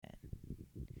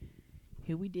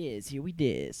Here we dis. Here we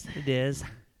dis. It is.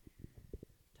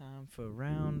 Time for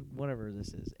round whatever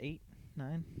this is. 8,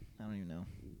 9? I don't even know.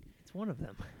 It's one of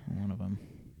them. One of them.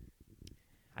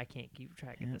 I can't keep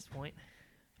track Yeah. at this point.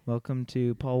 Welcome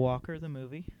to Paul Walker, the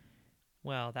movie.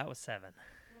 Well, that was 7.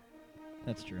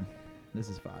 That's true. This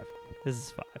is 5. This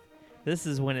is 5. This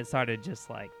is when it started just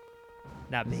like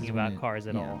not This being is when about it- cars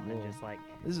at yeah, all. And well- just like,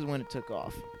 This is when it took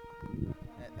off.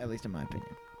 At least in my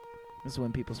opinion. This is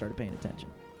when people started paying attention.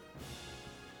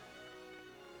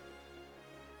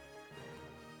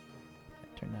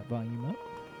 Turn that volume up.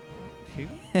 shoot.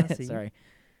 I see you. Sorry.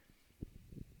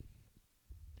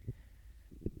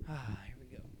 Here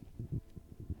we go.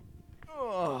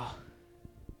 Oh.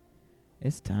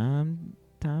 It's time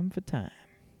for time.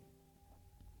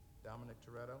 Dominic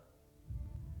Toretto,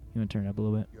 You want to turn it up a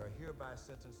little bit? you are hereby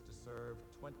sentenced to serve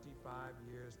 25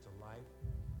 years to life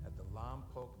at the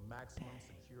Lompoc Maximum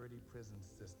Security Prison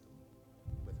System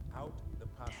without the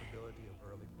possibility of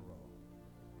early parole.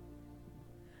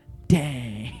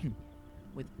 Dang.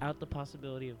 Without the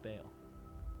possibility of bail.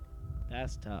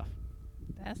 That's tough.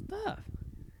 That's tough.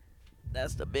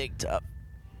 That's the big tough.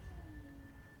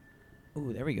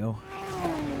 Ooh, there we go.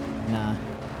 Nah.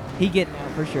 He getting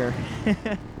out for sure.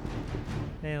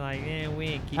 They're like, we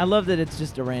ain't keep. I love that it's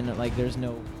just a random, like, there's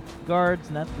no guards,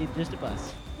 nothing, just a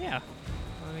bus. Yeah.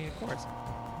 I mean, of course.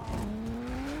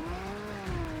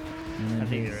 And I then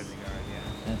think his- there is a guard, yeah.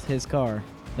 That's his car.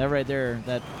 That right there,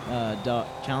 that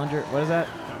Challenger, what is that?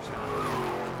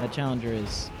 That Challenger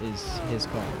is his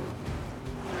car.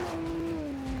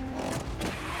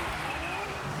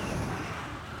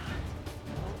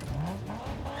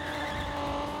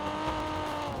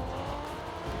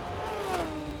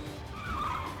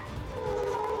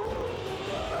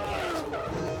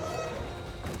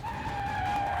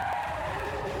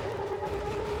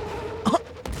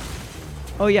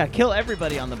 Oh yeah, kill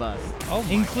everybody on the bus. Oh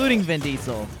my including Vin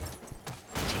Diesel.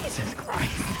 Jesus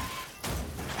Christ.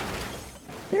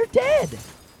 They're dead.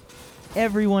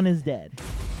 Everyone is dead.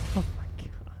 Oh my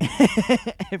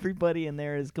god. Everybody in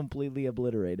there is completely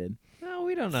obliterated. No,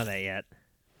 we don't know that yet.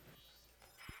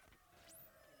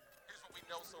 Here's what we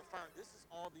know so far. This is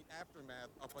all the aftermath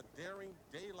of a daring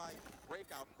daylight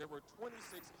breakout. There were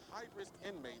 26 high-risk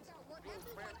inmates.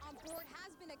 Everyone on board has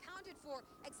been accounted for,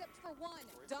 except for one,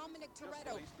 Dominic Just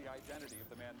Toretto. released the identity of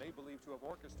the man they believe to have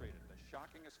orchestrated the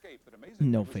shocking escape that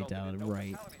amazingly No resulted fatality, in no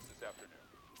right. fatalities this afternoon.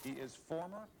 He is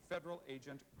former federal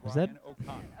agent Was that- Brian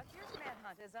O'Connor. A fierce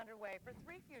manhunt is underway for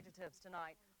 3 fugitives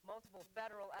tonight. Multiple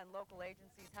federal and local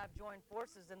agencies have joined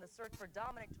forces in the search for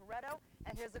Dominic Toretto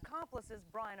and his accomplices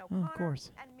Brian O'Connor course.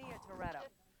 and Mia Toretto.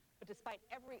 But despite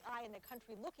every eye in the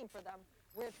country looking for them,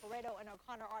 where Toretto and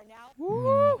O'Connor are now,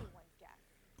 anyone's guess.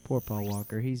 Poor Paul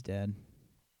Walker, he's dead.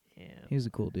 Yeah. He was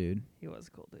a cool dude. He was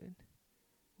a cool dude.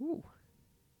 Ooh.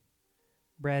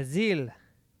 Brazil.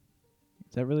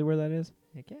 Is that really where that is?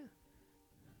 Heck yeah.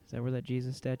 Is that where that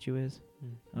Jesus statue is?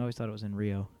 Hmm. I always thought it was in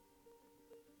Rio.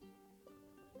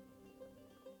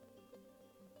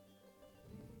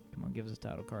 Come on, give us a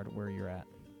title card of where you're at.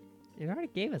 It already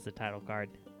gave us a title card.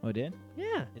 Oh, it did?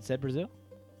 Yeah. It said Brazil?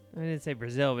 I didn't say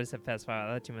Brazil, but it said Fast Five.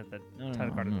 I thought you meant the No,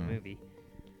 title card of the no. movie.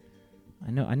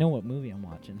 I know what movie I'm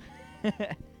watching.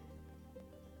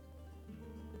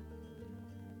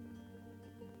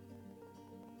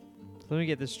 So let me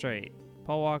get this straight.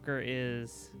 Paul Walker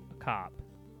is a cop.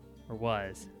 Or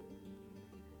was.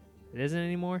 It isn't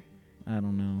anymore? I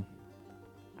don't know.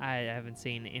 I haven't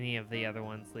seen any of the other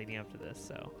ones leading up to this,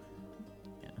 so.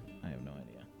 Yeah, I have no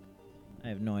idea. I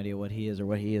have no idea what he is or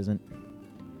what he isn't.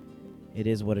 It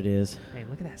is what it is. Hey,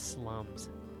 look at that slums.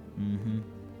 Mm-hmm.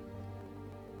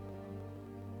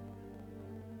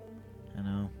 I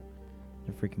know.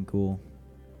 They're freaking cool.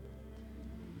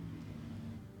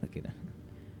 Look at it.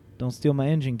 Don't steal my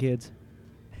engine, kids.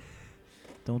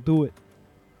 Don't do it.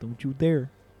 Don't you dare.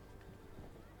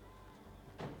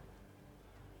 It's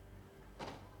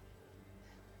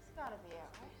gotta be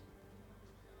out,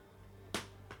 right?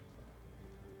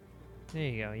 There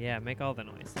you go. Yeah, make all the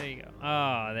noise. There you go.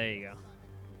 Oh, there you go.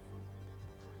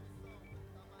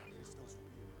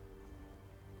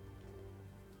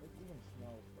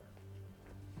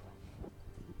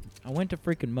 I went to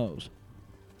freaking Moe's,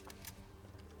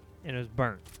 And it was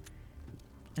burnt.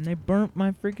 and they burnt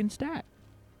my freaking stack.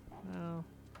 Well,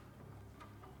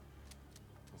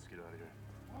 Let's get out of here.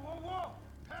 Whoa, whoa!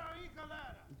 Perry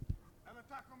Galera! Ela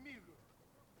tá comigo.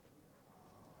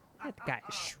 that guy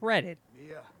is shredded.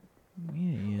 Mia,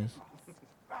 Yeah, he is.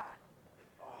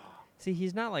 See,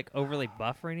 he's not like overly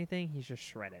buff or anything. He's just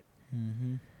shredded.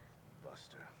 Mm-hmm.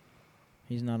 Buster.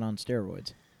 He's not on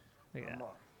steroids. Look at I'm that.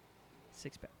 up.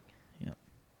 6 pack. Yep.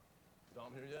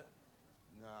 Dom here yet?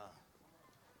 Nah.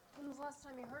 When was the last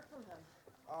time you heard from him?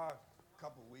 A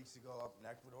couple weeks ago up in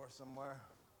Ecuador somewhere.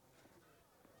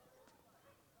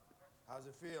 How's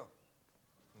it feel?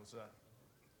 What's that?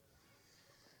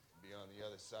 Be on the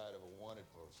other side of a wanted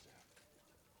poster.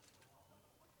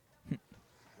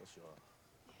 For sure.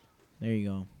 There you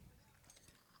go.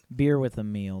 Beer with a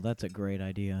meal. That's a great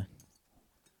idea.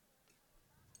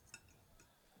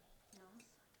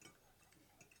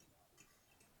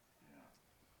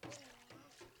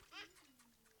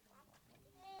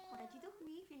 Hora de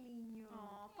dormir, filhinho.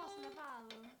 Oh, posso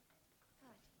levá-lo?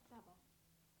 Pode, tá bom.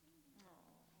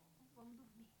 Vamos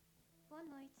dormir. Boa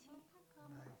noite. Vamos pra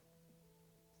cama.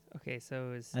 Okay,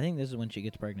 so is I think this is when she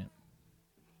gets pregnant.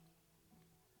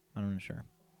 I'm not sure.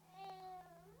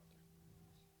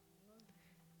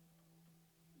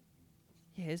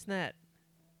 yeah, isn't that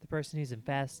the person who's in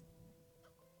Fast,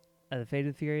 the Fate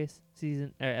of the Furious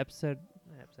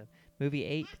movie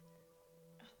 8?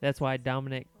 That's why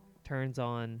Dominic turns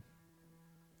on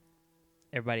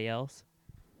everybody else.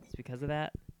 It's because of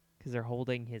that, because they're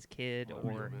holding his kid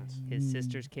or his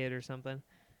sister's kid or something.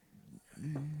 You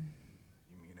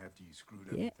mean after you screwed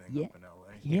Yeah, everything yeah. up in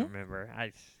L.A.? I can't remember.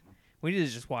 We need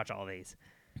to just watch all these.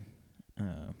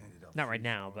 Ended up Not right free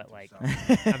now, falling but like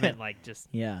through something. I meant like just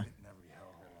Yeah. Hit in every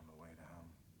hellhole on the way down.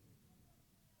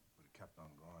 Would have kept on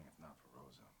going if not for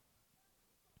Rosa.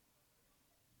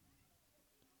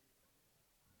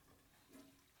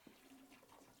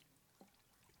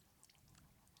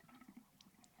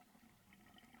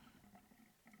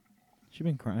 She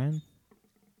been crying?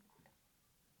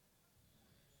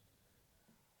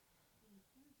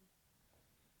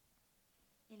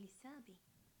 Ele sabe?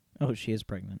 Oh, she is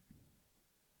pregnant.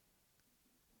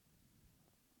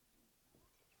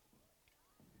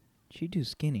 She too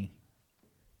skinny.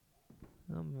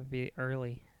 I'm gonna be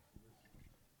early.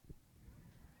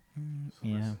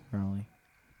 Yeah, probably.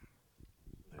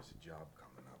 There's a job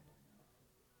coming up.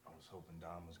 I was hoping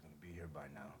Dom was going to be here by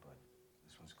now, but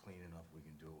this one's clean enough we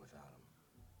can do it without him.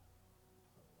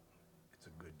 It's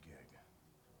a good gig.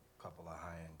 Couple of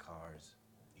high-end cars,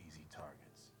 easy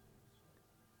targets.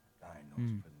 I know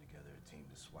he's putting together a team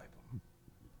to swipe them.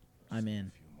 I'm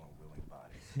in. A few more willing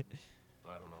bodies.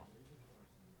 I don't know.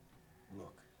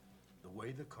 Look, the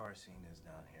way the car scene is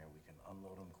down here, we can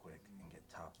unload them quick and get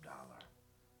top dollar.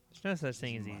 There's no such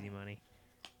thing as easy money.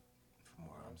 From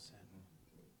where I'm sitting,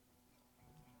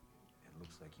 it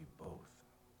looks like you both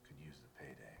could use the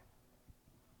payday.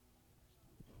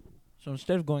 So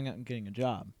instead of going out and getting a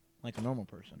job, like a normal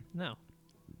person, No.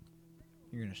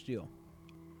 you're going to steal.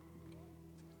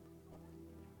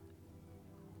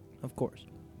 Of course.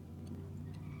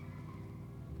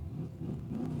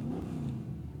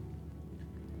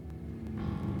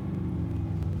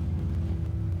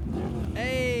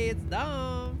 Hey, it's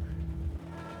Dom.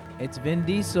 It's Vin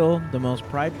Diesel, the most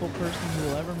prideful person you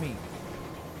will ever meet.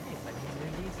 Hey, but he's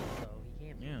Vin Diesel, so he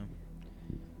can't be. Yeah.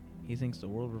 He thinks the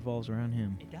world revolves around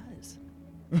him. It does.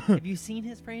 Have you seen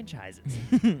his franchises?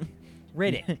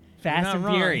 Riddick, Fast not and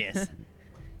wrong. Furious.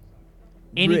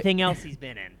 Anything else he's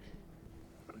been in.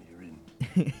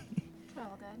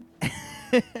 Well,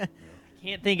 good.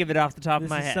 Can't think of it off the top This of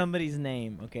my is head. somebody's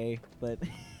name, okay? But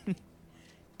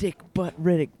Dick Butt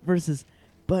Riddick versus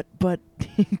Butt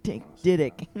Dick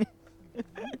Diddick.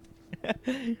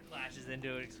 Flashes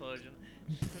into an explosion.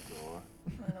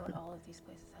 I know what all of these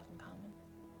places have in common.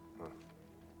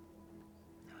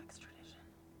 No extradition.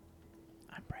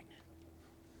 I'm pregnant.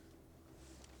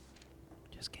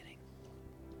 Just kidding.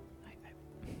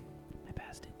 I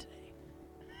passed it today.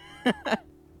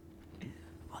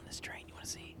 On this train, you want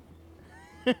to see?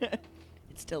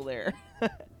 It's still there.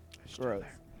 Gross.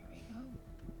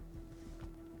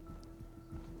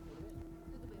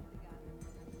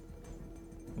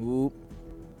 Oop.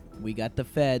 We got the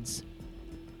feds.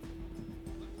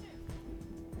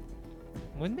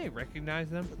 Wouldn't they recognize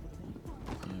them?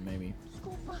 Yeah, maybe.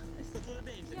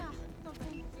 Yeah,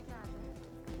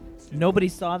 Nobody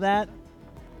saw that?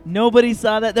 Nobody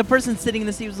saw that? The person sitting in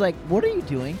the seat was like, what are you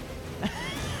doing?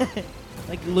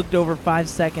 Like, looked over 5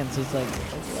 seconds. It's like,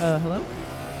 hello?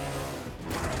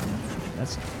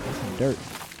 That's some dirt.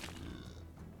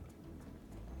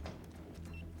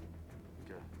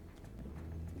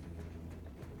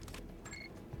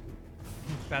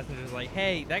 Passenger's like,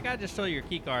 hey, that guy just stole your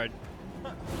key card.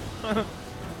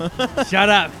 Shut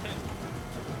up.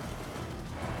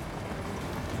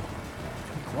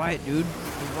 Quiet, dude.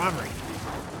 It's robbery.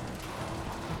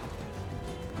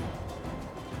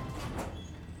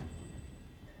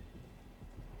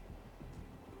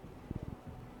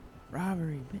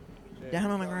 Robbery.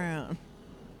 Down on the ground.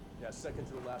 Yeah, second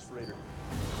to the last raider.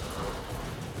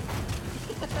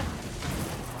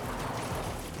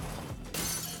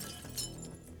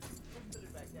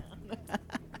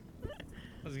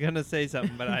 gonna say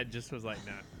something, but I just was like,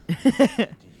 no. DEA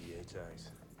tags.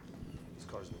 This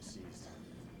car's been seized.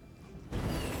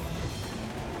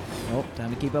 Oh,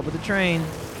 time to keep up with the train.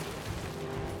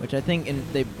 Which I think in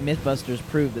the Mythbusters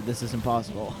proved that this is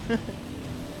impossible. This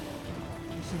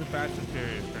is the Fast and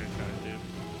Furious franchise, dude.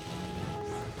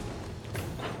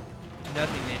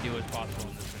 Nothing they do is possible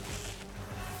in this movie.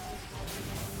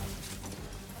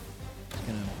 Just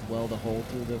gonna weld a hole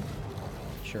through the...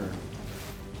 Sure.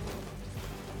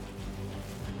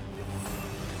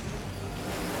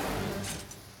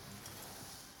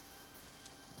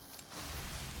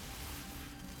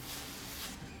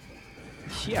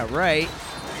 Yeah, right.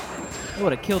 It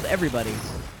would have killed everybody.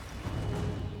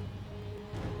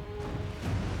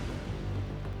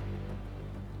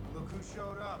 Look who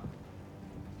showed up.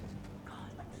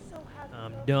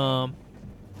 I'm dumb.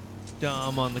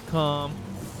 Dumb on the comm.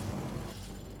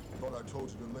 Thought I told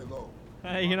you to lay low.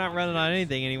 Hey, you're not running on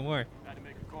anything anymore. Had to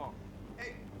make a call.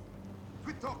 Hey,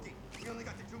 quit talking. We only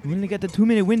got the 2 minutes. We only got the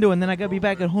 2-minute window, and then I gotta be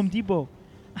back at Home Depot.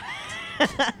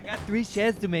 I got 3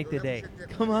 sheds to make today.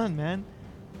 Come on, man.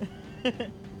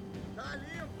 Dang.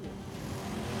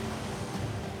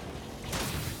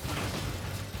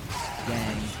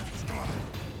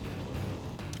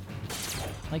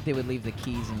 Like they would leave the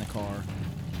keys in the car.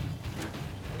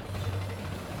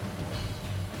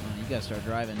 Oh, you gotta start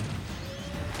driving.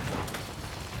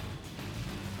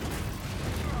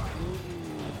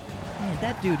 Man,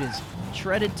 that dude is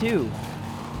shredded too.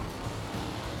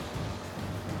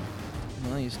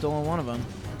 Well, you stole one of them.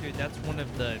 Dude, that's one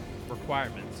of the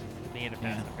requirements of being a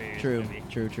Fast and Furious True, movie.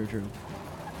 true.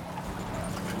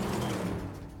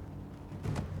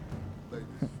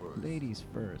 Ladies first. Ladies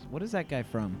first. What is that guy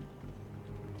from?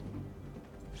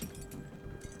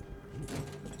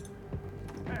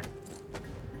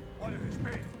 Olha,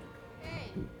 respeito.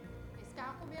 Ei, esse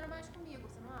carro combina mais comigo,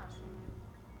 você não acha?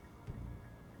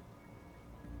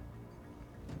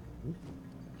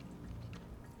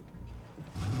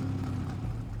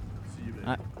 See you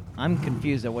later. I'm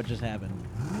confused at what just happened.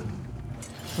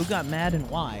 Who got mad and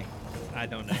why? I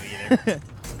don't know either.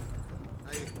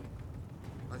 Aí,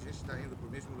 a gente está indo pro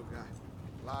mesmo lugar.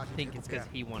 Lá a I gente think it's because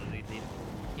recupera. he wanted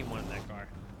that car.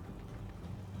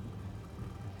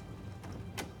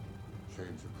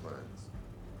 Change your plans.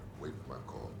 Wait for my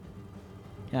call.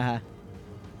 Haha.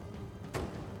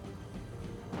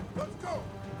 Let's go.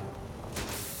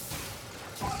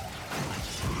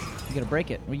 You gotta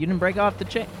break it. Well, you didn't break off the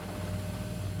chain.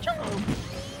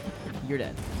 You're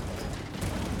dead.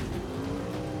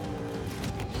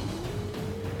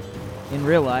 In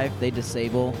real life, they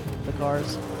disable the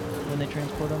cars when they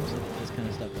transport them, so this kind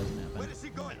of stuff doesn't happen. Where is he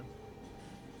going?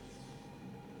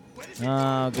 Where is he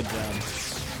Oh, good job.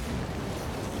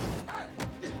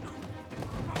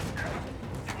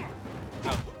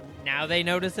 Oh, now they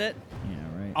notice it? Yeah,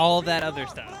 right. All that other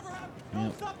stuff.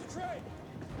 Yep. Stop the train.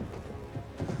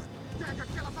 Pega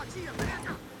aquela fatia,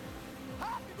 pega.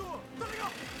 Rápido. Hurry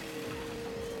up.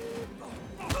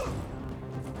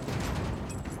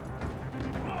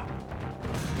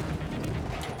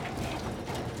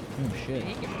 Oh, shit.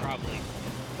 He could probably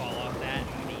fall off that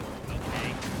and be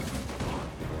okay.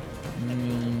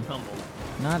 Humble.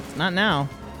 Not now.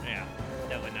 Yeah,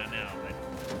 definitely not now, but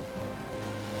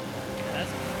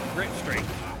that's grip strength.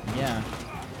 Yeah.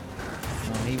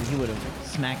 Well, he would have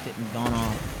smacked it and gone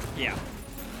off. Yeah.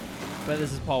 But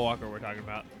this is Paul Walker we're talking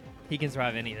about. He can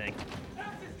survive anything.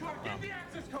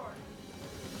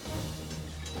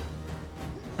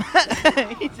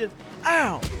 He just,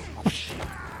 ow!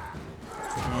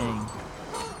 Dang.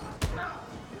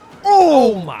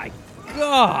 Oh my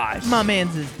gosh! My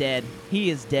man's is dead. He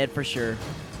is dead for sure.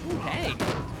 Hey.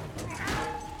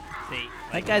 See,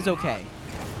 That guy's okay.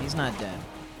 He's not dead.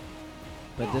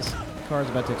 But this car's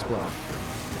about to explode.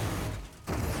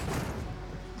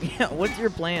 Yeah, what's your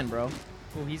plan, bro?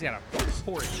 oh, he's got a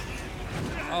porch.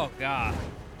 Oh god.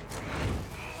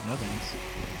 No thanks.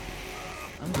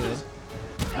 I'm good.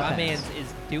 My I'll man pass.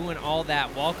 is doing all that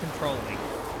while controlling the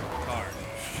car.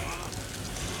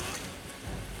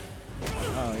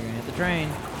 Oh, you're gonna hit the train.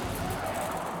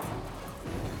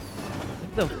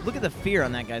 Look at the fear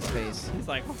on that guy's face. He's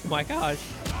like, oh my gosh.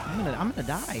 I'm gonna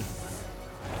die.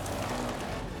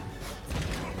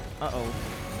 Uh-oh.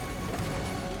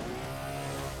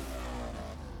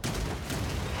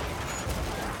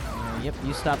 Yep,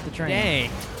 you stopped the train. Dang.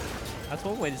 That's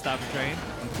one way to stop a train.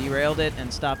 You derailed it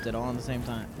and stopped it all at the same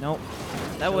time. Nope.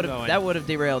 That Still would going. have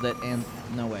derailed it, and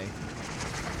no way.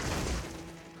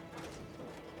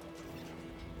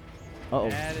 Uh-oh.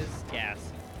 That is gas.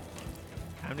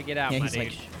 Time to get out, Yeah, my he's dude.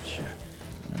 like, shh.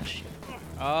 Oh, shit.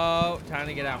 Oh, time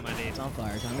to get out, my dude. It's on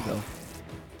fire. Time to go.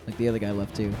 Like the other guy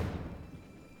left too.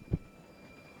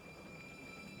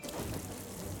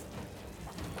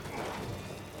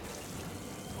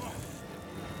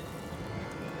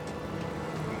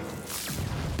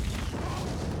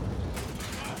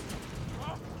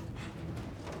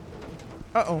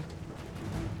 Uh-oh.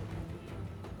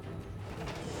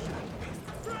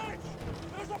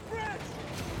 There's a bridge!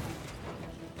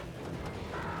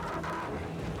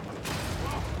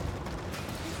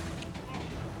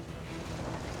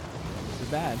 This is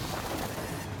bad.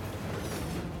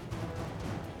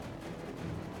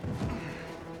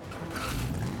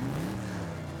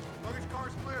 Luggage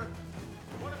car's clear.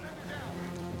 One offender down.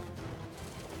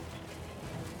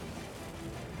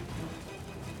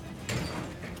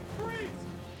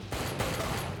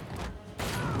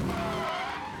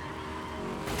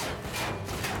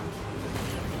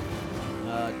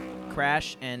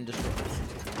 Crash and destroy.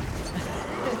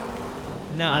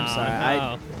 No, I'm sorry.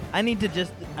 no. I need to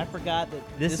just. I forgot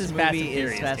that This is movie Fast and is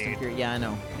Furious, Fast dude. and Furious. Yeah, I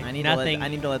know. I need Nothing-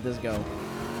 to let this go.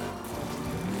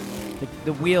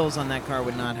 The wheels on that car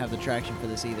would not have the traction for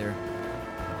this either.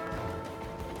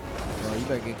 Well, you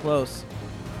better get close.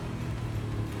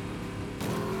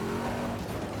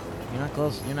 You're not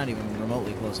close. You're not even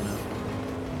remotely close enough.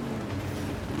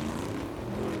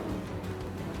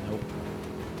 Nope.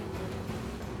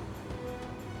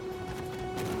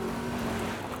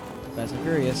 Fast and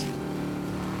Furious.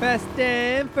 Fast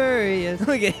and Furious.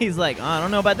 Look at, he's like, oh, I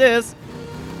don't know about this.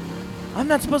 I'm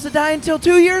not supposed to die until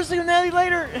 2 years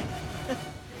later.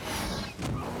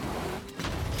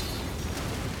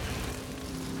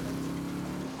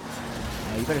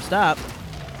 Oh, you better stop.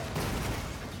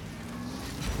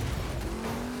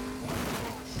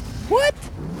 What?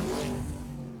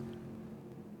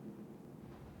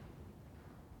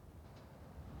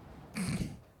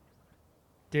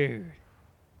 Dude.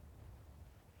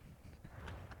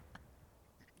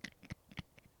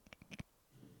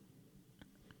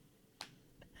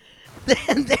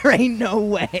 There ain't no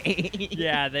way.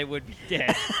 Yeah, they would be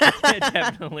dead.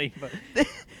 Definitely. But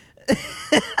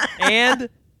and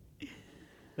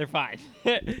they're fine.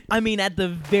 I mean, at the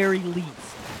very least,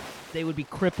 they would be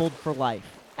crippled for life.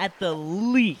 At the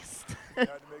least. You had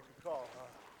to make a call, huh?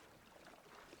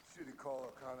 Shitty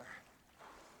call, O'Connor.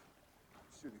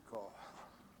 Shitty call.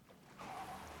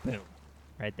 Boom.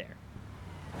 Right there.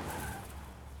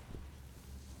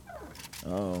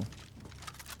 Oh.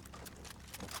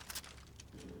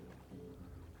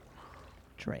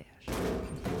 Trash.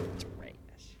 Trash.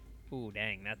 Ooh,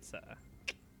 dang, that's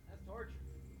torture.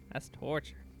 That's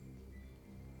torture.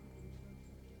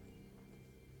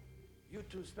 You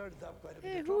two started up quite a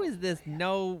bit Hey, of who is this?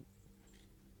 No.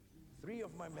 3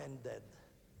 of my men dead.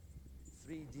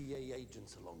 3 DA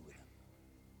agents along with them.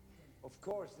 Of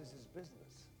course, this is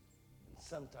business. And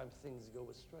sometimes things go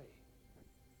astray.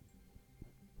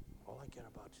 All I care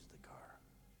about is the car.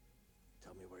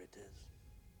 Tell me where it is,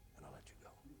 and I'll let you go.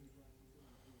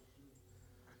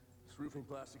 This roofing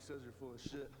plastic says you're full of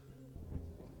shit.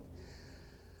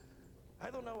 I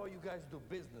don't know how you guys do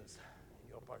business in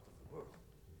your part of the world.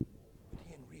 But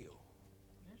here in Rio,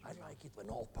 I like it when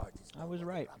all parties I was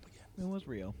right. It was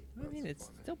real. I mean,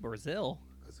 it's still Brazil.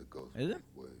 As it goes Is it?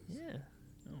 both ways. Yeah.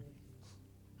 Oh.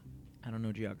 I don't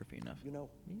know geography enough. You know,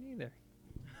 Me neither.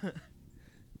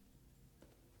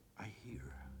 I hear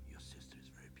your sister is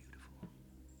very beautiful.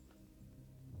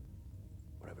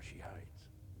 Wherever she hides.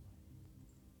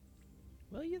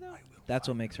 Will you though? That's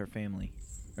what makes her family,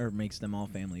 or makes them all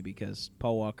family, because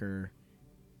Paul Walker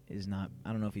is not.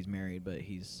 I don't know if he's married, but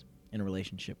he's in a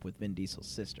relationship with Vin Diesel's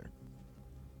sister.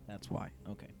 That's why.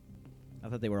 Okay. I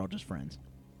thought they were all just friends.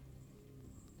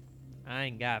 I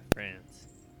ain't got friends.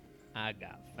 I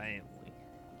got family.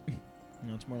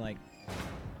 No, it's more like.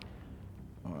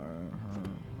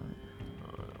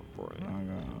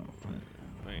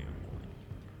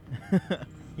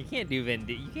 You can't do Vin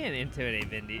Diesel. You can't intimidate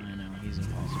Vin Diesel. I know, he's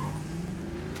impossible.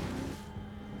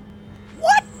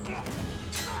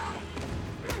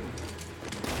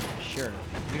 Sure.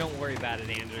 You don't worry about it,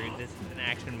 Andrew. This is an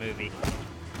action movie.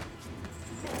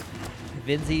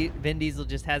 Vin Diesel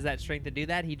just has that strength to do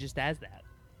that. He just has that.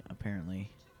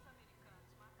 Apparently.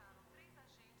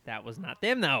 That was not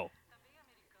them, though.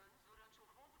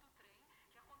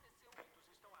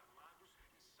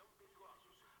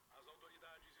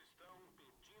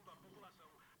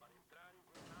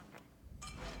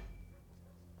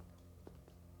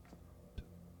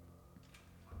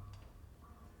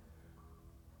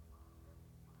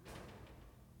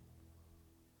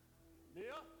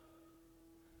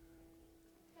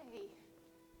 Hey.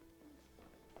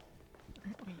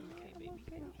 Okay, baby.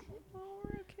 Oh,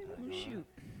 we're okay. Oh, shoot.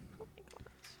 Oh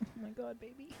my god,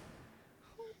 baby.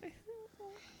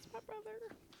 It's my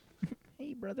brother.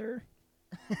 Hey, brother.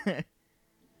 Yeah.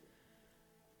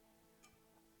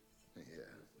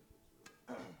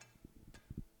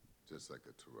 Just like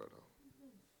a Toretto.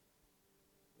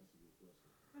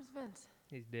 Where's Vince?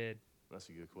 He's dead. That's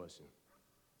a good question.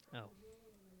 Oh.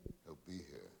 He'll be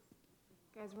here.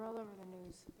 Guys, we're all over the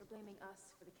news. They're blaming us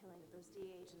for the killing of those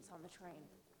DEA agents on the train.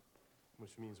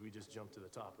 Which means we just jumped to the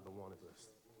top of the wanted list.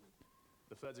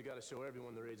 The feds have got to show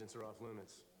everyone their agents are off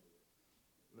limits.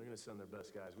 They're going to send their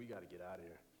best guys. We got to get out of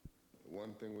here.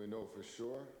 One thing we know for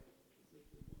sure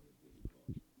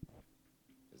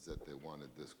is that they wanted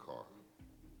this car.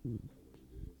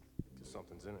 Because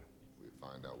something's in it. We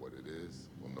find out what it is,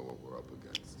 we'll know what we're up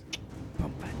against.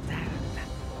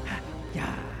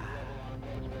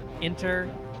 Enter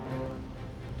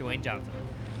Dwayne Johnson.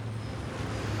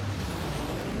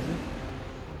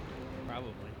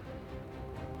 Probably.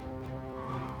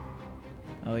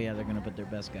 Oh yeah, they're gonna put their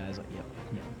best guys.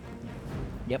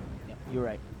 Yep. You're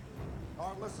right. All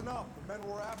right, listen up. The men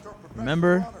we're after are professional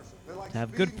Remember runners. They like to have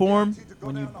speed good and form guaranteed to go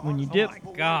when you down when you hard dip. spots,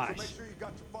 but Gosh. make sure you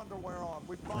got your underwear on.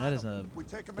 We find That is them, a we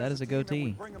take 'em that as is a team and we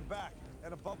goatee. bring 'em back.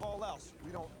 And above all else,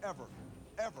 we don't ever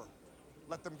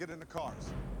let them get in the cars.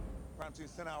 Crime scene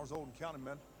 10 hours old and counting,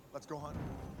 men. Let's go hunt.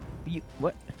 You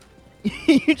what?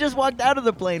 You just walked out of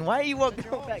the plane. Why are you walking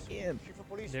back in?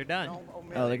 They're done.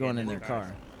 Oh, they're going in their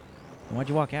car. Why'd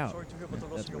you walk out?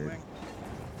 That's weird.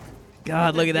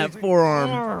 God, look at that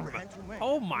forearm.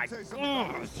 Oh my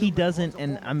god. He doesn't,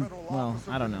 and well,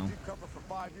 I don't know.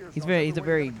 He's a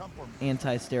very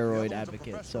anti-steroid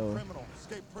advocate, so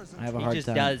I have a He hard just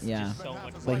time. does Yeah, just so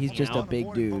much but he's working just a out.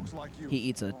 big dude. He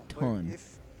eats a ton.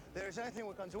 There's anything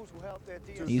we can do to help their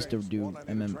dear He used to do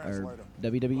MM or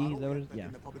WWE. Is that what it is? Yeah.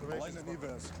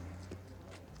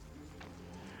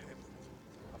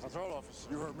 A patrol officer.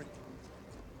 You heard me.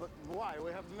 But why?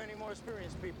 We have many more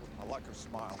experienced people. I like her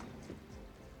smile.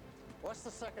 What's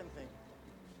the second thing?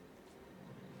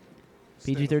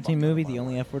 PG-13 movie, the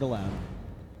only F word allowed.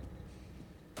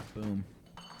 Boom.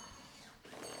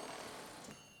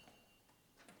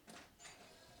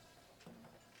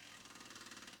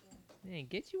 Man,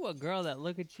 get you a girl that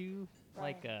look at you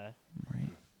like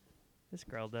this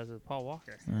girl does with Paul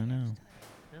Walker. I know.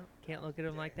 No, can't look at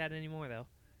him like that anymore though.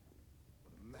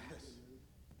 Mess.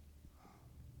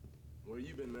 Where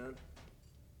you been, man?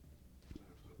 You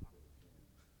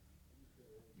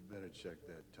better check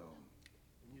that tone.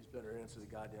 You just better answer the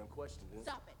goddamn question, Vince.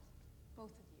 Stop it. Both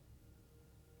of you.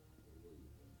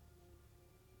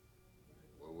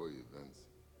 Where were you, Vince?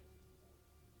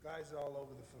 Guys all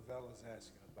over the favelas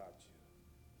asking about you.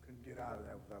 Couldn't get out of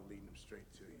that without leading them straight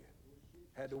to you.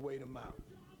 Had to wait them out.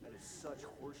 That is such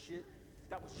horseshit.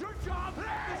 That was your job!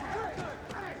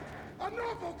 Hey!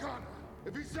 Enough, O'Connor!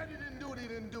 If he said he didn't do it, he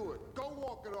didn't do it. Go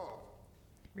walk it off.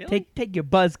 Really? Take your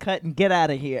buzz cut and get out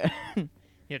of here.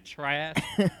 You trash.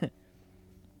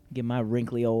 Get my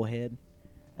wrinkly old head.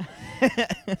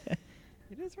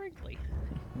 It is wrinkly.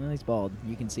 Well, he's bald.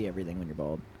 You can see everything when you're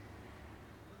bald.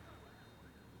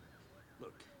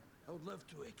 Look, I would love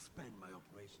to expand my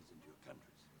operations into your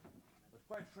countries. But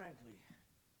quite frankly,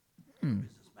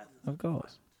 business methods Of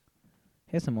course.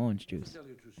 Here's some orange Let me juice. tell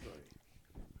you a true story.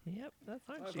 Yep, that's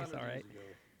fine. 500 She's all right. years ago,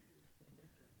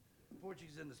 the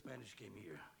Portuguese and the Spanish came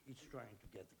here, each trying to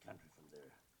get the country from their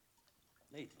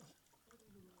natives.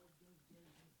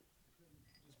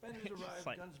 The Spaniards Just arrived,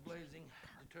 like- guns blazing,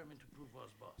 determined to prove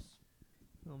us boss.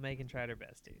 Well, Megan tried her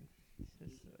best, dude. It's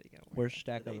just, you gotta work. Worst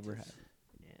stack I've ever had.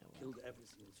 Yeah, well, Killed every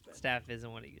single Spaniard. staff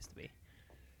isn't what it used to be.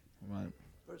 Right.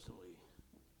 Personally,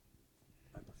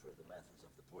 I prefer the methods of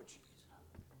the Portuguese.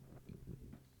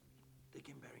 They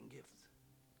came bearing gifts,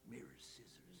 mirrors,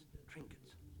 scissors,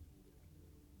 trinkets.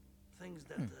 Things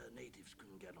that the natives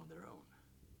couldn't get on their own.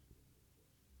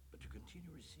 But to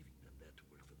continue receiving them, they had to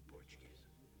work for the Portuguese.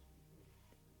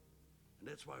 And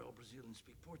that's why all Brazilians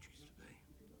speak Portuguese today.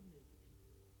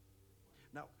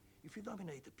 Now, if you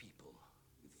dominate the people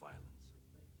with violence,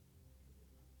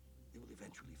 they will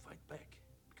eventually fight back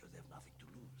because they have nothing to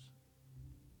lose.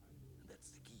 And that's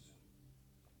the key.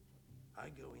 I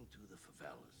go into the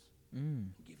favelas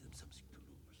and give them something to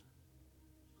lose.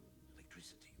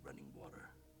 Electricity, running water,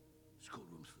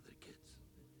 schoolrooms for their kids.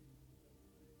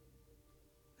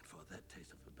 And for that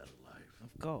taste of a better life,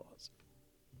 Of course.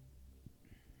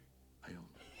 I own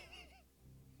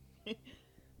them.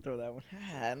 Throw that one.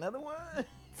 Another one.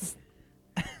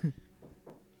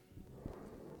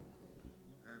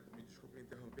 Me desculpe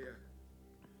interromper.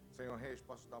 Senhor Reis,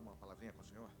 posso dar uma palavrinha com o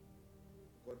senhor?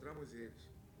 Encontramos eles.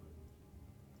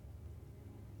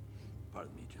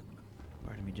 Pardon me, gentlemen.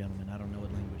 Pardon me, gentlemen. I don't know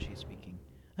what language he's speaking.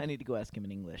 I need to go ask him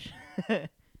in English.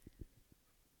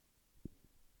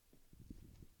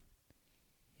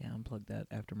 that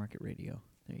aftermarket radio.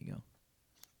 There you go.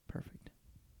 Perfect.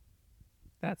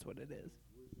 That's what it is.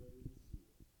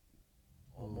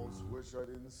 Almost wish I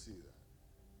didn't see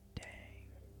that. Dang.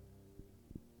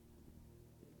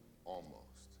 Almost.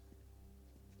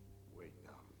 Wait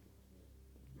now.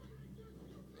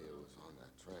 It was on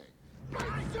that train.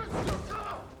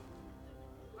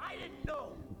 I didn't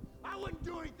know. I wouldn't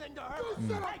do anything to her. You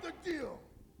set up the deal.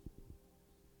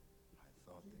 I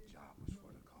thought the job was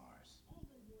for the cars.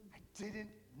 I didn't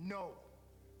know.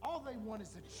 All they want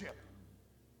is a chip.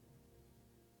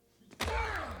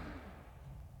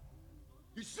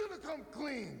 You should have come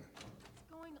clean. What's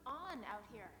going on out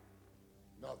here?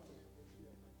 Nothing.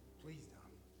 Please,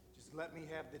 Dom. Just let me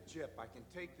have the chip. I can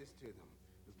take this to them.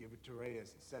 We'll give it to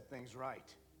Reyes and set things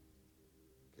right.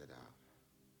 Get out.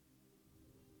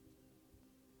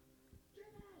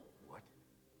 What?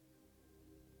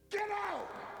 Get out!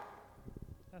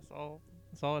 That's all.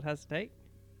 That's all it has to take.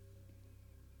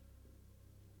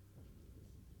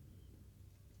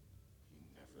 You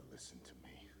never listened to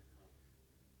me.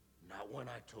 Not when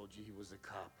I told you he was a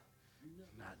cop.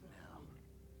 Not now.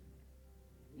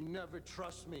 You never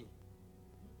trust me.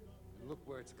 And look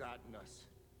where it's gotten us.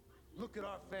 Look at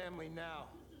our family now.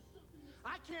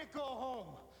 I can't go home.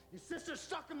 Your sister's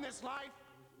stuck in this life.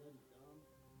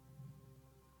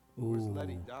 Where's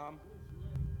Letty, Dom?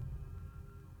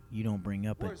 You don't bring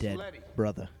up Where's a dead Letty?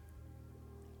 brother.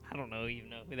 I don't know even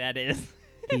know who that is.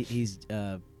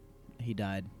 He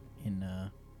died in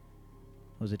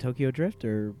was it Tokyo Drift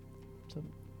or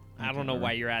something? I don't know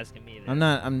why you're asking me this.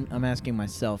 I'm asking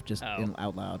myself just Oh.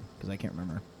 out loud because I can't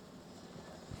remember.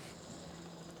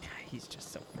 He's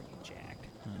just so freaking jacked.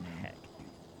 Heck.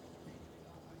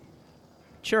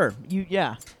 Sure,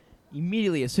 yeah.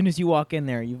 Immediately, as soon as you walk in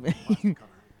there, you.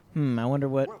 I wonder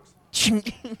what. This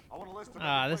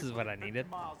is what I needed.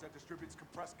 Miles that distributes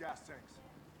compressed gas tanks.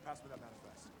 Pass me that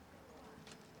manifest.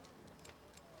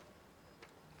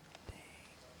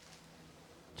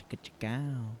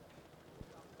 Chicka-chicka.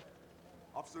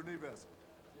 Officer Neves,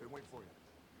 been waiting for you.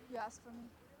 You asked for me.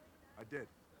 I did.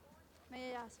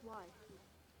 May I ask why?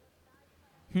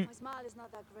 Hmm. My smile is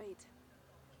not that great.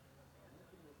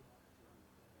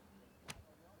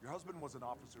 Your husband was an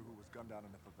officer who was gunned down in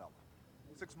a favela.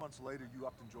 6 months later, you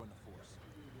upped and joined the force.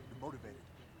 You're motivated.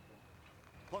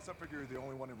 Plus, I figure you're the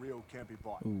only one in Rio who can't be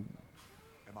bought. Ooh.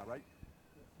 Am I right?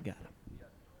 Got him.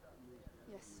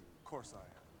 Yes. Of course I am.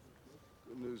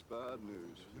 Good news, bad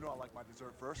news. You know I like my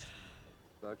dessert first.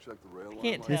 Back check the rail line.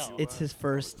 Can't tell. It's his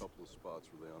first. Couple of spots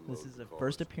where they This unload is the a cars.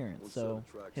 first appearance, One so set of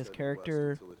tracks his heading character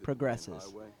west until it hit the main progresses.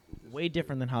 highway. Way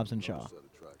different than Hobbs and Shaw. Another set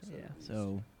of tracks Yeah, heading east.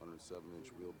 so 107-inch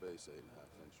wheelbase,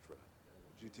 8.5-inch track.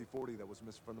 GT40 that was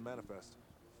missing from the manifest.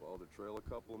 Follow the trail a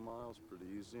couple of miles, pretty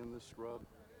easy in this scrub.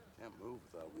 Can't move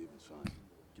without leaving sign.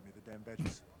 Give me the damn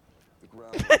veggies. The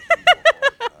ground was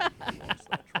belongs to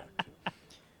that track too.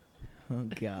 Oh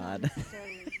God. Not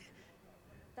necessarily.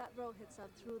 That road heads up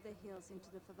through the hills into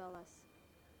the favelas.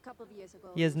 A couple of years ago.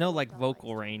 He has no we like walked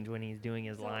vocal out range when he's doing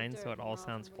his Throw lines, dirt so it all miles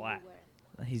sounds from where you flat.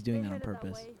 were. He's doing They that on headed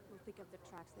purpose. That way, we'll pick up the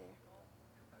tracks there.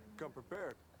 Come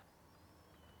prepared.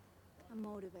 I'm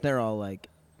motivated. They're all like,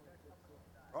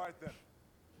 All right then.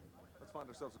 Let's find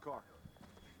ourselves a car.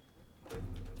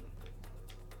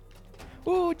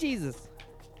 Ooh, Jesus.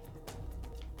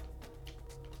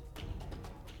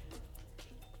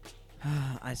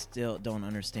 I still don't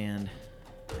understand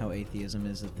how atheism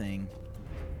is a thing.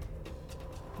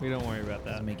 We don't worry about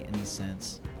that. Doesn't make any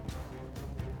sense.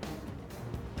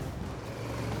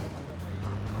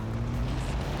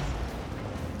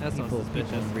 That's not People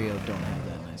suspicious. in Rio don't have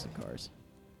that nice of cars.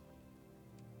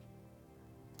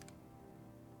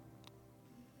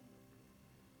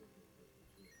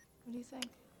 What do you think?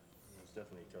 It's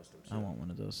definitely a custom I set. want one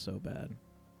of those so bad.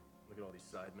 Look at all these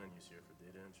side menus here for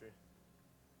data entry.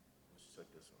 Let's check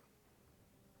this one.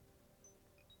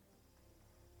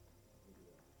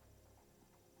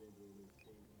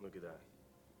 Look at that.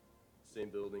 Same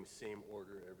building, same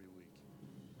order every week.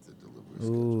 It's a delivery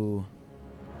Ooh.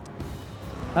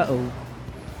 Uh-oh.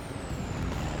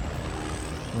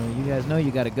 Well, you guys know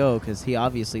you gotta go, because he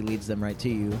obviously leads them right to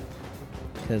you.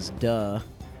 Because, duh.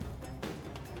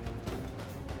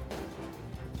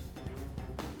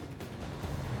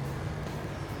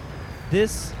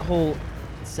 This whole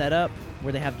setup,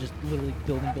 where they have just literally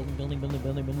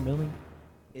building,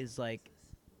 is like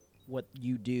what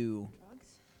you do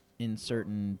in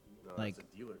certain, No, like, that's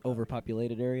a dealer copy.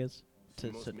 overpopulated areas See,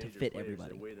 to most to major fit players,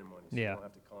 everybody. They weigh their money, so Yeah. you don't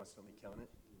have to constantly count it.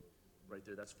 Right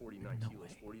there, that's 49 No kilos.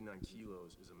 way. 49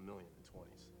 kilos is $1 million in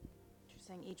 20s. You're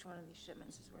saying each one of these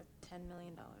shipments is worth $10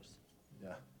 million.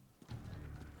 Yeah.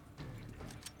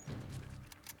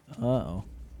 Uh-oh.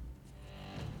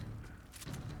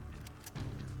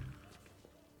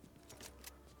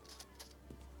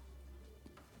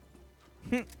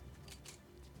 I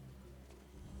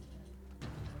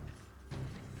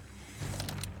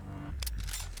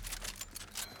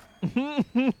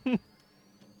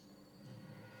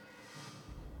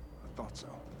thought so.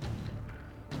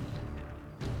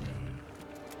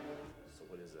 So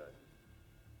what is that?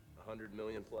 100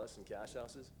 million plus in cash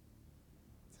houses?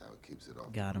 That's how it keeps it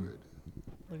off Got the him. grid.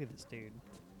 Look at this dude. I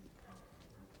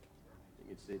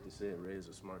think it's safe to say Rays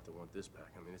are smart to want this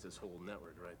pack. I mean, it's this whole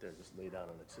network right there, just laid out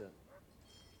on a chip.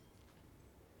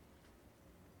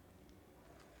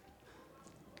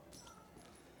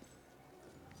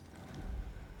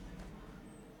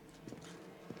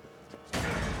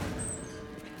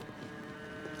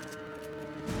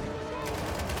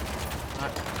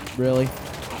 Really?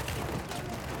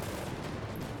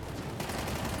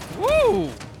 Woo!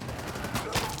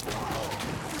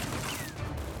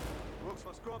 Brooks,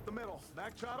 let's go up the middle.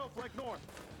 Machado, flank north.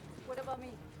 What about me?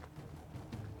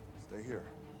 Stay here.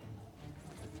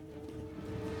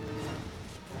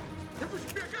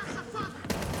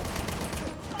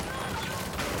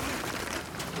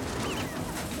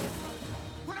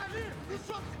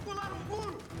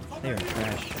 They are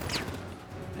trash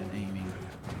at aiming.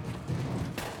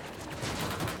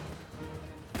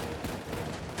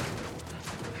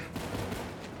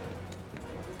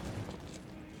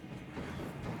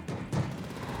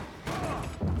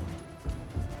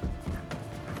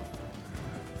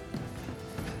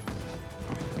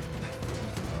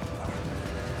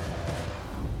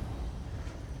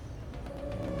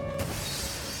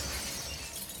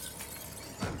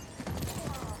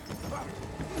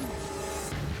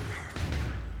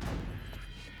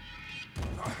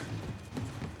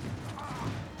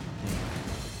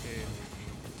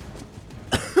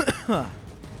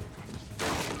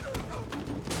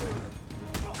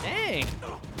 Dang!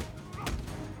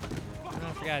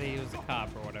 I forgot he was a cop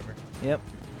or whatever. Yep.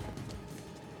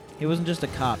 He wasn't just a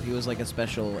cop. He was like a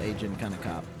special agent kind of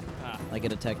cop. Ah. Like a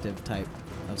detective type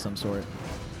of some sort.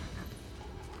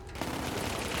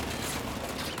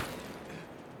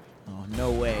 Oh,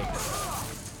 no way.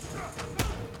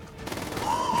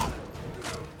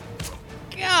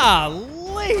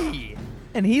 Golly!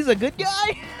 And he's a good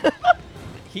guy?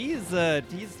 He's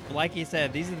like he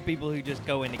said, these are the people who just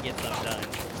go in to get stuff done.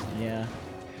 Yeah.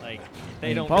 Like, I they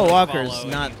mean, don't Paul really Walker's follow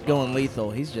not any going laws.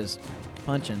 lethal. He's just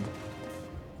punching.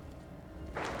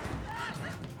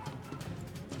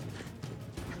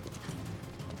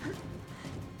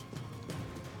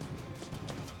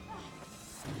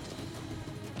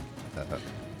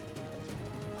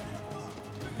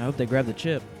 I hope they grab the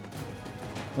chip.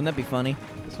 Wouldn't that be funny?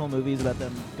 This whole movie is about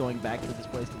them going back to this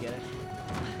place to get it.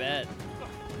 Bet.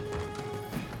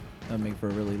 That would make for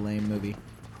a really lame movie.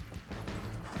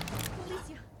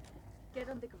 Alicia, get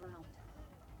on the ground.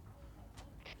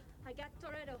 I got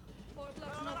Toretto, 4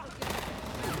 blocks north of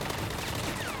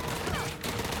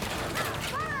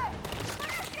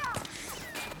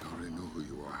I already know who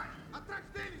you are. Atrás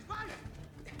deles, vai!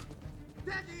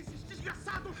 Pegue esses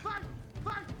desgraçados, vai!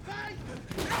 Vai, vai!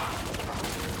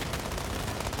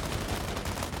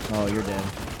 Oh, you're dead.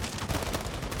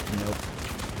 Nope.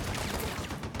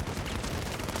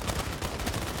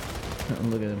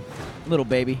 Look at him. Little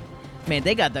baby. Man,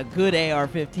 they got the good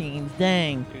AR-15s.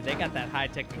 Dang. Dude, they got that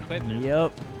high-tech equipment.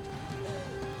 Yep.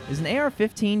 Is an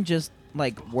AR-15 just,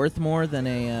 like, worth more than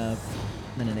an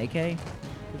AK? It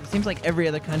seems like every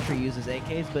other country uses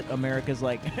AKs, but America's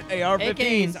like, AR-15s.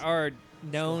 AKs are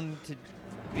known to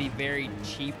be very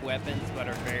cheap weapons, but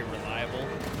are very reliable.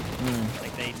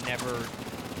 Like, they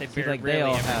Seems very like rarely they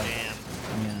all ever have. jam.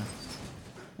 Yeah.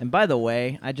 And by the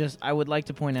way, I would like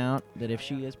to point out that if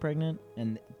she is pregnant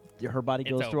and her body It's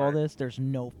goes through all over. this, there's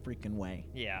no freaking way.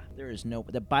 Yeah. There is no,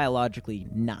 that biologically,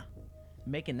 nah.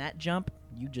 Making that jump,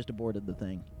 you just aborted the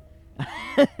thing.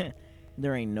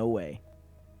 There ain't no way.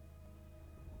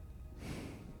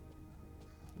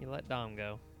 You let Dom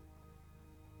go.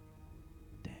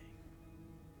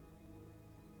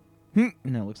 No,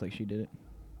 it looks like she did it.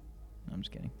 No, I'm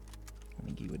just kidding. I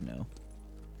think he would know.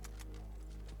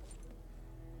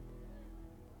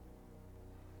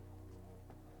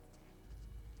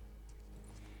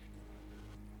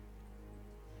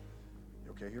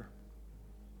 You okay here?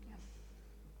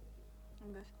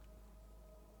 I'm good.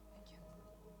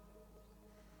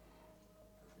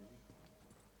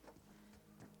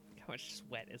 How much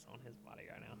sweat is on his body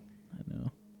right now? I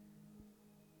know.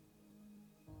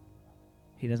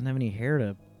 He doesn't have any hair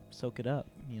to soak it up,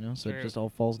 you know, so True. it just all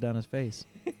falls down his face.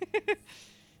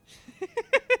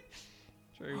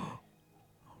 True.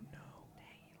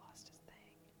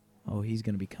 Oh, he's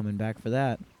going to be coming back for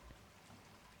that.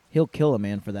 He'll kill a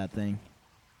man for that thing.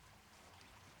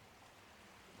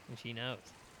 And she knows.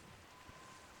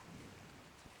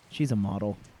 She's a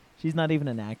model. She's not even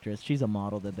an actress. She's a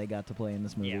model that they got to play in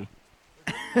this movie.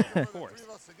 Of course.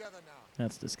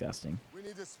 That's disgusting. We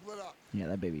need to split up. Yeah,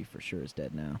 that baby for sure is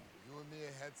dead now. You and me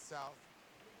head south.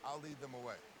 I'll lead them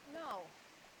away. No.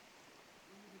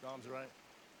 Dom's right.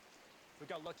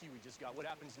 Look how lucky we just got. What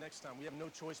happens next time? We have no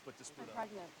choice but to split up.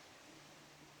 Pregnant.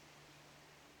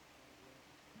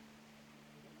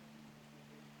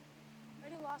 I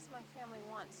already lost my family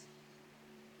once.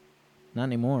 Not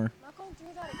anymore. I'm not going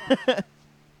through that again.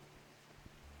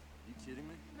 You kidding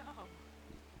me? No.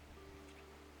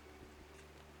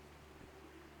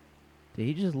 Did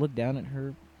he just look down at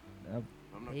her?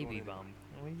 Baby bump.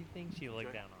 What do you think she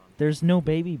looked down on? There's no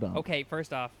baby bump. Okay,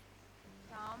 first off,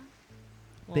 Dom?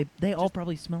 They all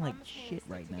probably smell like shit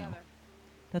right now. together.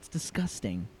 That's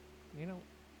disgusting. you know.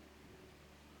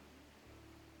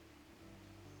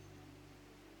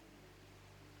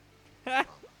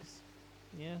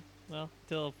 Yeah, well,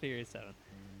 till Furious 7.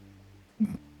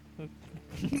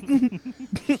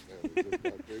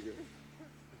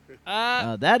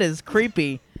 That is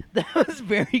creepy. That was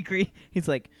very creepy. He's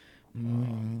like,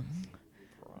 ooh,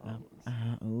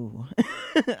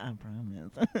 I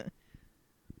promise.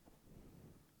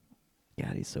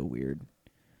 God, he's so weird.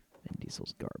 Vin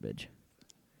Diesel's garbage.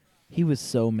 He was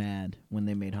so mad when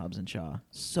they made Hobbs and Shaw.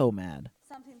 So mad.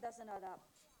 Something doesn't add up.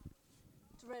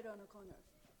 Toretto and O'Connor.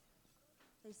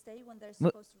 They stay when they're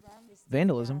Look, supposed to run. They steal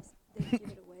vandalism. gas, they give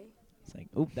it away. It's like,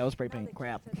 oop, that was spray Now paint. they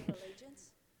Crap. call federal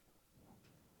agents.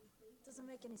 Doesn't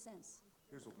make any sense.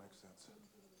 Here's what makes sense.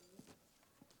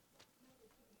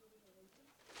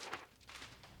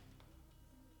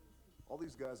 All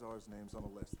these guys are his names on a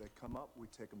list. They come up, we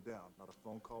take them down. Not a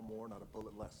phone call more, not a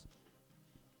bullet less.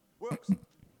 Wilkes, we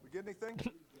get anything?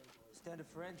 Standard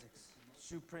forensics.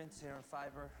 Shoe prints, hair and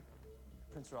fiber.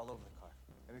 Prints are all over the car.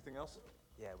 Anything else?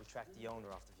 Yeah, we tracked the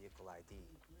owner off the vehicle ID.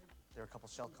 There are a couple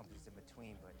shell companies in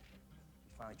between, but we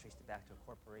finally traced it back to a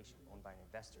corporation owned by an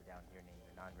investor down here named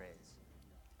Renan Reyes.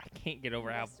 I can't get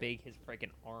over how big his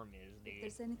freaking arm is, dude. If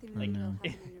there's anything I know.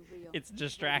 happening in Rio, It's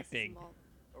distracting.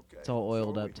 Okay. It's all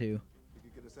oiled so are up, we. too. If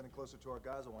you get us any closer to our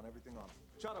guys, I want everything on them.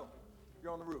 Chato,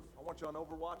 you're on the roof. I want you on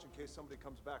Overwatch in case somebody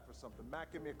comes back for something.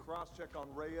 Matt, give me a cross-check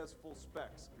on Reyes, full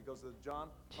specs. If he goes to the John,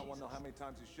 I want to know how many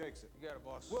times he shakes it. You got it,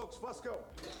 boss. Wilkes, let's go.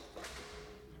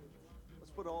 Let's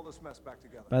put all this mess back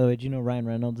together. By the way, do you know Ryan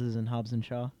Reynolds is in Hobbs and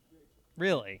Shaw?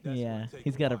 Really? Yeah,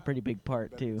 he's got a pretty big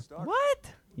part, too.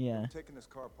 What? Yeah. We're taking this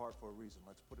car apart for a reason.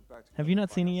 Let's put it back together. Have you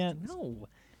not seen it yet? No.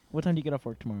 What time do you get off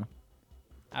work tomorrow?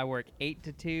 I work 8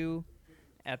 to 2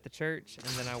 at the church, and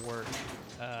then I work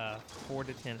 4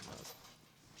 to 10 at most.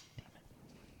 Damn it.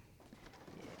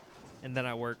 Yeah. And then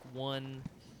I work 1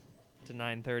 to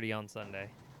 9:30 on Sunday,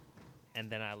 and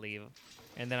then I leave,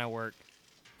 and then I work.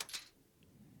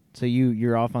 So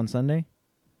you're off on Sunday?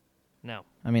 No.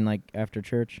 I mean, like, after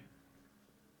church?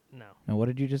 No. Now, what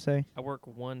did you just say? I work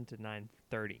 1 to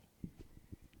 9:30.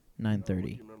 9:30. What do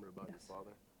you remember about your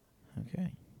father?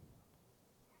 Okay.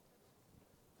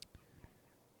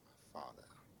 Father.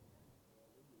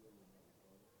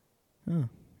 Oh,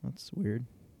 that's weird.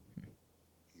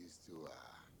 He used to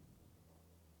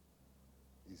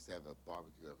have a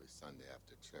barbecue every Sunday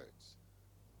after church.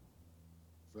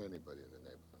 For anybody in the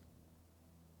neighborhood.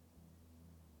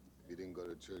 If you didn't go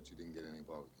to church, you didn't get any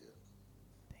barbecue.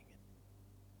 Dang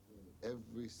it.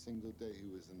 Every single day he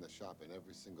was in the shop, and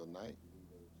every single night he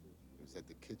was at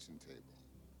the kitchen table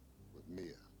with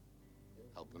Mia,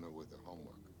 helping her with her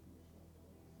homework.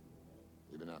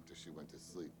 Even after she went to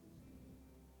sleep.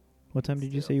 What time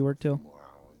did you say you worked till? More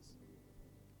hours.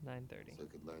 9:30. So he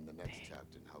could learn the next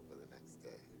chapter and help her the next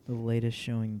day. The latest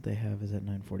showing they have is at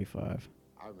 9:45,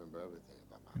 I remember everything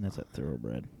about my and that's at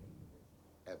Thoroughbred.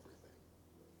 everything.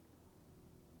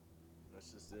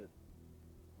 That's just it.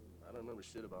 I don't remember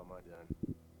shit about my dad.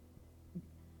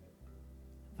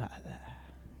 I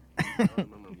don't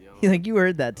remember him yelling. Like, you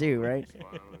heard that too, right?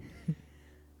 Smiling.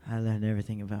 I learned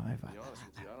everything about my To be father. honest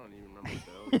with you, I don't even remember what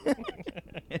the hell he was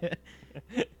like.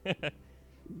 I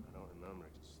don't remember.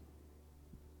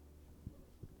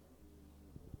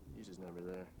 He's just never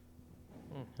there.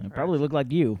 It probably looked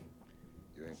like you.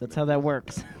 That's how that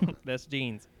works. That's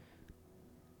jeans.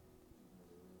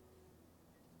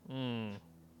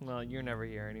 Well, you're never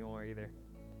here anymore either.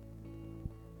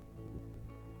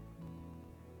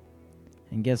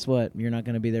 And guess what? You're not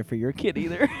going to be there for your kid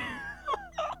either.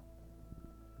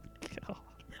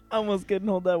 I almost couldn't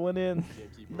hold that one in.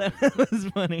 That was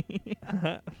funny.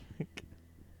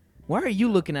 Why are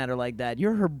you looking at her like that?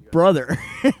 You're her brother.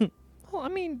 Well, I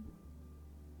mean,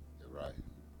 You're right.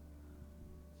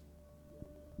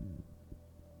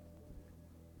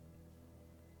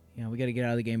 Yeah, we got to get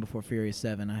out of the game before Furious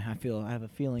 7. I have a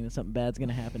feeling that something bad's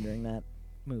gonna happen during that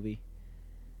movie.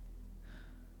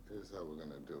 Here's how we're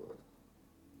gonna do it.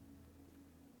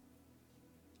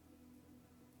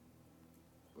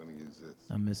 We're gonna use this.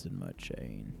 I'm missing my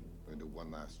chain. We're gonna do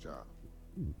one last job.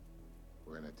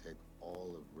 We're gonna take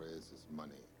all of Reyes'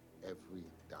 money, every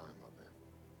dime of it,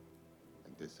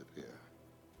 and disappear.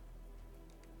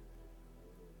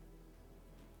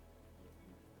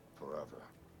 Forever.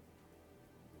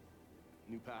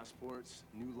 New passports,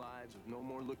 new lives, with no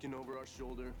more looking over our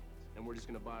shoulder, and we're just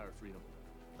gonna buy our freedom.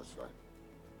 That's right.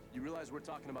 You realize we're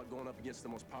talking about going up against the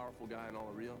most powerful guy in all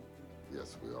of Rio?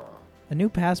 Yes, we are. A new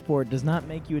passport does not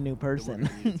make you a new person.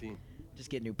 Just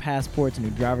get new passports, a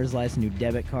new driver's license, new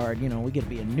debit card. You know, we get to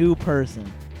be a new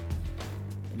person.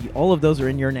 All of those are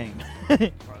in your name. All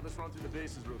right, let's run through the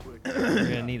bases real quick. We're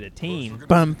gonna need a team.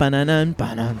 Bum ba-na-nun,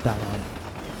 ba-na-dun,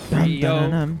 dun, Rio,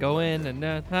 dun-dun-dun. go in and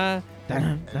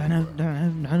Dun, dun, dun,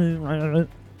 dun, dun.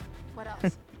 What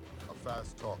else? A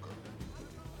fast talker.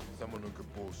 Someone who can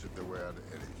bullshit their way out of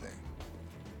anything.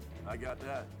 I got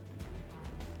that.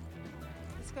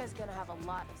 This guy's gonna have a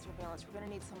lot of surveillance. We're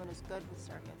gonna need someone who's good with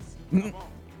circuits. And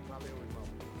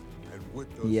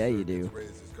with those Yeah, you circuits, do.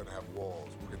 Reyes is gonna have walls.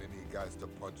 We're gonna need guys to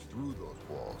punch through those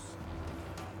walls.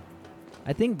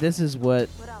 I think this is when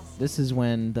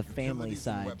the family Utilities and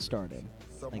side weapons. started.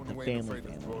 Someone Like the who ain't family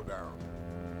afraid to family. throw down.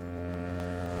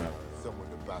 Someone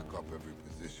to back up every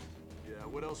position. Yeah,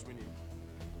 what else we need?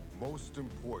 Most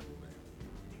importantly,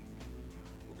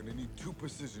 we're gonna need 2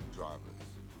 precision drivers.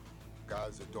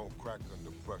 Guys that don't crack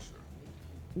under pressure.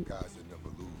 Guys that never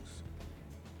lose.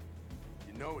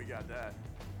 You know we got that.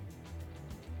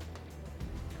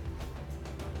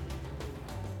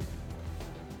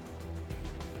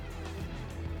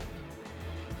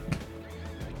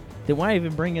 Then why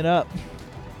even bring it up?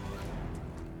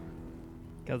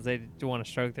 Because they want to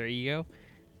stroke their ego.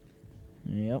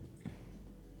 Yep.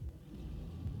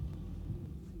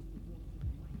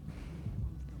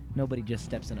 Nobody just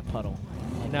steps in a puddle.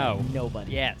 Like, No.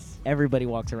 Nobody. Yes. Everybody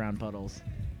walks around puddles.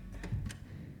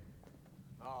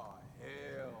 Oh,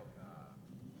 hell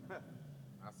nah.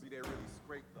 I see they really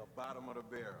scraped the bottom of the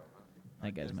barrel.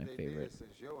 That guy's my Guess they did favorite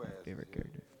since your ass was here.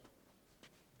 character.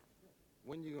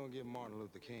 When you gonna get Martin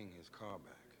Luther King his car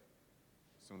back?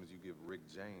 As soon as you give Rick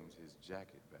James his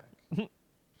jacket back.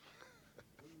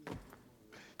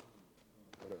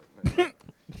 What up, man?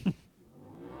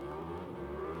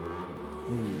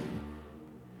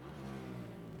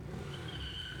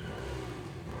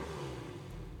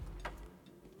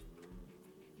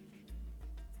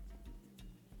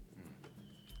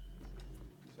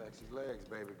 Sexy legs,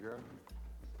 baby girl.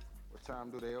 What time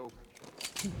do they open?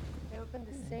 They opened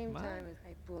the same time as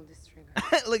I pulled this trigger.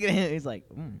 Look at him. He's like,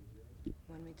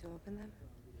 Want me to open them?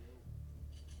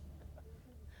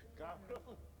 Cabrón,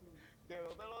 que no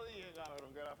te lo dije,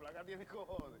 cabrón, que la flaca tiene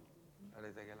cojones.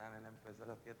 Parece que la nena empezó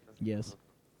la fiesta. Yes.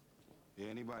 Yeah,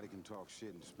 anybody can talk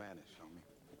shit in Spanish, homie.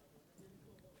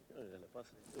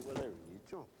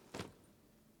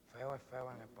 Feo es feo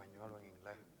en español o en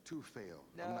inglés. Too fail.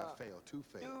 I'm not fail, too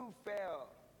fail. Too feo.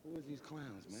 Who are these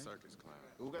clowns, man? Circus clown.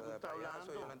 ¿Tú qué tú estás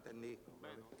Payaso, yo no hablando? entendí.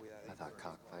 I thought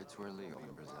cockfights were illegal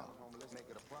in Brazil.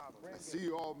 I see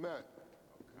you all met.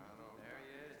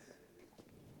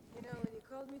 You know, when you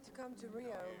called me to come to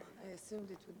Rio, I assumed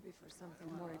it would be for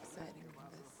something more exciting than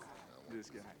this. This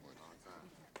guy.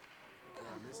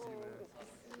 I missed you, man.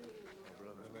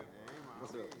 Brother.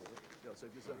 What's up? Yo,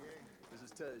 check this out. This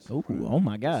is Tej. oh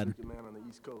my God. Circuit man on the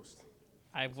East Coast.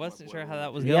 I wasn't sure how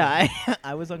that was Yeah, going.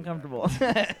 I was uncomfortable.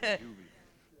 I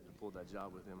pulled that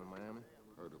job with him in Miami.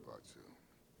 Heard about you.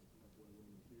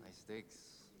 Nice steaks.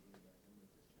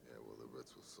 Yeah, well, the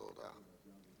Ritz was sold out.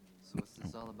 So what's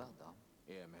this all about, Dom?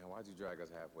 Yeah, man, why'd you drag us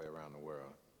halfway around the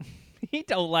world? He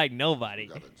don't like nobody.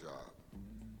 Got a job.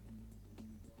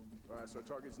 All right, so our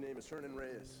target's name is Hernan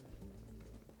Reyes.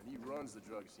 And he runs the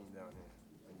drug scene down here.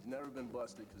 And he's never been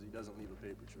busted because he doesn't leave a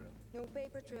paper trail. No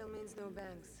paper trail means no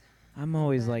banks. I'm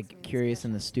always like curious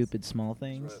in the stupid small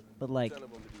things, but like, 10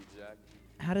 of them to be exact.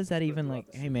 how does that even like?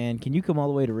 Hey man, can you come all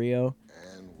the way to Rio?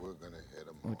 And we're gonna hit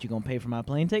them. What, you gonna pay for my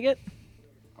plane ticket?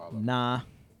 Nah.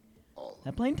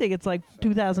 That plane ticket's like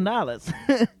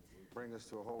 $2,000. Bring us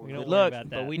to a whole We new don't Good worry luck, about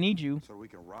but that. we need you. So we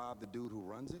can rob the dude who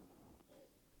runs it?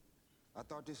 I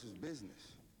thought this was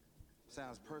business.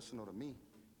 Sounds personal to me.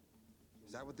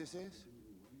 Is that what this is?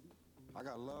 I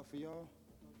got love for y'all,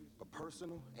 but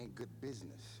personal ain't good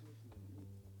business.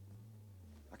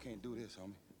 I can't do this,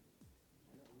 homie.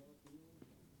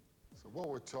 So what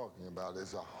we're talking about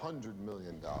is $100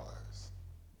 million.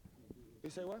 You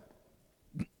say what?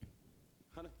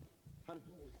 Honey,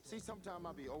 see, sometimes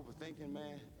I be overthinking,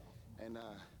 man. And,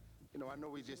 you know, I know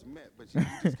we just met, but you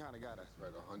just kind of got to... That's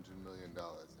right, $100 million.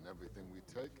 And everything we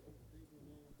take,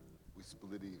 we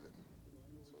split even.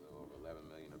 So they're over 11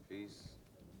 million apiece.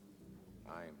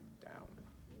 I'm down.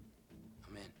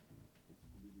 I'm in.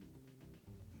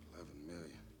 11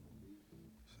 million.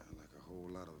 Sound like a whole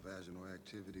lot of vaginal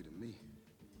activity to me.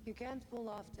 You can't pull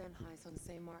off 10 highs on the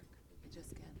same mark. You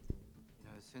just can't. You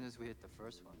know, as soon as we hit the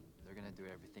first one, they're gonna do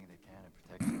everything they can to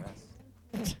protect the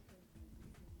rest.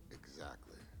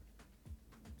 Exactly.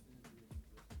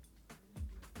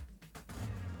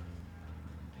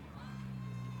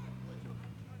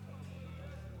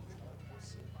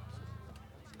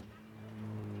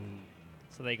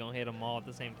 So they gonna hit them all at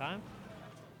the same time?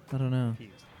 I don't know.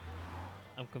 Confused.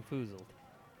 I'm confused.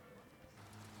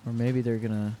 Or maybe they're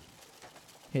gonna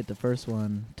hit the first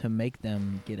one to make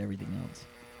them get everything else.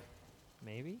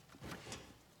 Maybe.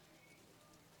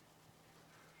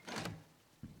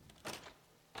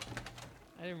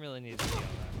 I didn't really need to see all that.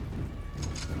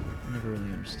 I never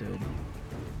really understood.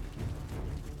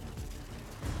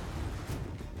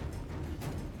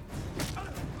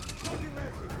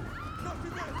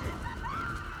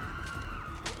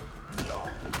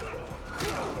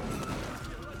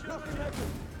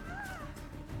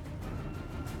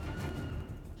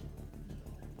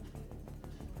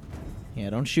 Yeah,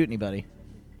 don't shoot anybody.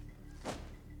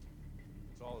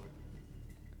 It's all of it.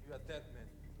 You are dead men.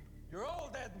 You're all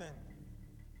dead men.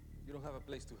 You don't have a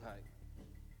place to hide.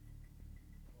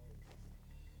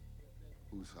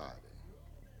 Who's hiding?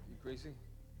 You crazy?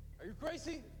 Are you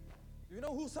crazy? Do you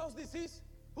know whose house this is?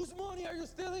 Whose money are you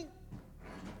stealing?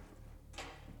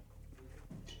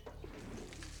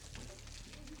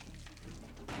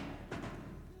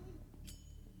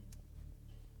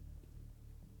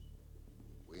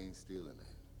 We ain't stealing it.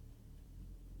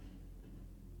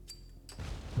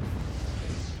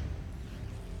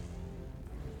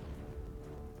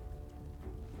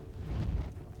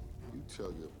 You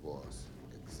tell your boss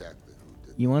exactly who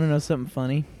did You want to know something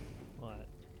funny? What?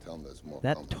 Tell him there's more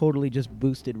That coming. totally just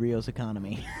boosted Rio's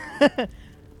economy.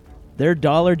 Their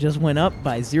dollar just went up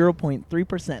by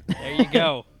 0.3%. There you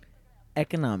go.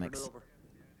 Economics.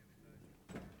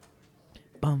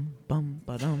 Bum, bum,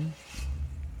 ba-dum.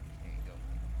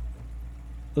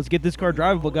 Let's get this car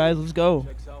drivable, guys. Let's go.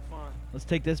 Checks out fine. Let's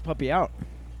take this puppy out.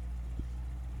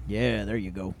 Yeah, there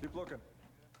you go. Keep looking.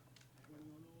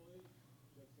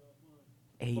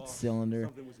 8-cylinder.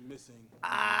 Something was missing.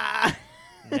 Ah!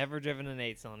 Never driven an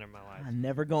 8-cylinder in my life. I'm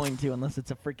never going to unless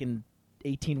it's a freaking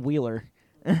 18-wheeler.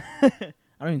 I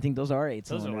don't even think those are 8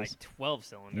 Those cylinders. are like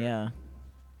 12-cylinder. Yeah.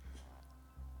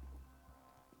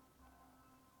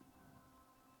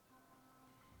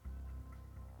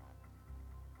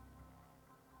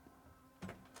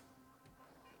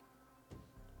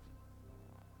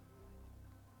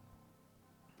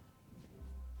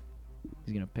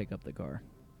 He's gonna pick up the car.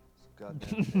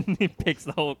 He picks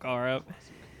the whole car up.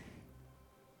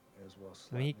 May as well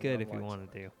I mean, he slap me could on if he lights.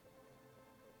 wanted to.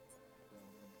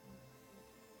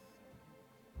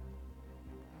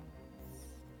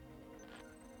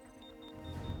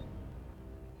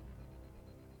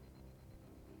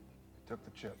 Took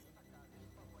the chip.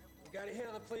 You got a hit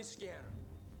on the police scanner.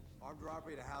 Armed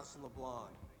robbery at a house in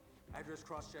LeBlanc. Address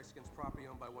cross-checks against property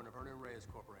owned by one of Hernan Reyes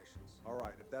corporations. All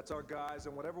right, if that's our guys,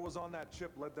 and whatever was on that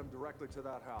chip led them directly to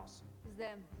that house. It's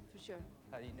them, for sure.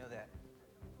 How do you know that?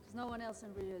 Because no one else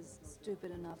in Rio is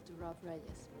stupid enough to rob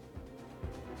Reyes.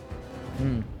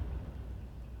 Hmm.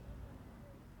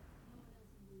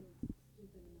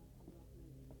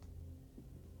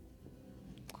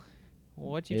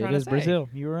 What you It trying to is say? Brazil.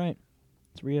 You were right.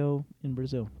 It's Rio in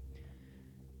Brazil.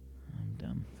 I'm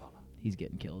dumb. He's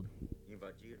getting killed.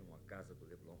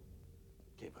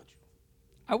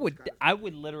 I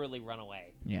would literally run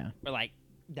away. Yeah. Or like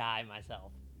die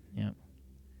myself. Yep.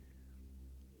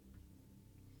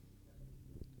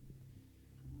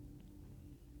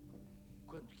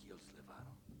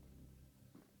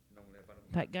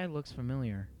 That guy looks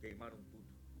familiar.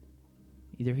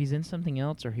 Either he's in something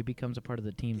else or he becomes a part of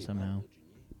the team somehow.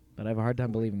 But I have a hard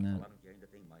time believing that.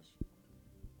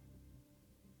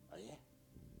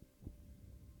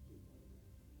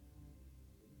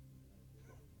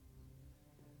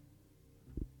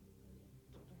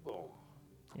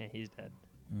 Yeah, he's dead.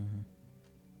 Mm-hmm.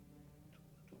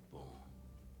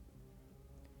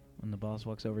 When the boss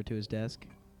walks over to his desk.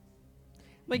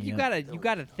 Like you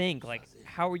gotta think like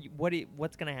how are you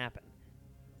what's gonna happen?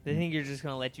 They think you're just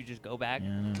gonna let you just go back? Yeah,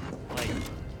 I know. Like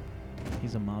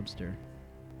He's a mobster.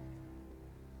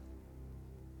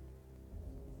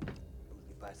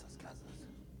 Limpar essas casas.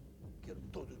 Quero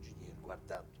todo o dinheiro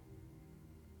guardado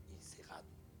e encerrado.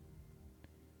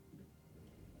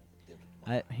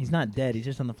 He's not dead. He's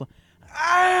just on the floor.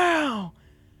 Ow!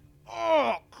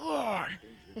 Oh God!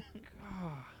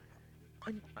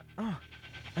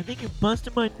 I think you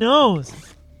busted my nose.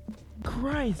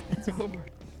 Christ, it's over.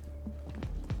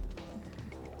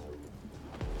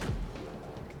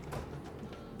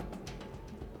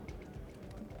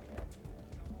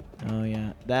 Oh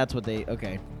yeah, that's what they.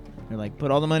 Okay, they're like,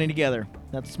 put all the money together.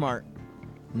 That's smart.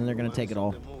 And then they're gonna take it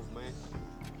all.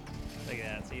 Look at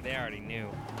that. See, they already knew.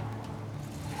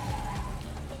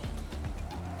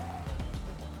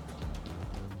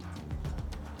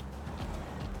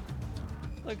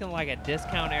 Looking like a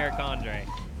discount Eric Andre.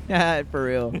 Yeah, for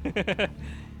real.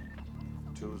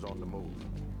 Two's on the move.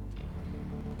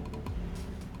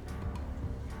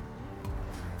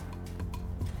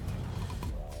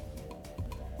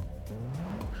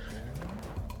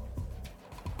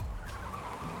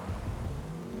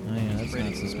 Oh yeah, that's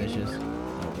not suspicious.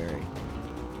 Not very.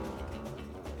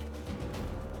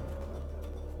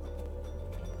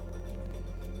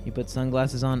 You put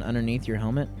sunglasses on underneath your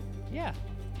helmet? Yeah.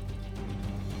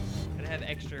 Gotta have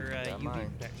extra UV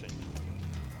mine. protection.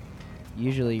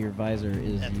 Usually your visor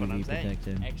is That's what I'm UV saying.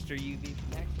 protected. Extra UV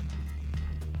protection.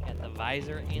 Got the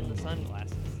visor and the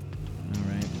sunglasses.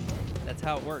 All right. That's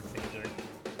how it works, Andrew.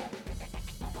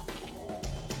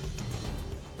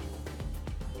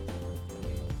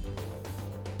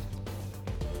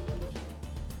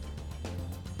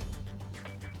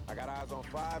 I got eyes on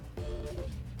 5.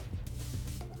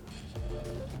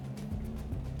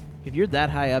 If you're that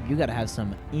high up, you gotta have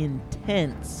some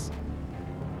intense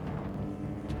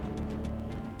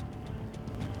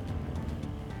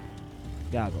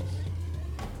goggles.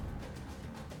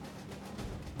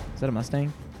 Is that a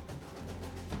Mustang?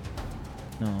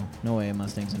 No, no way a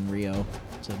Mustang's in Rio.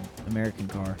 It's an American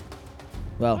car.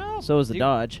 Well, so is the dude,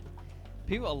 Dodge.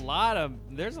 There's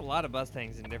a lot of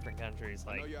Mustangs in different countries,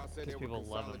 like, because people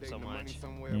love them so much.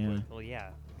 Yeah. Well, yeah.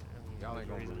 Y'all There's ain't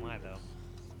a gonna reason why, though.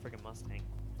 Freaking Mustang.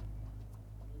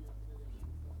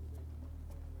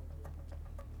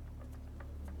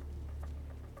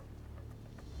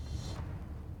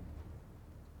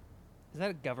 Is that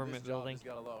a government building?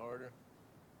 Got a lot harder.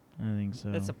 I think so.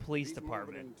 That's a police He's moving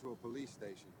department. into a police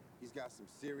station. He's got some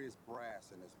serious brass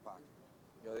in his pocket.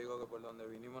 Yo digo que por donde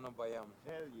vinimos nos vayamos.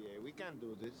 Hell yeah, we can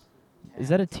do this. Is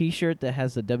that a T-shirt that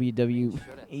has the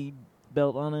WWE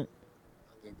belt on it?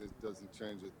 I think this doesn't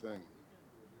change a thing.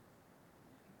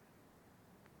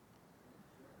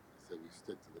 I say we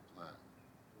stick to the plan.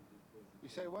 You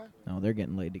say what? Oh, they're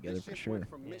getting laid together This for shit sure. went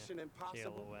from Mission Jay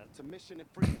Impossible Lowett. to Mission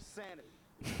and freaking Sanity.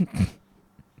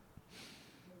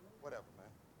 Whatever, man.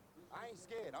 I ain't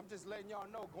scared. I'm just letting y'all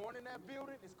know going in that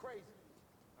building is crazy.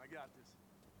 I got this.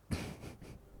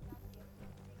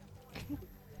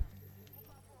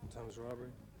 What time is robbery?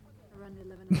 Around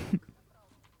 11 o'clock.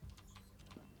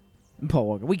 Paul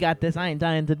Walker, we got this. I ain't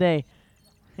dying today.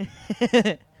 I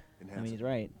mean, he's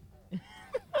right.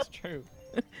 It's true.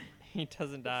 He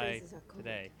doesn't die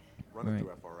today. Run it Right.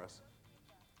 through FRS.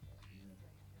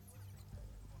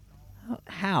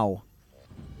 How?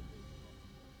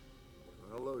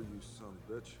 Hello, you son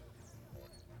of a bitch.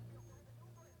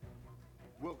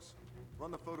 Wilkes,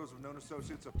 run the photos of known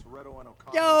associates of Toretto and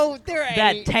O'Connor. Yo, there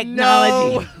That ain't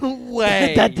technology. no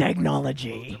way. The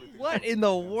technology. What in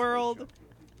the world?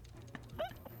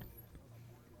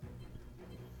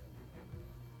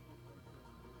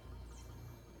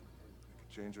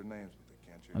 Change your names, but they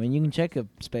can't change. I mean, you can check a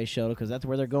space shuttle because that's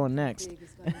where they're going next.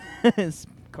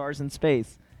 Cars in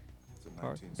space.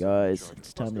 Guys,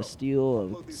 it's time to steal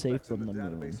Upload a these safe specs from into the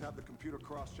moon. database, have the computer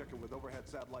cross-check it with overhead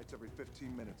satellites every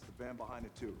 15 minutes. The van behind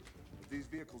it too. If these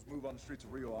vehicles move on the streets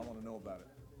of Rio, I want to know about it.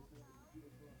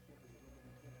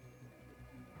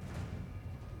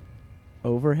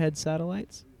 Overhead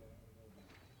satellites?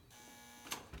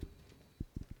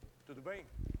 Tudo bem?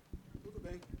 Tudo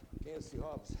bem. Quem é esse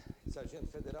Hobbs? Sargento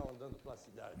federal andando pela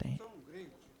cidade. São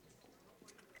gringos.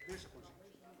 Deixa com gente.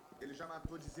 Ele já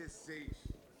matou 16.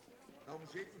 Dá um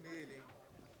jeito nele, hein?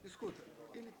 Escuta,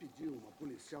 ele pediu uma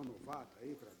policial novata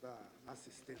aí pra dar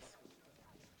assistência.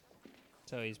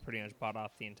 So he's pretty much bought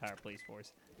off the entire police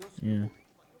force. Yeah.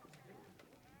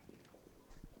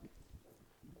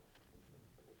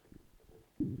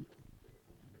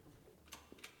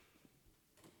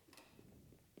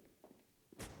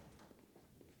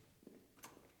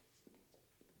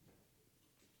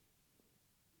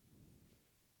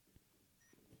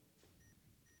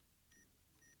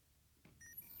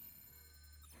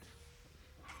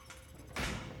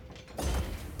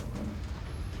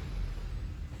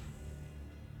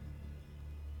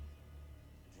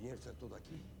 O dinheiro está todo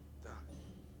aqui? Tá.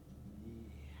 E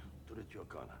o Toretto e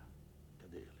O'Connor?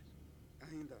 Cadê eles?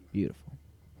 Beautiful.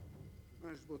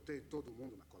 Mas botei todo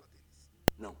mundo na cola deles.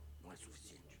 Não, não é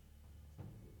suficiente.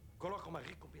 Coloca uma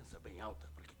recompensa bem alta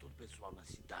para que todo o pessoal na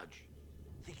cidade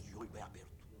fique de olho bem aberto.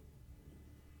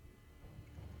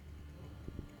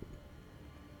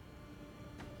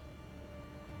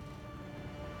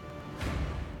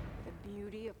 The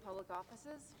beauty of public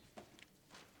offices?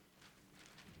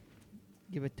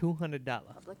 Give a $200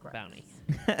 Public bounty.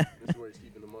 This is where he's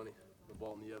keeping the money. The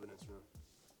vault in the evidence room.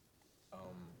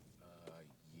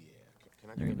 Yeah. Can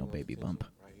I There get ain't no everyone's baby attention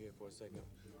bump. right here for a second?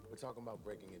 We're talking about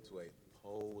breaking into a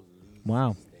police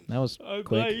Wow, station. that was I'm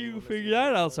quick. glad you figured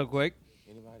that out so quick.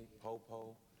 Anybody?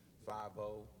 Po-po,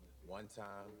 5-0, one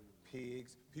time,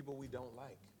 pigs, people we don't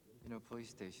like. You know, police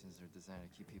stations are designed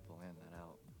to keep people in, not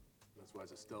out. That's why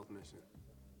it's a stealth mission.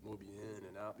 We'll be in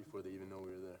and out before they even know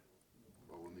we were there.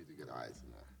 Well, we'll need to get eyes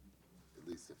on that. At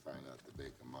least to find out the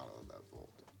make and model of that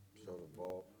vault. Show the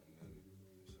vault, and then,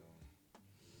 so,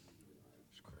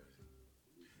 it's crazy.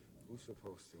 Who's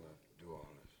supposed to do all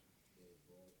this?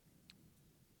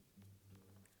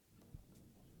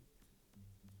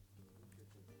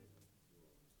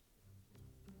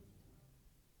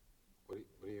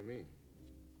 What do you mean?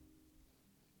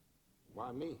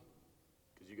 Why me?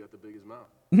 Because you got the biggest mouth.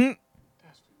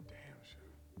 That's for damn sure.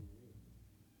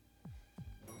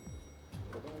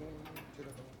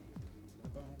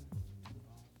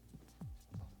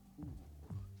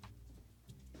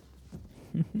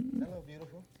 Hello,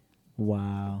 beautiful.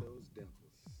 Wow. Those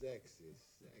dimples. Sexy,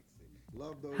 sexy.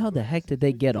 Love those How the heck glasses. did they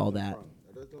Where'd get you all get them that? from?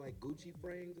 Are those like Gucci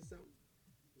frames or something?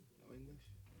 No English?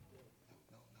 No.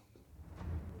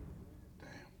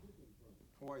 Damn.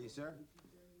 Who are you, sir?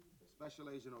 Special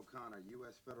Agent O'Connor,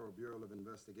 U.S. Federal Bureau of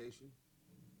Investigation.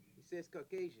 He says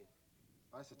Caucasian.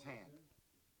 Oh, that's a tan.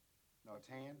 No, a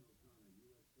tan?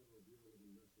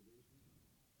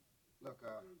 Look,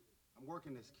 I'm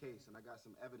working this case, and I got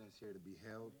some evidence here to be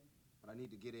held, but I need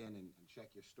to get in and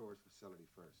check your storage facility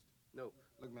first. Nope.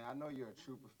 Look, man, I know you're a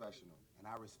true professional, and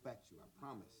I respect you, I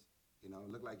promise. You know,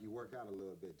 look like you work out a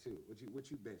little bit, too.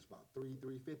 What you bench, about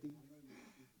 350?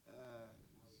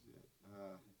 Shit.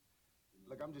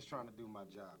 Look, I'm just trying to do my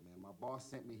job, man. My boss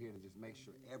sent me here to just make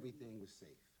sure everything was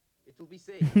safe. It will be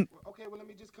safe. Okay, well, let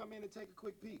me just come in and take a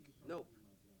quick peek. Nope.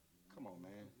 Come on,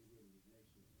 man.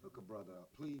 Hook a brother up,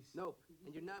 please. Nope.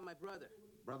 And you're not my brother.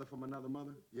 Brother from another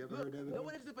mother? You ever heard Look, of it? no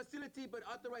one enters the facility but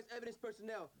authorized evidence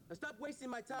personnel. Now stop wasting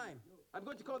my time. I'm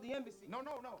going to call the embassy. No,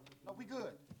 we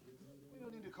good. We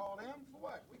don't need to call them. For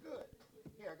what? We good.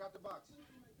 Here, I got the box.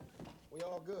 We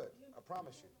all good. I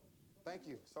promise you. Thank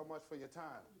you so much for your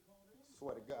time.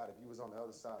 Swear to God, if you was on the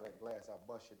other side of that glass, I'd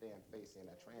bust your damn face in.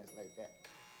 I translate that.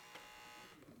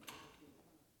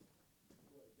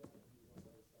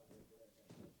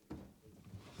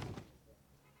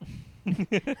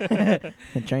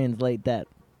 Translate that.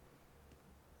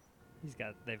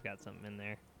 They've got something in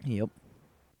there. Yep.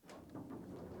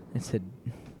 It said,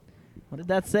 what did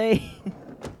that say?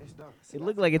 It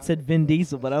looked like it said Vin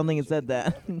Diesel, but I don't think it said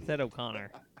that. It said O'Connor.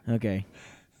 Okay.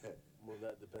 Well,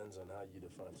 that depends on how you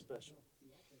define special.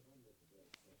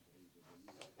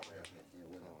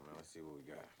 Come on, man. Let's see what we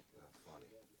got.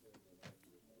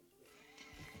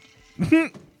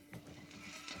 Funny.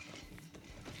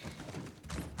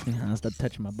 I'll stop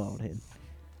touching my bald head.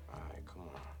 All right, come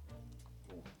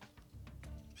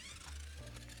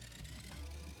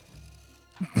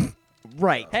on.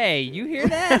 Right. Hey, you hear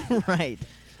that? Right.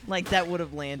 Like that would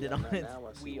have landed on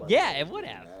its wheel. Yeah, it would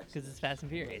have, because it's Fast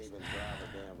and Furious. Even drive a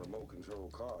damn remote control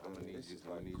car. I'm gonna need you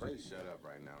to shut up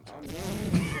right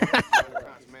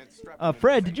now.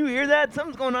 Fred, did you hear that?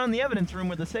 Something's going on in the evidence room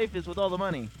where the safe is with all the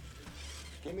money.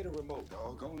 Give me the remote,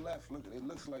 dog. Go left. Look, it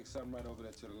looks like something right over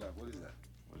there to the left. What is that?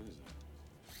 What is it?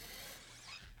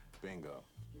 Bingo.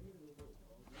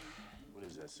 What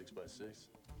is that, 6x6?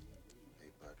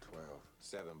 8x12.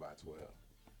 7x12.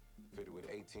 Fitted with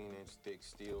 18-inch thick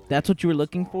steel. That's what you were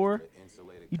looking for?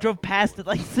 You drove past it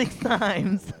like 6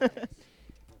 times. A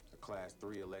Class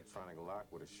 3 electronic lock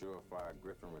with a Surefire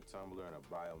Griffin retumbler and a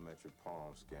biometric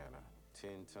palm scanner. 10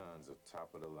 tons of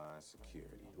top-of-the-line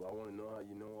security. Do I want to know how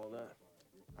you know all that?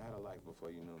 I had a life before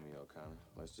you knew me, O'Connor.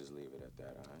 Let's just leave it at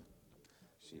that, all right?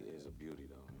 She is a beauty,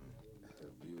 though, man.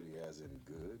 Beauty as in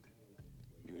good?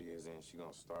 Beauty as in she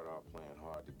gonna start off playing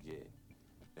hard to get.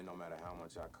 And no matter how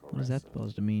much I caress What is that her,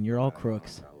 supposed to mean? You're all no matter how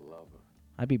crooks. much I love her,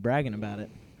 I'd be bragging about it.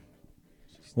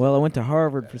 Well, I went to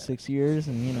Harvard for 6 years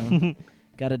and, you know,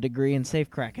 got a degree in safe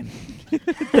cracking.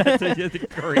 That's a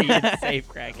degree in safe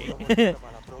cracking.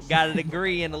 Got a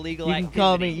degree in illegal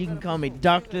activity. You can call me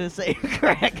Dr. Safe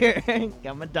Cracker.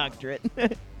 Got my doctorate.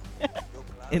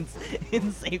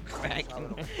 insane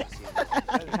cracking.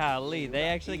 Golly, they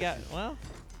actually got, well,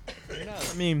 who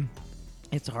knows? I mean,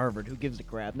 it's Harvard. Who gives a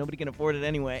crap? Nobody can afford it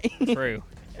anyway. True.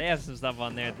 They have some stuff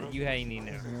on there that you ain't even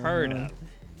heard of.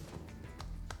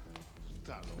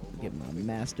 Get my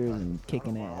master's and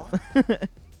kicking ass.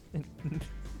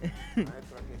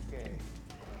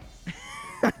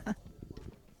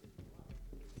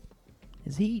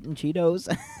 Is he eating Cheetos?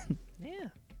 Yeah.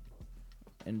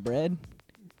 And bread?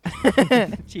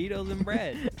 Cheetos and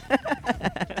bread.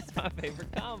 That's my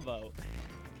favorite combo.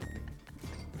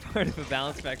 Part of a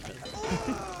balanced breakfast.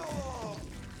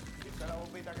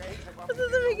 That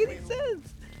doesn't make any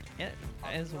sense. Yeah,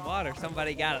 and some water.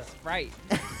 Somebody got a Sprite.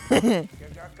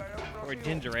 Or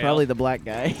ginger ale. Probably the black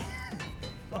guy.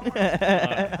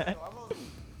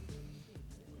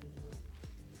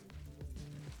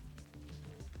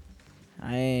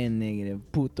 I ain't negative,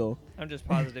 puto. I'm just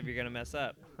positive you're gonna mess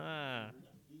up. Huh.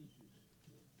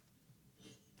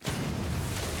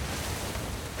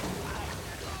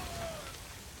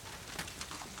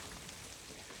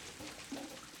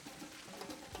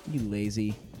 You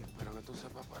lazy.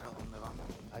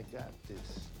 I got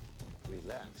this.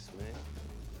 Relax, man.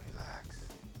 Relax.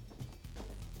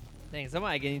 Dang,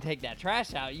 somebody can take that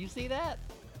trash out. You see that?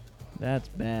 That's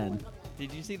bad.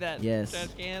 Did you see that Yes. trash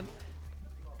can?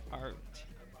 Or,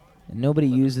 And nobody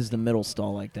uses the middle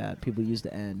stall like that. People use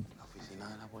the end.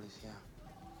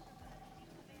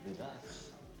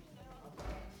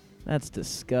 That's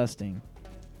disgusting.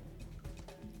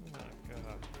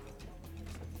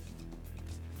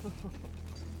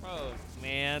 oh,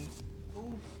 man.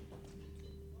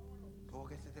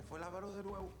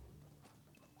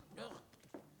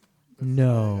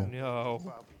 No. No.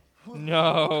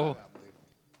 No.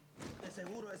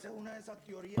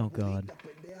 Oh, God.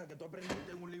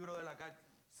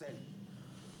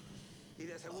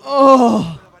 Oh.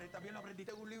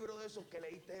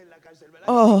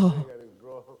 Oh.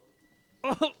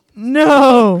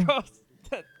 No.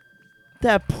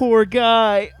 That poor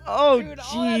guy. Oh, Dude,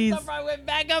 all that jeez. stuff right went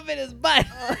back up in his butt.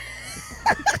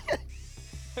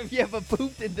 Have you ever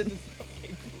pooped into the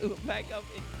fucking flew back up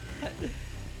in his butt?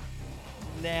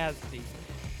 Nasty.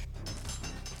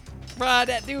 Bruh,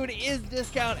 that dude is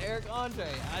discount Eric Andre.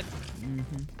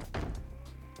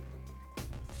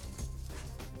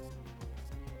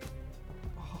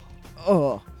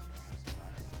 Oh.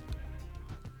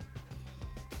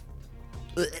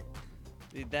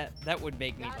 Dude, that would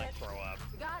make me like throw up.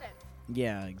 Got it.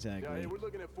 Yeah, Yeah, exactly. hey, we're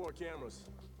looking at 4 cameras.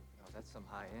 Oh, that's some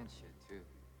high-end shit,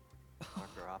 too.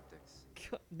 Marker optics.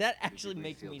 That actually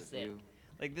makes me sick.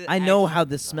 Like I know how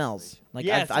this smells. Like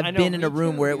Yes, I I've know, been in me a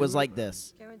room too. where it was like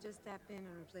this. Can we just tap in and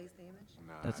replace the image?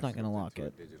 Nah, That's I not gonna slipped lock into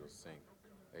it. a digital sync.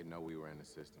 They know we were in the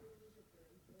system.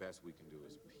 The best we can do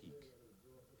is peek.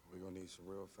 We're gonna need some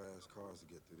real fast cars to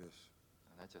get through this.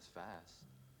 Not just fast.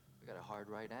 We got a hard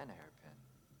right and a hairpin.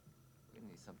 We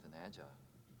need something agile.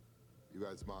 You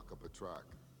guys mock up a track.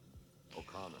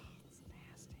 O'Connor.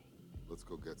 Let's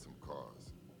go get some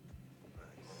cars.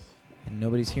 And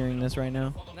nobody's hearing this right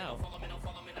now. No.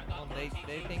 Well, they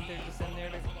think they're just in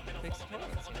there to fix the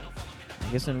toilets, you know?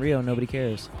 I guess in Rio, nobody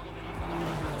cares.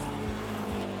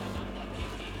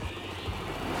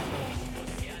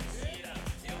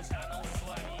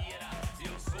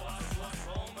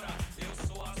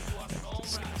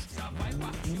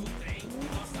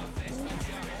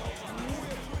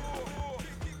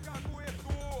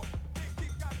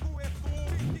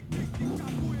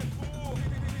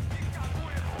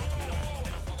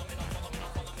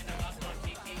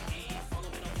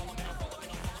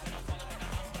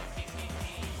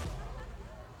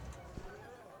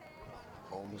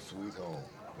 Home sweet home.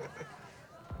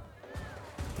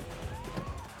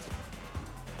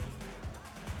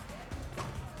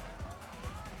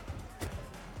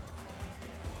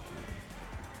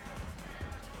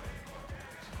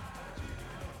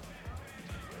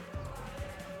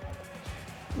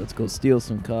 Let's go steal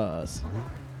some cars.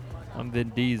 I'm Vin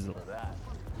Diesel.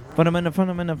 Fundamental.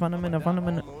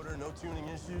 Motor, no tuning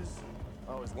issues.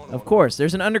 Oh, it's one Of course,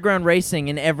 there's an underground racing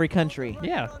in every country.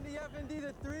 Yeah.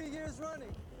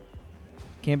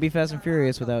 Can't be Fast and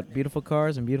Furious without beautiful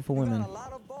cars and beautiful women.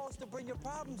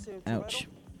 Ouch.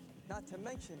 Not to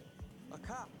mention a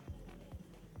cop.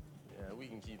 Yeah, we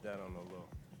can keep that on the low.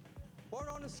 Word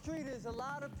on the street is a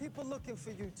lot of people looking for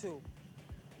you two.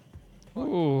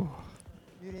 Ooh.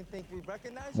 You didn't think we'd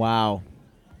recognize you? Wow.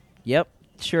 Yep,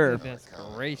 sure. Goodness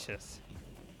gracious.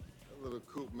 That little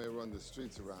coupe may run the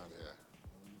streets around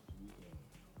here.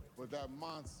 But that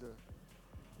monster.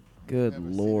 Good never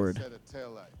Lord. Seen a set of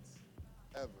taillights.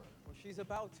 Ever. Well, she's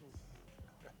about to.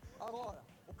 Aurora,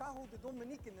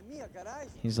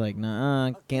 He's like,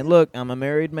 nah, can't look. I'm a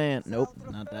married man. Nope,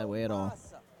 not that way at all.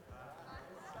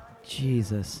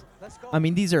 Jesus. I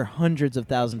mean, these are hundreds of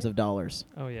thousands of dollars.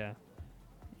 Oh, yeah.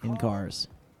 In cars.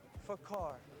 For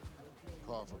car.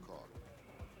 Car for car.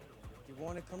 You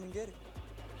want it, come and get it.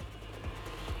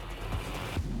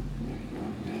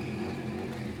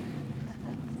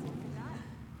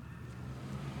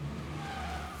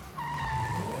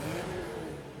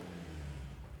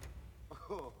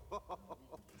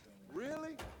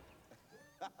 Really?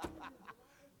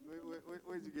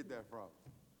 Where'd you get that from?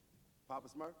 Papa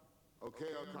Smurf?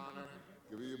 Okay, O'Connor,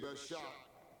 give it your best shot.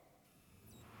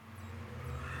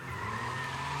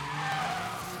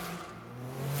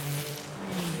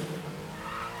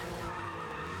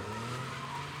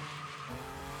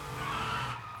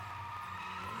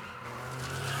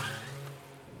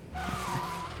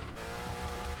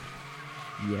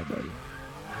 Yeah, buddy.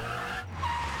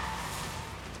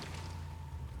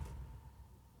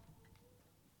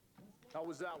 How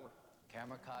was that one?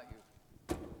 Camera caught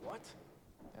you. What?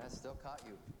 Yeah, it still caught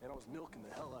you. And I was milking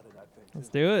the hell out of that thing. Let's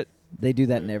do it. They do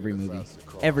that in every movie.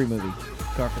 Every movie.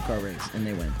 Car for car race. And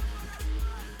they win.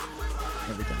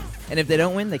 Every time. And if they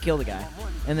don't win, they kill the guy.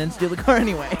 And then steal the car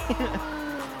anyway.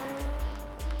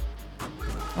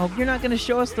 Oh, you're not going to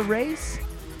show us the race?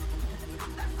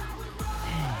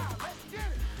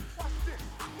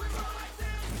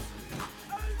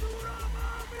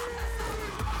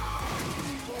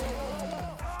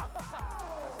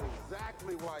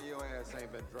 Exactly why your ass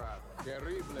ain't been driving.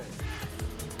 Terrible. I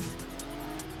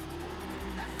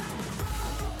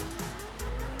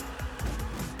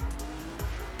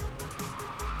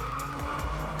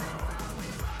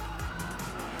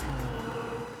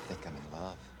think I'm in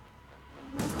love.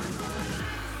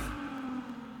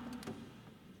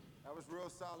 That was real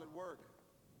solid work.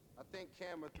 I think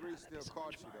camera 3 still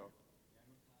caught you, though.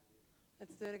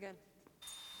 Let's do it again.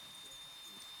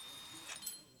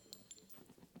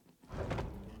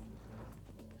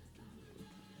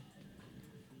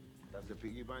 That's the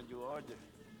piggy bank you ordered.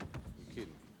 You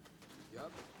kidding?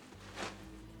 Yup.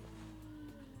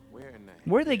 Where in the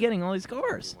Where are they getting all these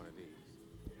cars? one of these?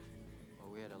 Well,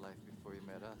 we had a life before you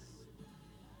met us.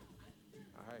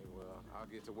 All right, well, I'll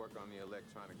get to work on the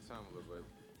electronic tumbler, but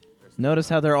Notice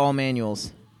how they're all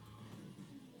manuals.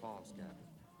 palm scanner.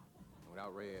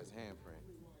 Without Reyes' handprint,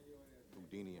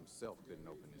 Houdini himself couldn't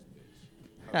open this bitch.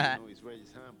 How do you know he's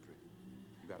Reyes' handprint?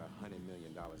 You got $100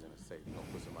 million in a safe.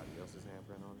 Don't put somebody else's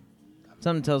handprint on it.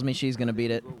 Something tells me she's going to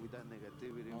beat it.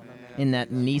 In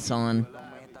that Nissan.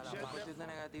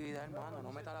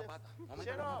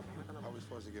 Shut up! How are we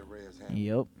supposed to get Reyes' handprint?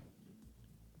 Yep.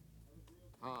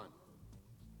 Han,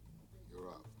 you're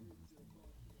up.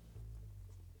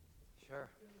 Sure.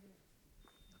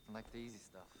 Nothing like the easy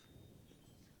stuff.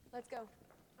 Let's go.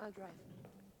 I'll drive.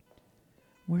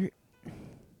 Where?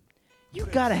 You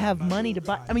gotta have money to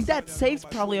buy. I mean, that safe's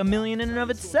probably $1 million in and of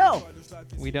itself.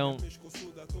 We don't.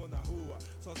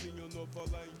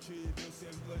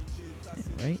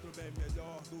 Right?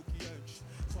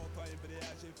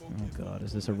 Oh God,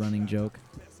 is this a running joke?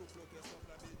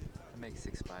 I make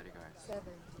 6 bodyguards. 7.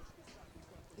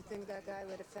 You think that guy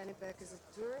with a fanny pack is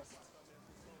a tourist?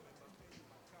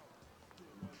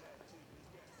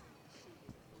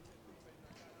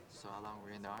 So how long were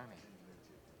you in the army?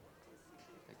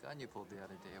 The gun you pulled the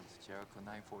other day was a Jericho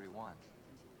 941.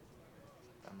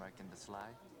 I'm wrecking the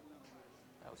slide.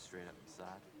 That was straight up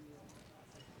Mossad.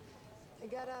 I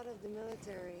got out of the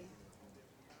military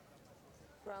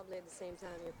probably at the same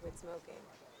time you quit smoking.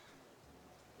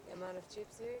 The amount of cheap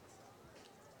cigarettes,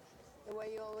 the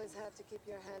way you always have to keep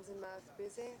your hands and mouth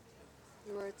busy,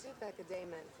 you were a 2-pack-a-day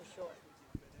man for sure.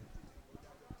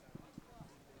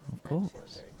 Of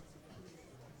course.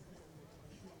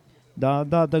 Da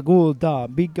da da go da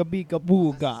bika bika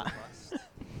booga.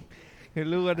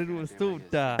 Hello, det var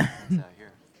stort där.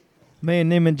 Man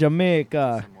name in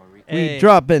Jamaica. Hey. We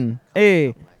dropping.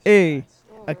 Hey, hey.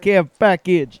 A care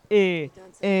package. Hey,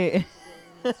 hey.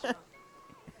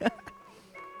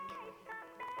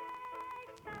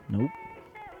 Nope.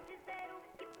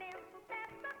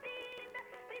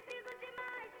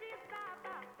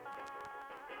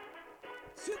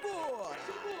 Segura!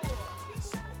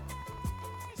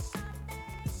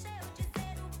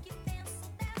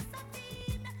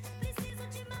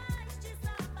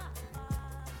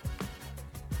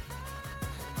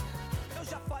 Eu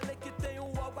já falei que tenho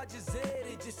algo a dizer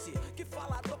e disse que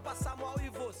falador passa mal e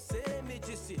você me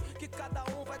disse que cada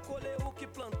um vai colher o que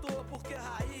plantou porque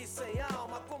raiz sem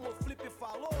alma, como o Flip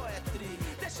falou, é tri.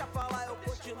 Deixa pra lá, eu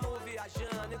continuo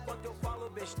viajando enquanto eu falo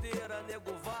besteira,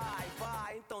 nego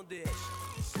vai, então deixa.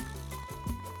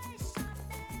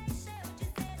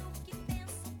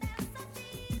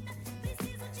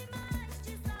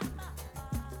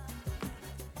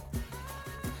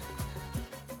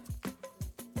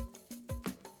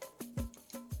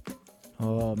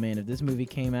 Oh man, if this movie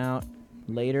came out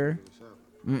later,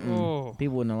 Oh.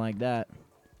 people wouldn't have liked that.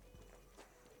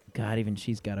 God, even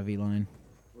she's got a V-line.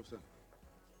 What's that?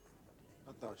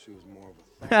 I thought she was more of a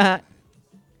You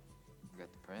got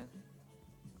the print?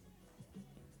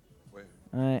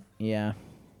 Where? Yeah.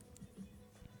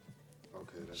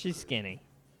 Okay, that's She's skinny.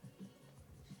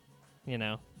 You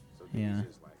know. So did he Yeah.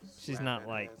 just, like, She's slap not that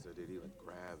like. ass, or did he, like,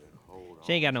 grab and hold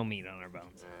She ain't on? got no meat on her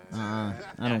bones.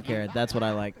 I don't care. That's what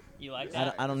I like. You like I that?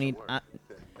 don't, I don't need.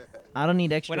 I don't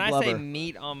need extra When I blubber. say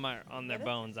meat on their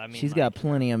bones, I mean She's like, got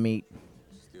plenty of meat.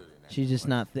 She's just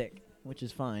not thick, which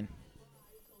is fine.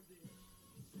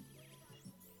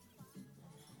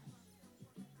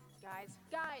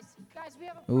 Guys, we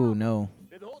have a Ooh, no.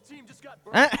 Hey, the whole team just got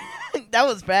That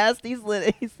was fast. He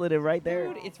slid it right there.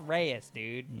 Dude, it's Reyes,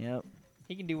 dude. Yep.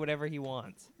 He can do whatever he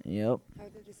wants. Yep. How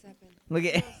did this happen? Look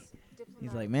at.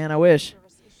 He's like, man, I wish.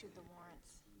 Service issued the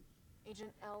warrants.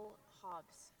 Agent L.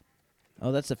 Hobbs.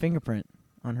 Oh, that's the fingerprint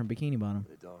on her bikini bottom.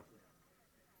 Hey, Don.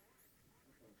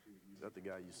 Is that the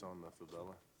guy you saw in the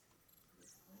favela?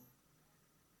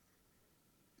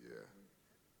 Yeah.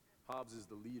 Hobbs is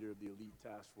the leader of the elite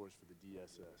task force for the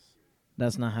DSS.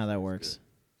 That's not how that works.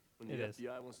 When It the is.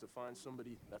 FBI wants to find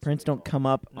somebody, that's Prints what they don't call come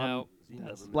up No, on He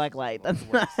never misses black a light. mark.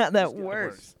 That's not how that This guy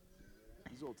works.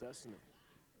 He's Old Testament.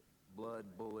 Blood,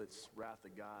 bullets, wrath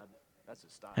of God. That's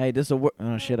his style. Hey, this is a work.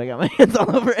 Oh shit! I got my hands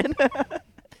all over it.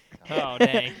 Oh,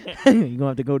 dang. You're gonna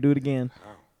have to go do it again.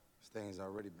 Oh, this thing's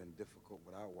already been difficult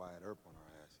without Wyatt Earp on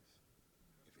our asses.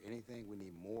 If anything, we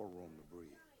need more room to breathe.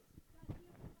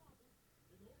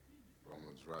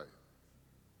 Roman's right.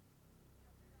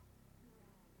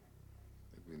 I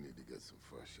think we need to get some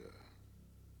fresh air.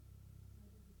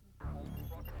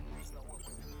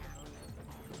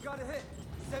 Got a hit.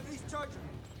 70's Charger.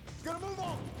 Gonna move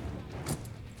on.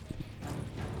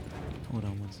 Hold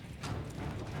on one second.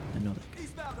 I know that.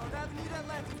 Eastbound on Avenida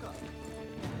Atlantica.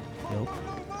 Nope.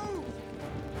 Move.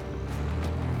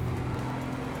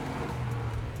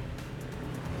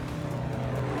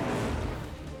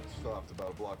 Stopped about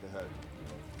a block ahead.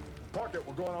 Park it.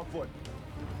 We're going on foot.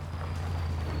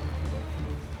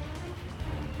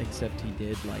 Except he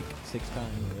did like 6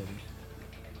 times already.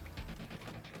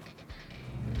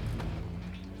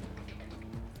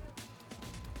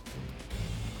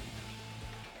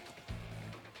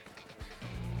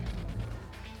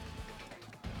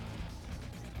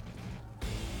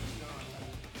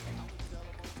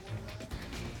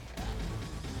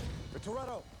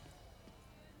 Toretto.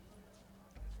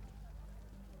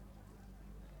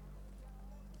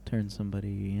 Turn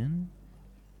somebody in.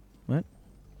 What?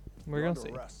 We're gonna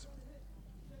see.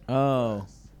 Oh.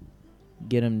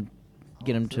 Get him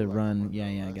to run.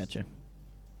 Yeah, I gotcha.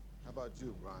 How about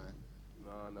you, Brian?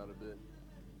 Nah, not a bit.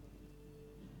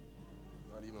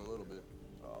 Not even a little bit.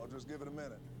 I'll just give it a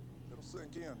minute. It'll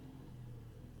sink in.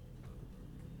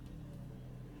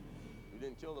 We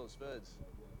didn't kill those feds.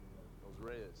 Those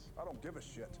Reyes. I don't give a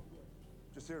shit.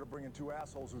 Just here to bring in 2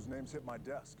 assholes whose names hit my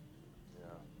desk. Yeah.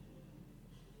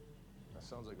 That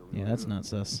sounds like a real Yeah, that's not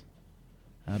sus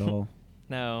at all.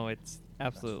 No, it's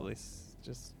absolutely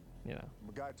just, you know.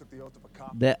 The guy took the oath of a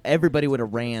cop. That everybody would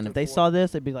have ran if they saw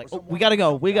this. They'd be like, "Oh, we gotta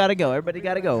go. We gotta go. Everybody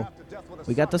gotta go.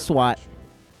 We got the SWAT." Yeah,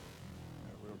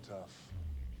 real tough.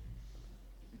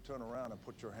 You turn around and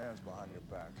put your hands behind your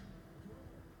back.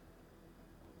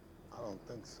 I don't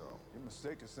think so. Your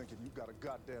mistake is thinking you got a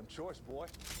goddamn choice, boy.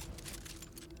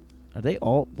 Are they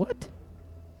all what?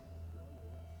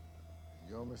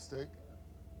 Your mistake?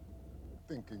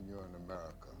 Thinking you're in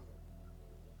America.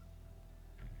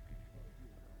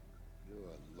 You're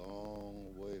a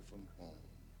long way from home.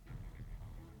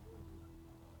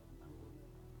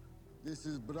 This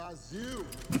is Brazil.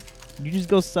 You just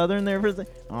go southern there for a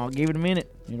second? I'll give it a minute.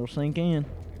 It'll sink in.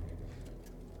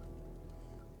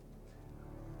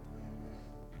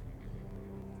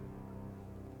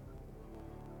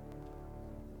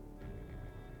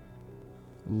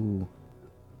 Ooh.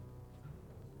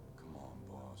 Come on,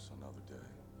 boss, another day.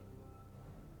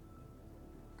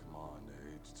 Come on,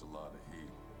 Nate, it's a lot of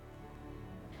heat.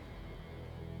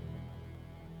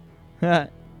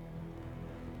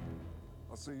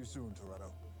 I'll see you soon,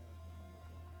 Toretto.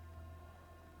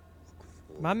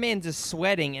 My man's just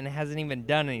sweating and hasn't even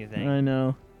done anything. I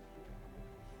know.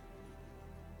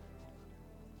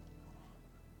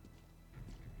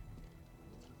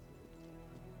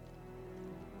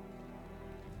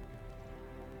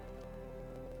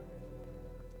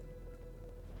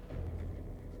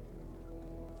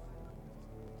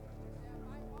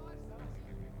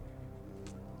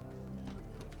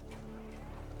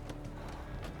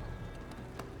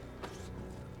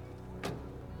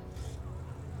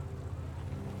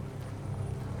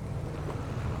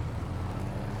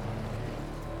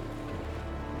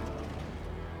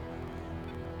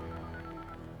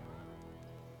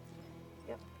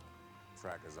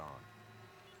 track is on.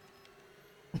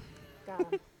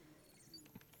 Got him.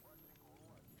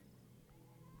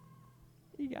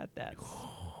 You got that.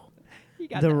 You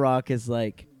got The that. Rock is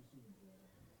like,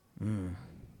 mm.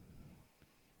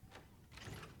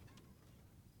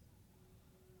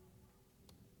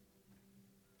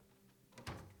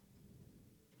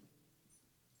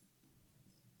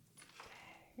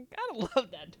 Gotta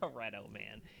love that Toretto,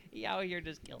 man. He out here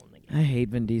just killing the game. I hate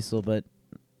Vin Diesel, but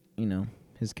you know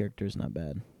his character is not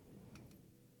bad.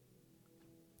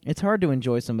 It's hard to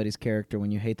enjoy somebody's character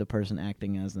when you hate the person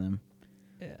acting as them.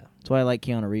 Yeah. That's why I like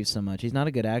Keanu Reeves so much. He's not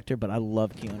a good actor, but I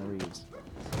love Keanu Reeves.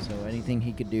 So anything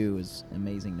he could do is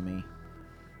amazing to me.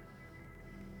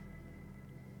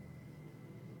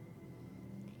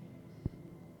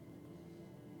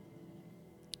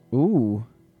 Ooh.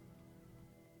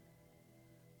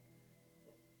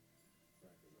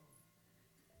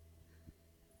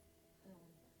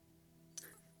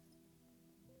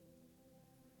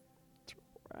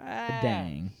 A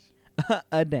dang.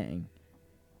 A dang.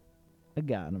 I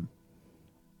got him.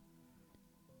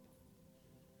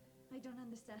 I don't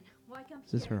understand. Why come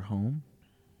Is this here? her home?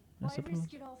 I Why suppose.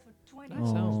 risk it all for 20 Nice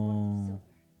house. Oh.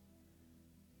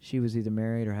 She was either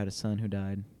married or had a son who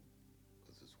died.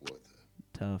 Because it's worth it.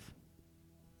 Tough.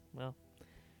 Well,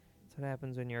 that's what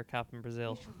happens when you're a cop in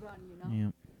Brazil. You should run, you know?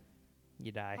 Yep.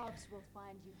 You die. Cops will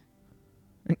find you.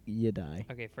 You die.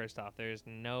 Okay, first off, there's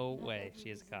no way she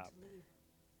is a cop.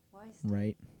 Why is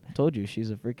Right. I told you,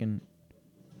 she's a freaking...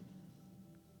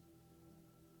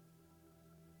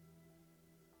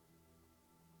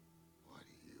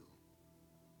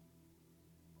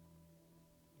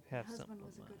 My Have husband something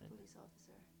was a of good mine. police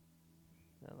officer.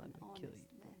 Now let An me kill you.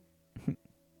 honest man.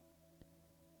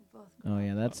 We both Oh,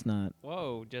 yeah, that's not...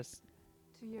 Whoa, just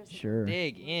 2 years ago, Sure.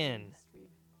 dig we were in. the street,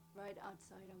 right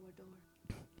outside our door.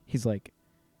 He's like...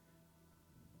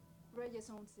 Reyes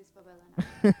owns this favela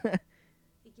now.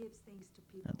 He gives things to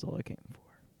people. That's all I came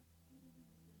for.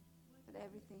 But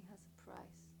everything has a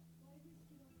price.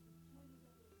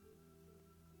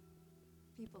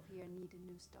 People here need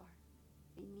a new start.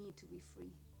 They need to be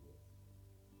free.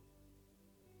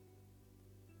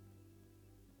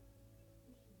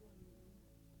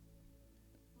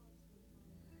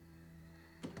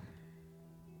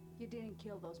 You didn't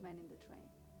kill those men in the train,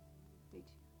 did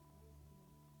you?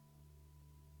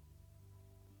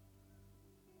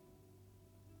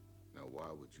 Now, why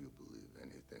would you believe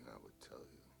anything I would tell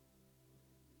you?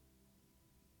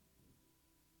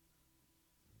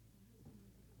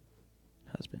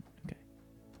 Husband. Okay.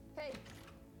 Hey!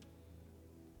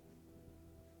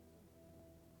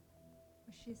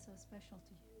 Was she so special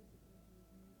to you?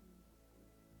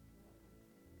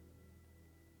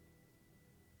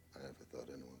 I never thought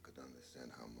anyone could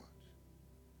understand how much.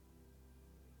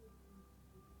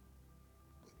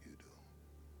 But you do.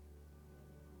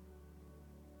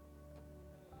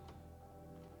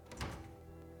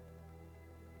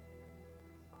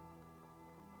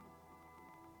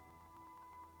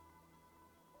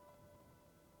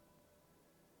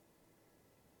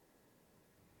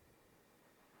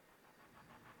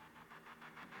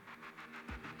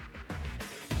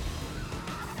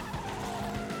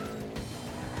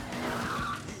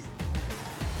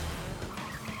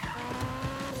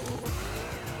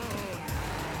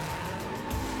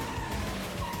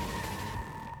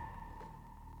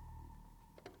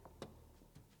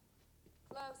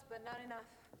 Close, but not enough.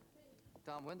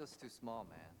 Dom, window's too small,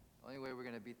 man. Only way we're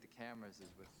gonna beat the cameras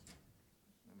is with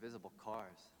invisible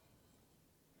cars.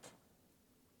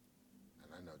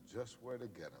 And I know just where to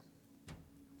get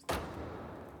them.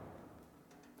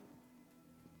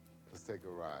 Let's take a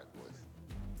ride, boys.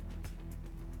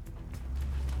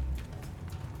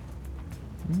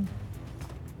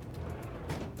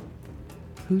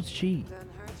 Who's she? Don't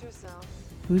hurt yourself.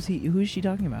 Who's he? Who's she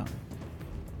talking about?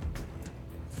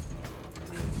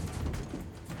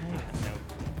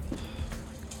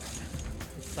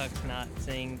 It sucks not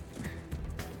seeing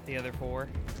the other four,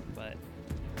 but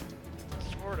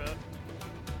sort of.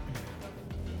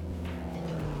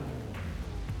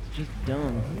 It's just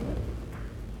dumb.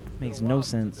 Makes no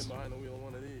sense. Behind the wheel of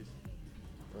one of these.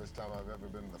 First time I've ever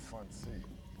been in the front seat.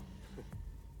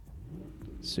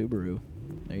 Subaru.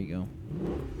 There you go.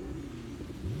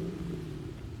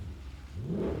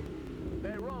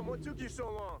 Hey, Ron, what took you so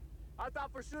long? I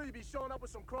thought for sure you'd be showing up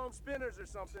with some chrome spinners or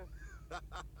something.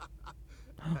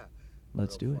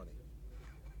 Let's do it.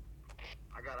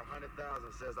 I got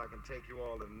 100,000 says I can take you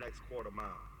all in the next quarter mile.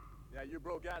 Yeah, your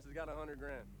broke ass has got 100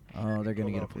 grand. Oh, they're gonna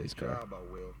Pull get a off police this car. job, I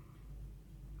will.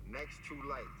 Next two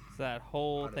lights. So that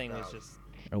whole thing was just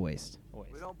A waste. a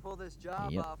waste. We don't pull this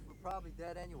job Yep. off, we're probably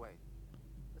dead anyway.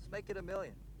 Let's make it $1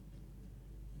 million.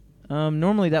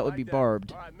 Normally that would be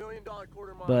barbed.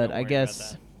 But I worry about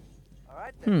guess.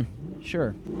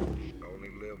 Sure. Only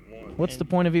live once. What's the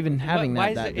point of even having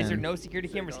Why that? is there then? no security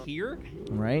cameras here?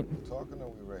 Right. Talking or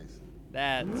we racing?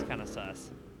 That's kind of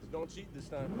sus. Don't cheat this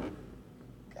time.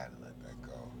 Gotta let that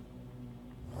go.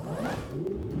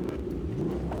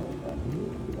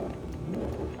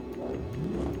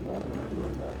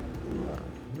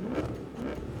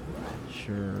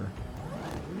 Sure.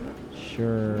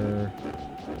 Sure.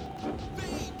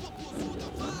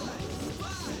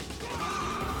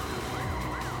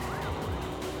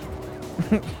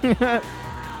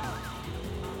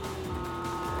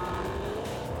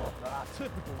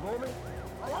 Typical, Roman.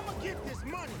 Oh, I'm gonna get this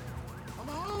money. I'm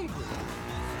hungry.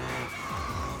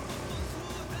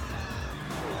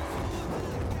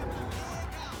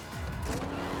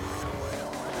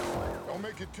 Don't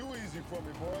make it too easy for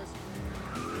me, boys.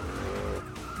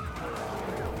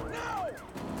 No!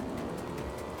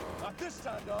 Not this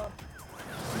time, Dom.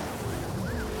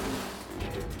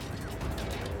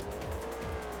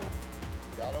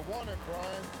 Gotta want it,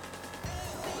 Brian.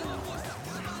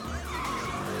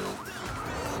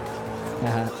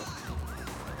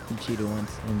 He cheated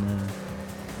once in the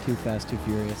Too Fast, Too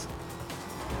Furious.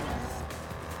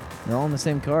 They're all in the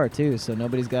same car, too, so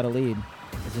nobody's got a lead.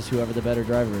 It's just whoever the better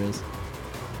driver is.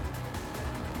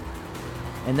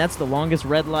 And that's the longest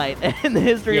red light in the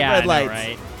history of red lights.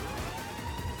 Right?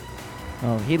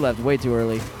 Oh, he left way too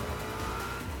early.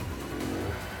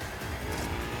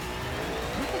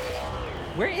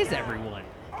 Where is everyone?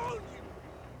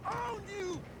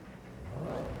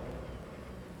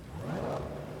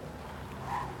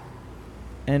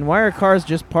 And why are cars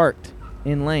just parked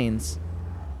in lanes?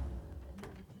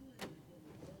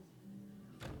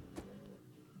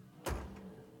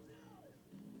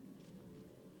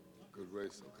 Good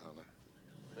race, O'Connor.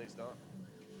 Thanks, Dom.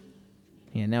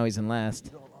 Yeah, now he's in last.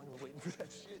 You know how long I've been waiting for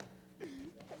that shit.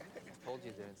 Told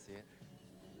you didn't see it.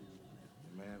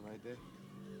 The man right there,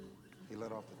 he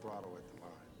let off the throttle at the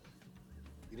line.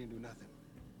 He didn't do nothing.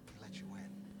 He let you win.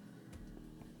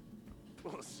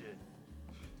 Bullshit.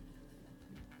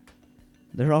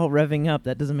 They're all revving up.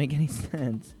 That doesn't make any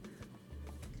sense.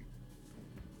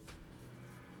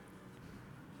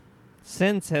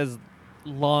 Sense has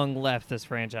long left this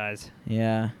franchise.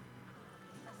 Yeah.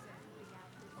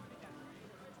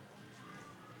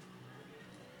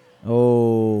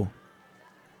 Oh.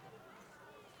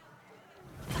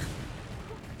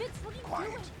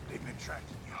 Quiet. They've been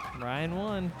tracking you. Ryan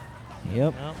won.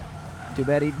 Yep. Well, Too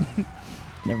bad he.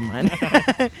 Never mind.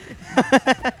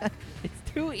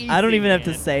 it's too easy. I don't even have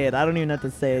to man. say it. I don't even have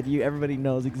to say it. Everybody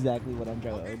knows exactly what I'm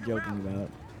joking about.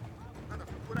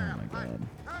 Oh my god.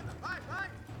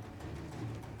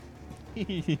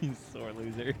 He's sore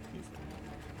loser.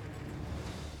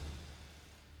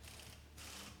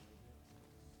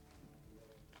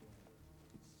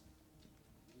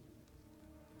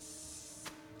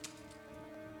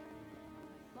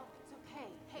 Look, it's okay.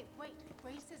 Hey, wait.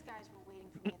 Grace's guys were waiting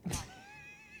for me at the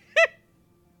market.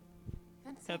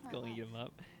 Vince saved That's my gonna life. eat him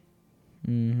up.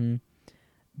 Mm-hmm.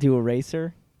 Do a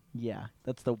racer? Yeah,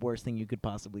 that's the worst thing you could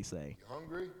possibly say. You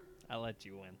hungry? I'll let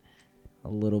you win. A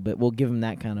little bit. We'll give him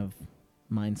that kind of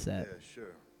mindset. Yeah,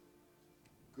 sure.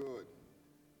 Good.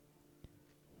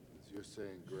 As you're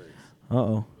saying, Grace.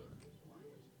 Uh-oh.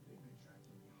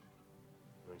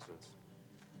 Makes sense.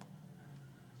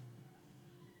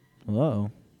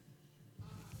 Uh-oh.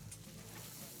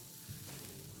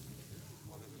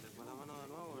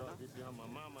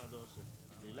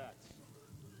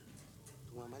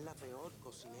 Tu mamá es la peor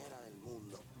cocinera del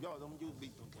mundo. Yo, don't you be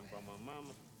talking about my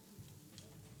mama.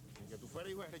 Que tú fueras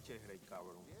hijo de Rey,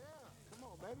 cabrón. Yeah, come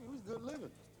on, baby. It was good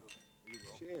living.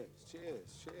 Cheers, cheers,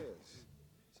 cheers.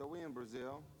 So we in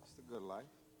Brazil. It's the good life.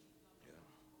 Yeah.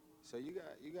 So you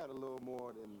got a little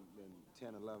more than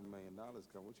 10, $11 million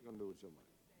coming. What you gonna do with your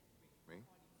money? Me?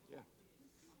 Yeah.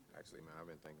 Actually, man, I've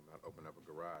been thinking about opening up a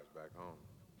garage back home.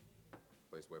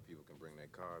 Place where people can bring their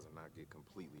cars and not get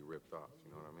completely ripped off.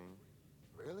 You know what I mean?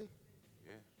 Really?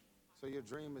 Yeah. So your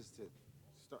dream is to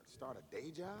start a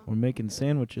day job? We're making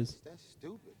sandwiches. That's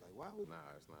stupid. Like, why would?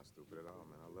 Nah, it's not stupid at all,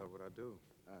 man. I love what I do.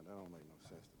 That don't make no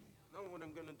sense to me. Know what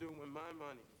I'm gonna do with my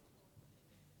money?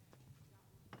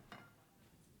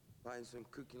 Buying some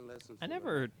cooking lessons. I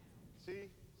never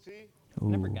See?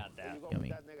 never Ooh, got that. yummy.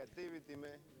 That negativity,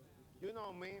 man. You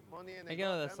know me, money and I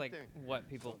know that's like what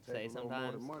people say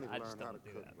sometimes. I just don't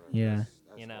do that. Yeah.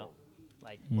 You know,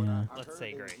 like Yeah. let's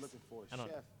say grace. I don't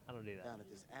do that.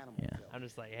 Yeah. I'm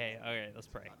just like, hey, okay, let's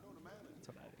pray. That's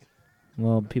what I do.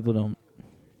 Well, people don't.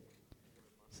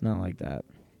 It's not like that.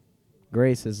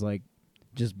 Grace is like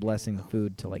just blessing the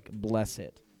food to like bless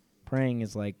it Praying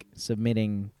is like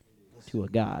submitting to a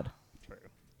god.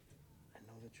 I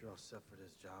know that you're all set for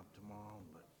this job tomorrow,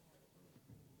 but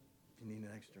if you need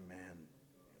an extra man,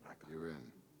 You're in.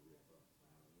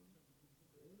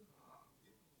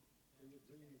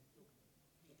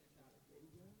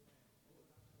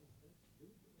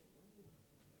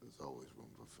 There's always room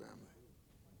for family.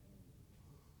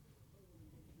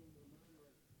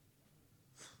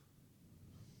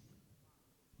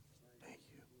 Thank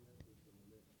you.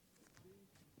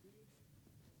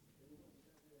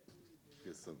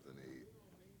 Get something to eat.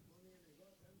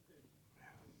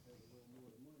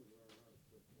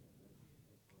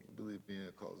 You believe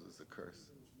Mia calls this a curse?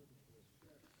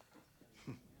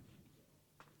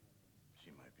 She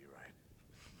might be right.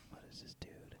 What is this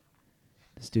dude?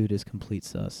 This dude is complete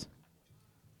sus.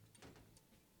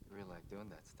 You really like doing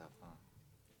that stuff, huh?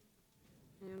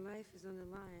 Your life is on the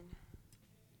line.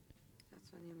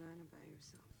 That's when you learn about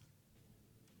yourself.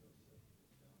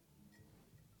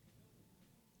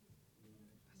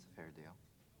 That's a fair deal.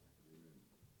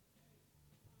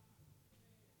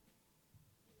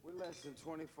 We're less than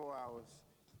 24 hours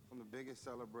from the biggest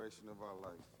celebration of our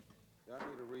life. Y'all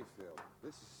need a refill.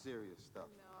 This is serious stuff.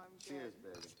 No, I'm good. Cheers,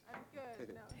 baby. I'm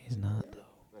good. No. He's not, though.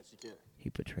 But she can't. He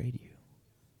betrayed you.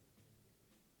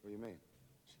 What do you mean?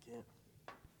 She can't.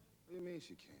 What do you mean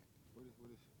she can't? What is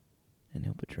And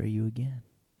he'll betray you again.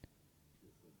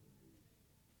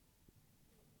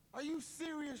 Are you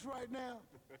serious right now?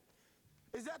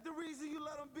 Is that the reason you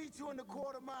let him beat you in the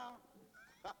quarter mile?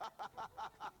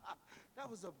 That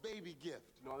was a baby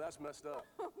gift. No, that's messed up.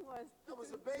 That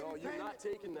was a baby No, you're not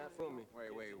payment. taking that from me. Wait.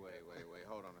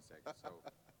 Hold on a second. So,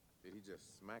 did he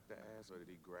just smack the ass or did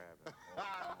he grab it?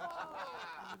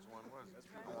 Which one was it?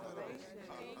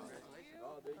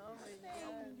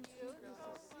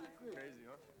 Crazy,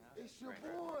 huh? It's your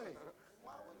boy.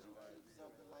 Why would you keep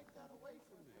something like that away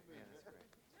from me?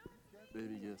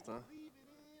 Baby gift, huh?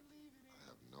 I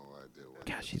have no idea what.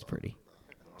 Gosh, she's pretty.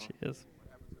 She is.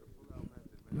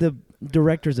 The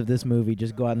directors of this movie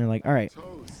just go out and they're like, all right,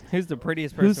 Who's the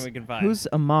prettiest person we can find? Who's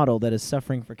a model that is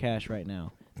suffering for cash right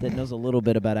now, that knows a little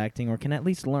bit about acting or can at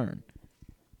least learn?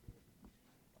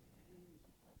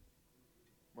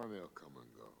 Money will come and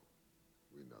go.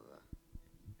 We know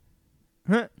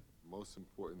Huh? that. Most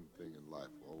important thing in life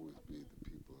will always be the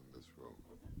people in this room.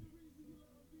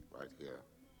 Right here.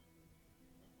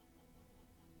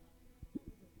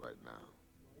 Right now.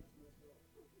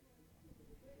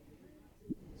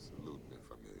 Salute me,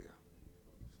 familia.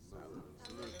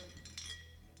 Salute.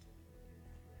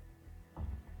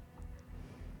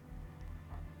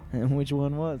 And which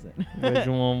one was it? Which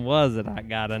one was it? I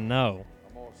gotta know.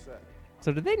 I'm all set.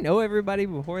 So did they know everybody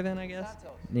before then, I guess?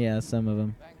 Yeah, some of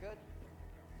them.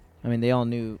 I mean, they all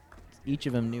knew. Each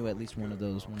of them knew at least one of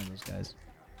those guys.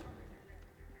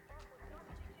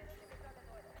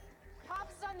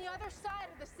 Cops on the other side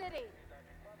of the city.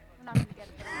 We're not gonna get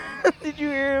it. Did you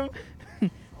hear him?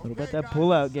 What about that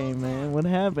pullout game, man? What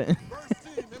happened?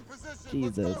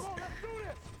 Jesus.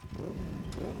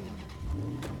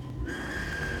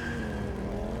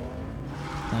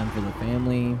 Time for the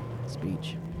family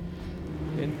speech.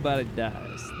 Anybody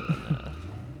dies.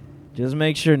 Just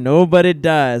make sure nobody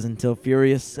dies until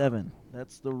Furious 7.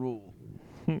 That's the rule.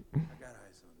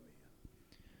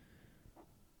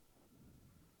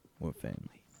 We're family.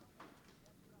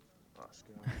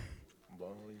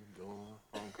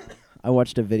 I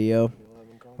watched a video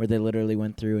where they literally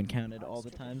went through and counted all the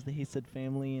times that he said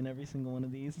family in every single one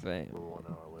of these.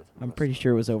 I'm pretty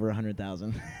sure it was over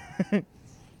 100,000.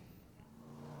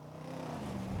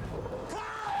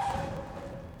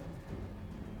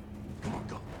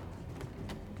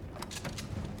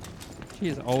 She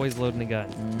is always loading a gun.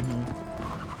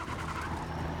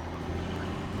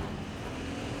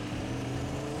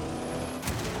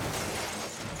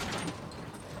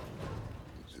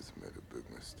 You just made a big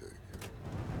mistake.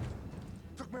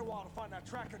 Took me a while to find that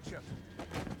tracking chip.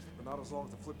 But not as long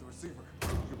as I flip the receiver.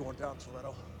 You're going down,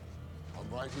 Toretto. I'm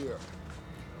right here.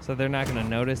 So they're not going to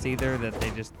notice either that they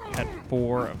just had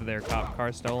 4 of their cop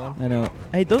cars stolen? I know.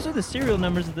 Hey, those are the serial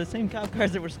numbers of the same cop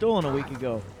cars that were stolen a week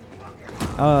ago.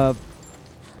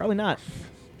 Probably not.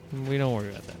 We don't worry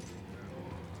about that.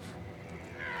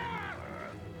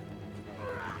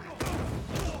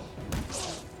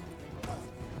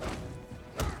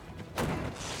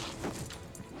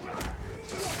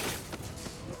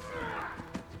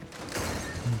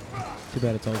 Too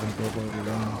bad it's all going to go over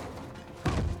them.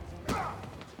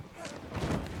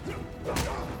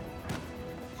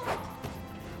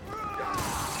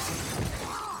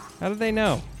 How did they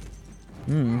know?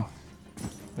 Hmm.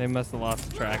 They must have lost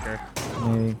the tracker.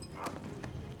 Maybe.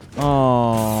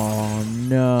 Oh,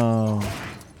 no.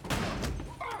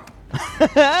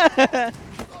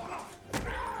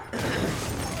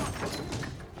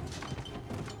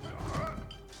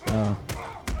 Oh.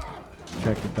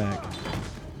 Tracked it back.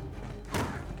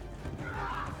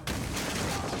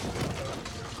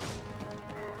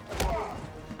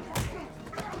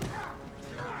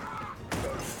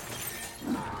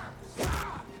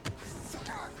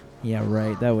 Yeah,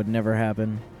 right. That would never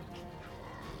happen.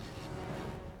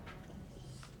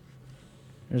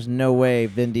 There's no way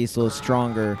Vin Diesel is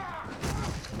stronger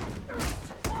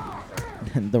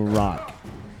than The Rock.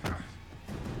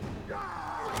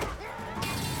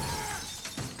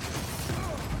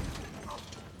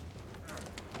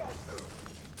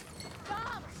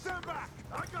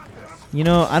 You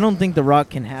know, I don't think The Rock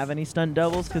can have any stunt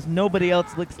doubles because nobody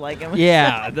else looks like him.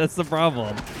 Yeah, that's the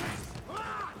problem.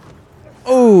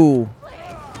 Oh!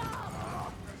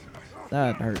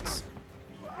 That hurts.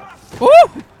 Woo!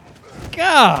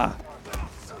 God!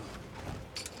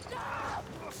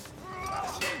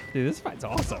 Dude, this fight's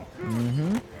awesome.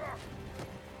 Mm-hmm.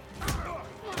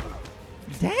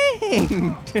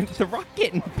 Dang! The Rock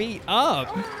getting beat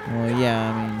up. Well,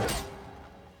 yeah, I mean...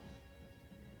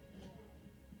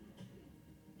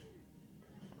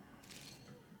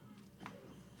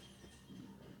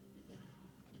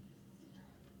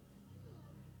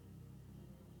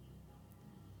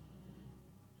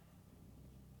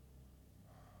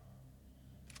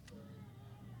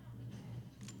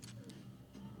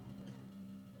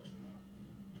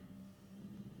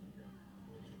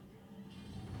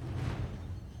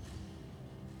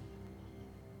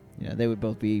 Yeah, they would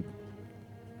both be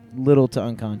little to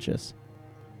unconscious.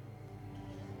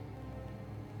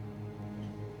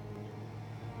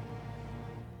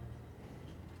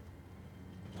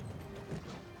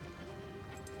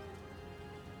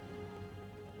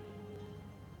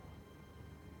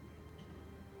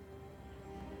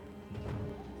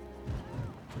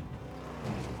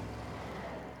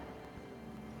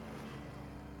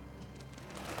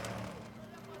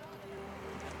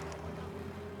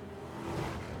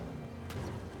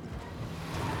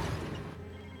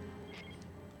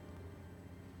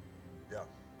 Yeah.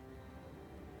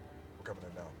 We're coming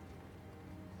in now.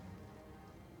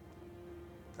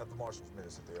 Have the marshals meet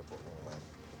us at the airport when we land.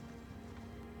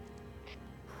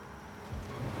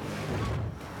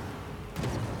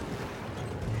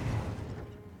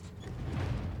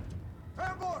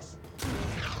 Ambush!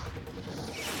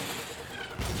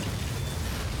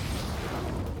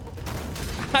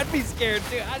 I'd be scared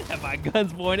too. I'd have my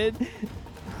guns pointed.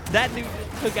 That dude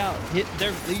just took out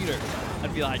their leader.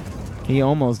 I'd be like, He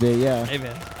almost did, yeah. hey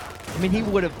man. I mean, he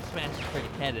would have smashed his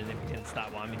freaking head in if he didn't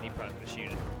stop. Well, I mean, he probably would have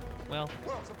shoot it. Well,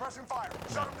 Will, suppressing fire.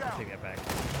 Shut him down. I'll take that back.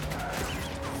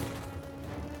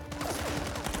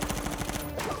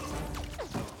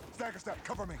 Stagger step.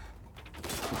 Cover me.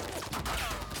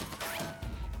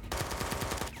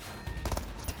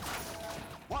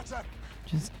 Watch that.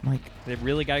 Just, like, They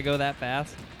really got to go that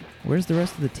fast? where's the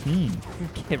rest of the team?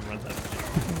 Kid runs out of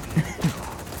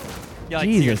yeah, like,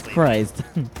 Jesus seriously, Christ.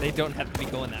 They don't have to be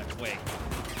going that way.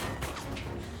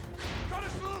 Cut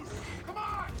us loose. Come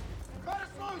on. Cut us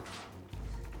loose.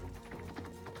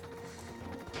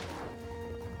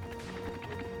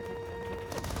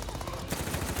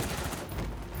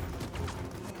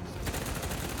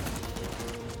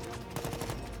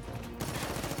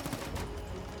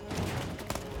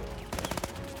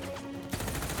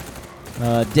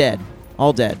 Dead.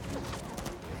 All dead.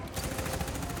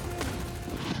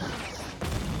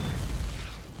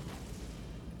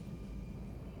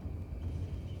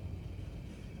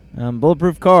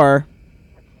 Bulletproof car.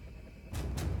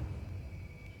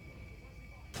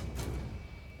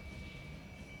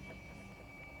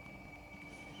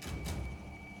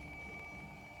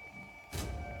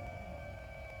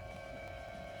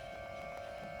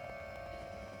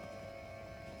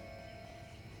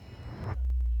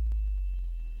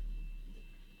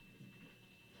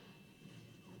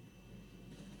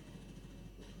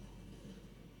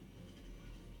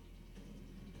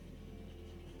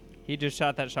 He just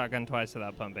shot that shotgun twice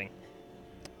without pumping.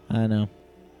 I know.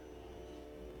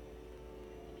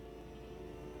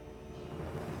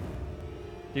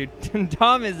 Dude,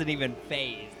 Tom isn't even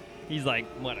phased. He's like,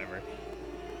 whatever.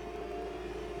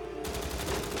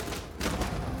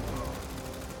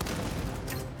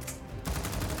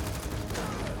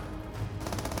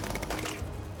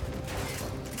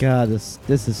 God, this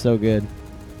is so good.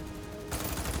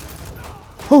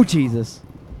 Oh, Jesus.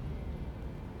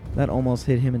 That almost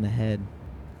hit him in the head.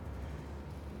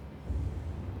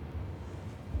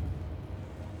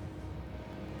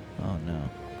 Oh, no.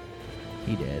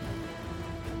 He did.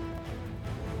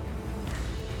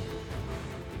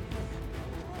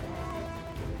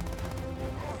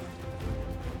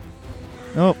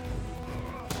 Oh.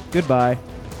 Goodbye.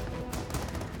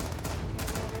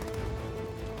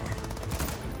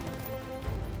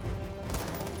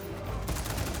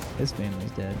 His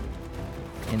family's dead.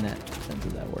 In that sense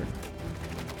of that word.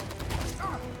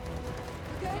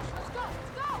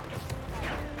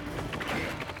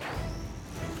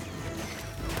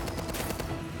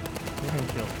 They're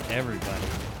gonna kill everybody.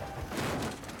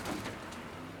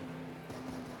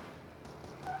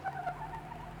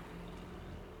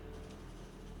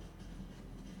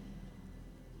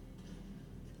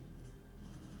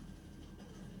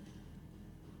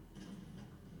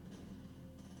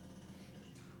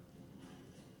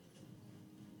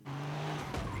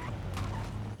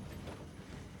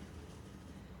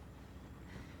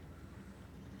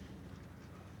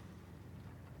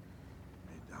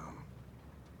 Hey, Dom.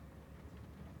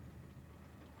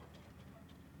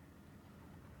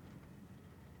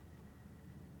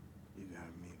 You gotta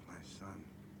meet my son,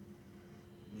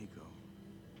 Nico.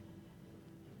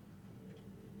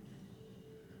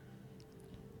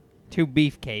 Two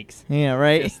beefcakes. Yeah,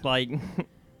 right? Just like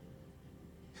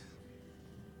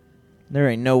There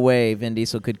ain't no way Vin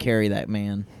Diesel could carry that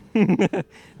man.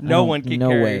 no one could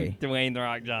carry way. Dwayne The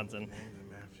Rock Johnson.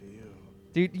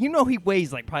 Dude, you know he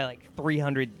weighs like probably like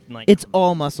 300. Like It's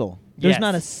all muscle. There's Yes.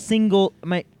 not a single.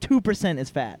 2% is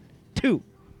fat. 2.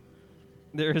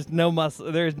 There's no muscle.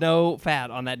 There's no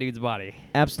fat on that dude's body.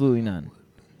 Absolutely none.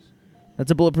 That's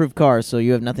a bulletproof car, so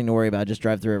you have nothing to worry about. Just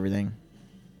drive through everything.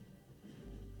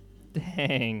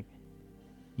 Dang.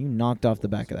 You knocked off the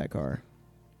back of that car.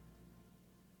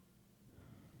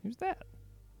 Who's that?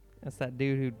 That's that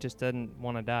dude who just doesn't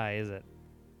want to die, is it?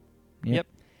 Yep.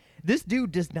 This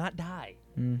dude does not die.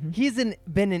 Mhm. He's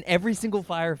been in every single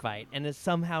firefight and has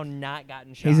somehow not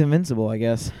gotten shot. He's invincible, I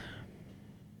guess.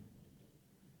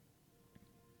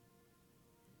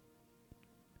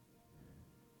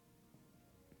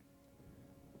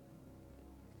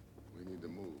 We need to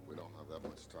move. We don't have that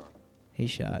much time. He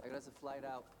shot. I got us a flight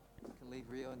out. We can leave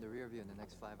Rio in the rear view in the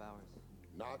next 5 hours.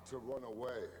 Not to run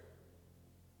away.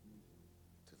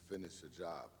 To finish the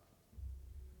job.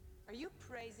 Are you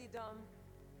crazy, Dom?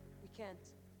 We can't.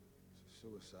 It's a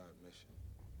suicide mission.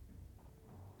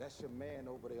 That's your man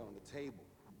over there on the table.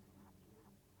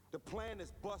 The plan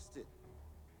is busted.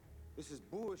 This is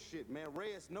bullshit, man.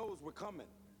 Reyes knows we're coming.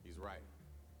 He's right.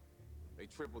 They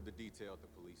tripled the detail at the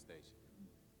police station.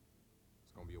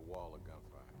 It's gonna be a wall of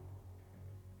gunfire.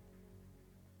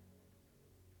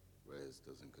 Reyes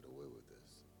doesn't get away with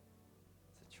this.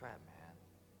 It's a trap, man.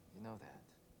 You know that.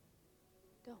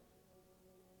 Go.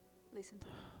 Listen to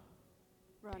me.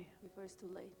 Run before it's too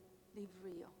late. Leave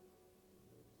Rio.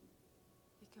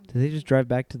 Did they just drive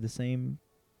back to the same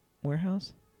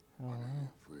warehouse? Oh,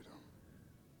 Freedom.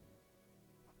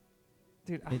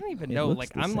 dude, I It- don't even it know. looks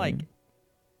Like, the I'm like, same.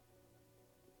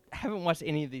 I haven't watched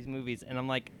any of these movies, and I'm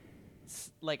like,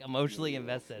 like emotionally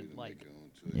invested. Like,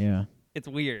 Yeah. it's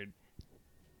weird.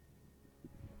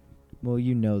 Well,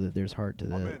 you know that there's heart to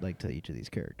to each of these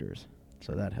characters,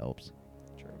 so that helps.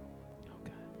 True.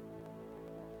 Okay.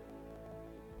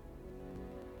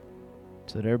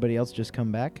 So did everybody else just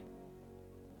come back?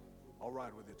 I'll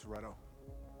ride with you, Toretto.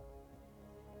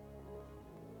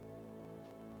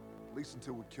 At least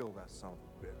until we kill that son of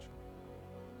a bitch.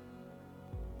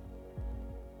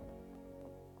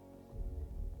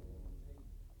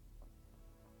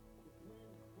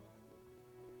 So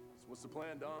what's the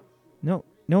plan, Dom?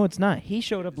 No, it's not. He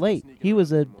showed up late. He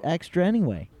was an extra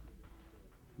anyway.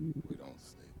 We don't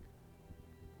sneak.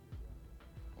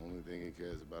 Only thing he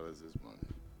cares about is his money.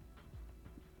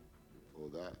 We pull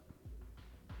that,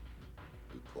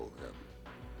 we pull him.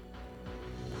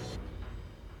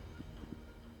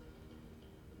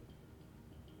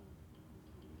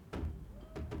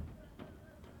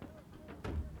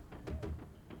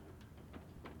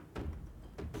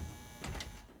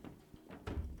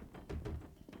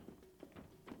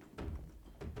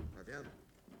 Tá vendo?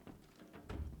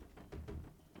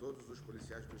 Todos os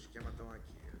policiais do esquema estão aqui.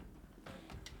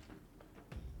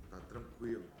 Tá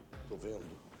tranquilo. Tô vendo.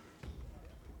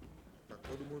 Tá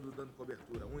todo mundo dando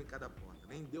cobertura, um em cada ponta.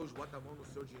 Nem Deus bota a mão no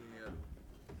seu dinheiro.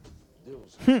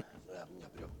 Deus é a minha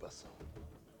preocupação.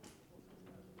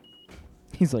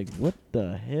 He's like, what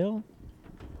the hell?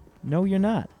 No, you're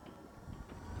not.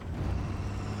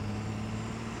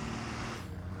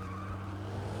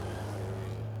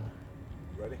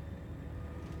 Ready?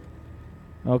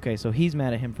 Okay, so he's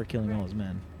mad at him for killing all his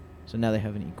men. So now they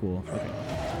have an equal. Okay.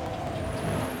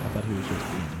 I thought he was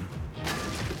just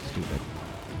being stupid.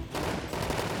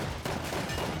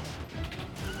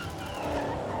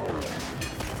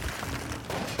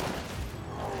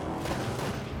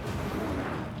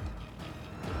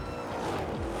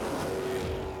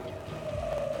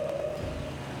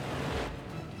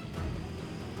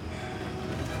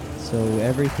 So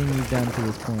everything you've done to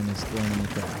this point is thrown in the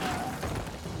trash.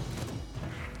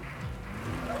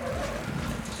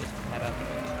 Head up.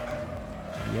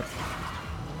 Yep.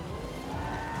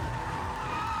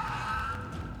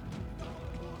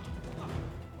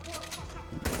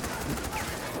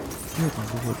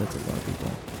 That's a lot of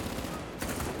people.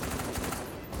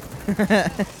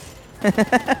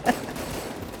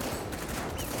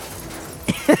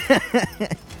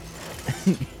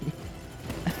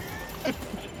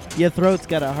 Your throat's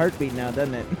got a heartbeat now,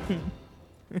 doesn't it?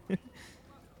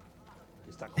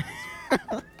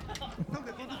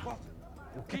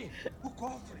 O quê? O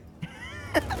cofre.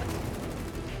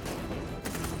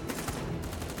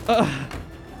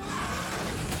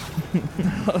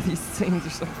 Oh, these things are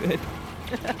so good.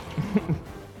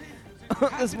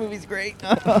 This movie's great.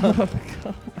 Oh,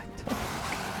 God.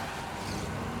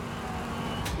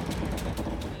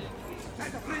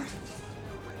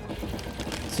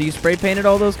 So you spray painted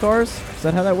all those cars? Is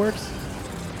that how that works?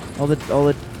 All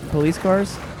the police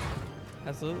cars?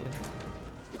 Absolutely.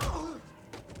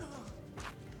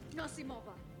 Non si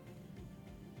mova.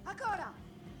 Agora.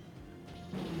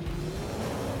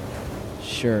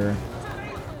 Sure.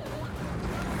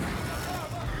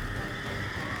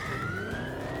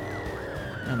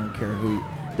 I don't care who.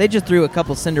 They just threw a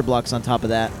couple cinder blocks on top of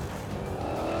that.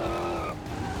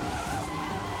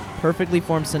 Perfectly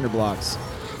formed cinder blocks.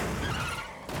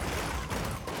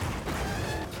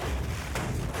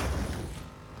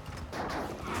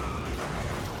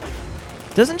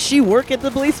 Doesn't she work at the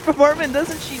police department?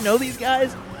 Doesn't she know these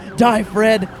guys? Die,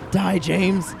 Fred. Die,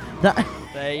 James. Die.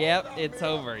 Yep, it's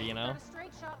over, you know?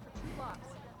 Straight shot for 2 blocks.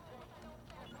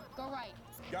 Go right.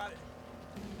 Got it.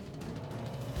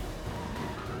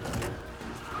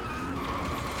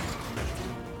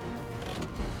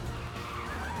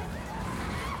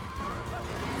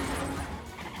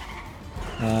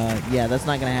 Yeah, that's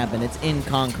not gonna happen. It's in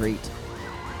concrete.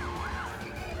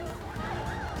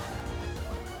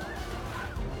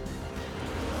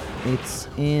 It's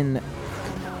in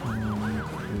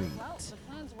concrete. Well, the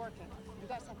plan's working. You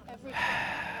guys have every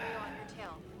scenario on your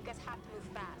tail. You guys have to move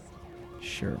fast.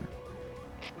 Sure.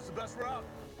 What's the best route?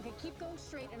 Okay, keep going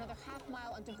straight another half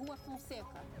mile until Rua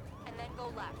Fonseca, and then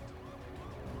go left.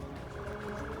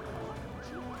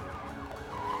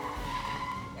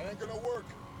 That ain't gonna work.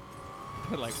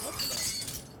 Like, what the?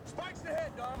 Spikes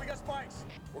ahead, Don. We got spikes.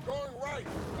 We're going right.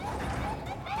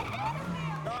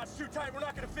 Nah, it's too tight. We're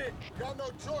not gonna fit. Got no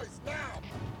choice now.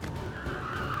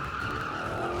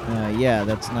 Yeah,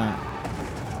 that's not.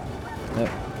 I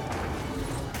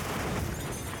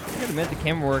gotta admit, the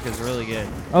camera work is really good.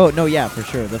 Oh, no, yeah, for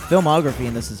sure. The filmography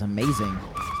in this is amazing.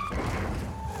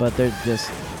 But they're just.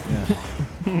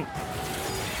 Yeah.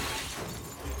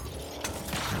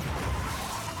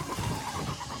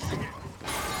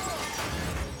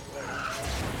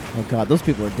 Oh god, those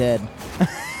people are dead.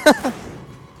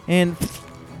 And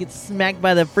get smacked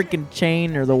by the freaking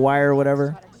chain or the wire or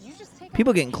whatever.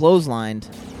 People getting clotheslined.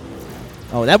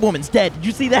 Oh, that woman's dead. Did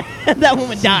you see that? That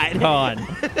woman died. Gone.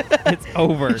 It's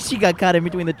over. She got caught in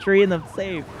between the tree and the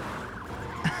safe.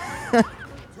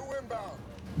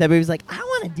 That baby's like, I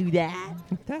want to do that.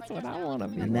 That's what I want to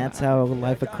be. And that's how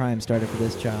life of crime started for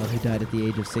this child who died at the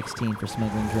age of 16 for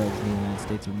smuggling drugs in the United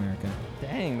States of America.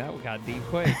 Dang, that got deep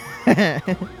quick.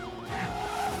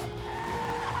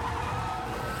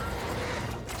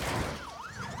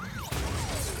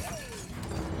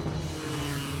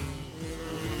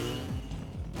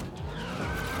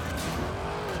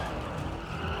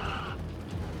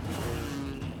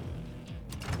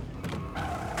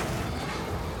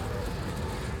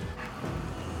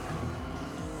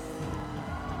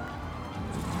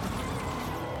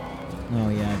 Oh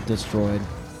yeah, destroyed.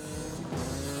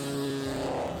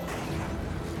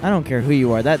 I don't care who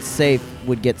you are. That safe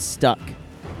would get stuck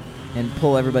and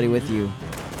pull everybody with you.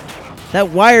 That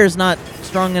wire's not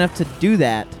strong enough to do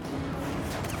that.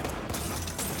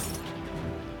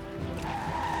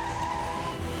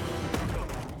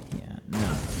 Yeah,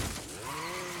 no.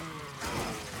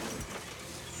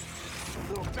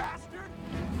 Little bastard.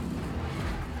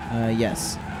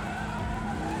 Yes.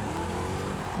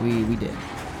 We did.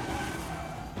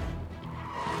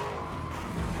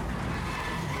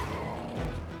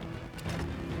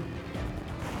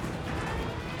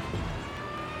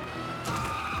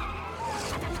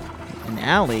 An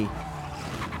alley?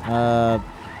 I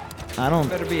don't...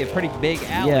 Better be a pretty big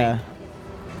alley. Yeah.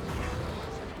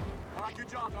 All right, good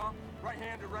job, Dom.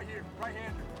 Right-hander, right here.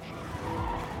 Right-hander.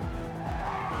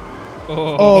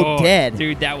 Oh, dead.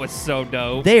 Dude, that was so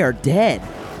dope. They are dead.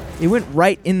 It went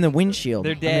right in the windshield.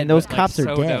 They're dead. I mean, those but, cops like,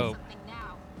 are so dead. Dope.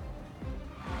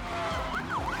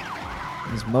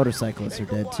 These motorcyclists are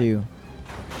dead too.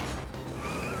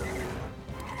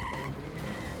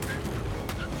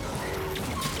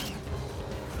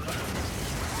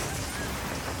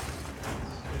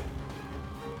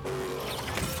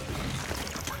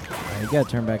 You gotta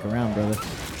turn back around, brother.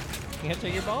 Can't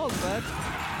take your balls, bud.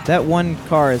 That one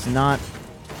car is not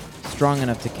strong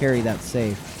enough to carry that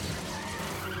safe.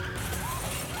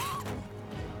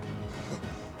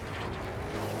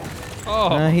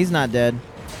 Oh. He's not dead.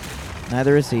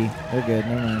 Neither is he. They're good.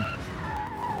 Never mind.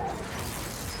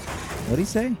 What'd he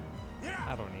say?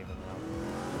 I don't even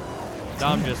know.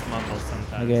 Dom just mumbles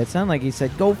sometimes. Okay, it sounded like he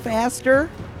said, "Go faster."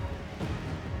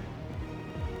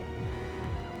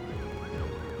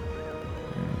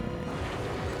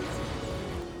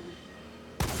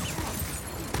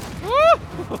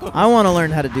 I want to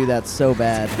learn how to do that so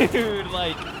bad. Dude,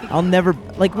 like... I'll never...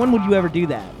 Like, when would you ever do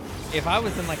that? If I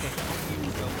was in like a huge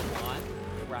open lot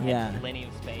where I Yeah. had plenty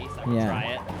of space, I would Yeah. try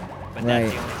it. But Right.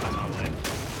 that's the only time I would.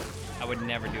 I would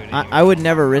never do it. I would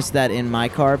never risk that in my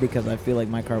car because I feel like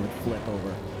my car would flip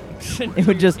over. It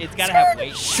would just... It's gotta have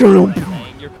weight. Shoom.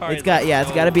 Your car It's is got... like Yeah, it's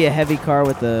so- got to be a heavy car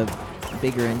with a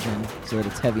bigger engine so that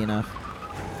it's heavy enough.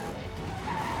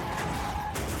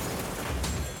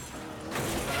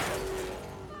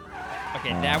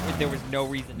 Okay, there was no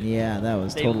reason to Yeah, that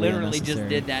was they totally literally just unnecessary.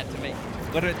 did that to make...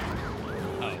 What are...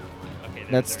 Oh, okay.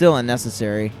 That's still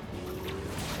unnecessary.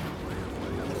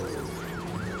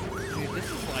 Dude, this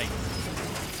is like...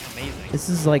 amazing. This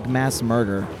is like mass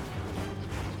murder.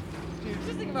 Dude,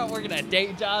 just think about working a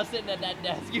day job, sitting at that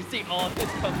desk. You see all of this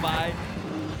come by.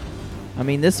 I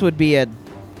mean, this would be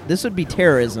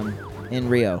terrorism in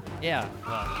Rio. Yeah,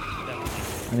 well,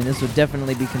 definitely. I mean, this would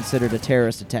definitely be considered a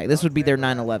terrorist attack. This would be their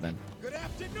 9/11.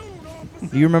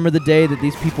 Do you remember the day that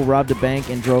these people robbed a bank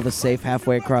and drove a safe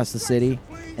halfway across the city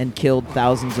and killed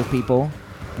thousands of people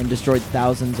and destroyed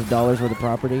thousands of dollars worth of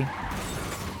property?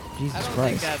 Jesus I don't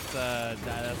Christ. think that's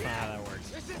not how that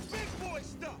works.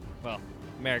 Well,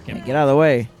 American. Hey, get out of the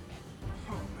way.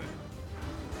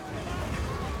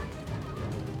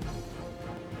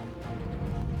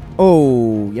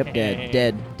 Oh, yep,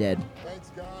 dead.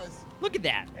 Look at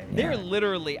that. They're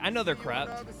literally, I know they're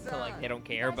corrupt, so like they don't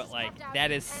care, but like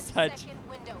that is such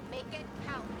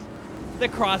the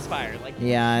crossfire. Like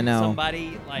Yeah, I know.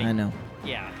 somebody like I know.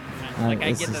 Yeah. Like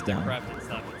I this get is that they're dumb. corrupt and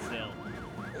stuff, but still.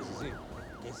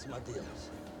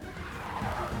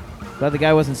 Glad the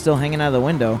guy wasn't still hanging out of the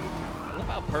window. I love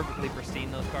how perfectly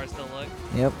pristine those cars still look.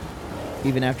 Yep.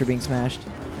 Even after being smashed.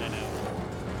 I know.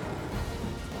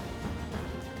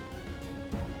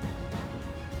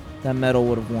 That metal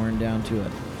would have worn down to a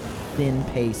thin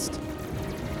paste.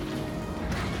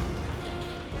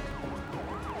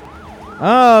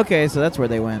 Oh, okay, so that's where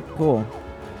they went. Cool.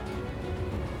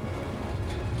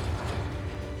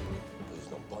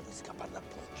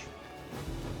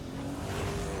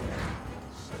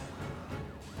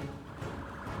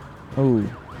 Oh.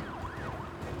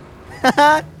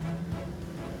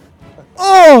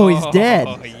 Oh, he's dead.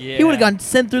 Oh, He would have gotten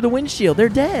sent through the windshield. They're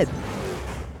dead.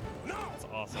 That's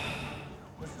awesome.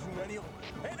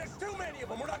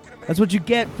 That's what you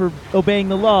get for obeying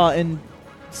the law and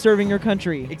serving your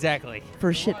country. Exactly.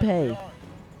 For shit pay.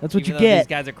 That's what Even you though get. These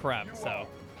guys are corrupt, so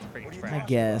it's freaking trash. I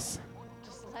guess.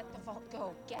 Just let the vault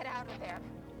go. Get out of there.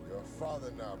 You're a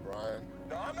father now, Brian.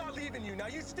 No, I'm not leaving you. Now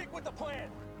you stick with the plan.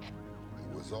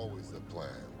 It was always the plan.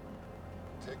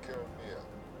 Take care of Mia.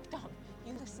 Dom,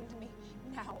 you listen to me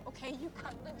now, okay? You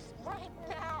cut loose right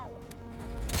now.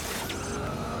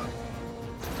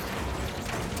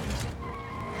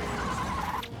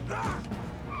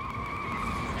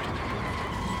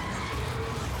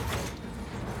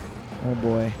 Oh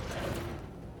boy.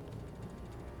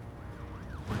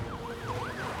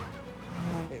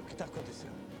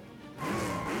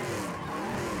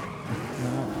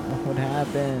 What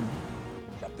happened?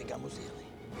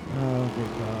 Oh,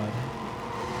 good God.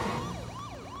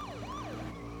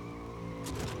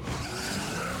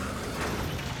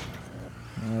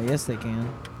 Oh, yes, they can.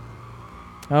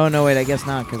 Oh, no, wait, I guess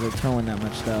not, because they're towing that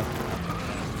much stuff.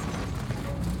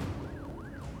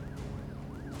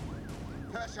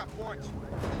 Pass your point.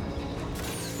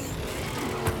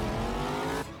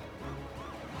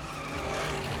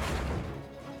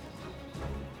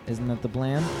 Isn't that the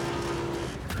plan?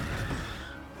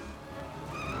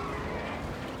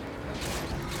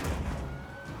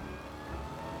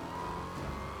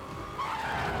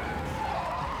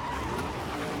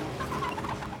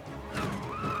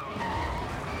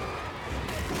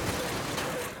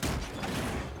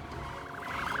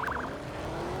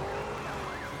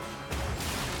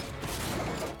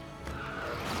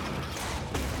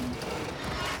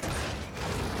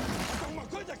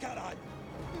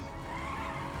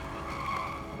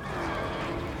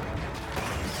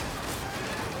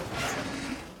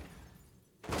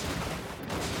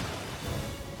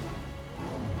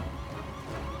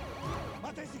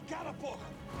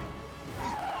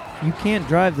 You can't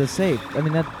drive the safe. I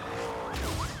mean, that...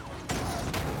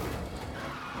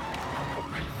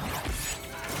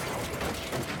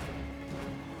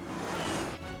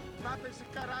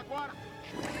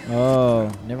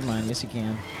 Oh, never mind. Yes, you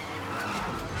can.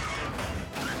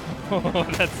 Oh,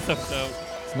 that's so dope.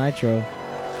 It's nitro.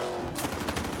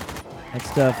 That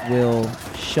stuff will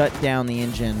shut down the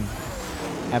engine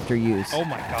after use. Oh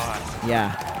my god.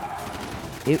 Yeah.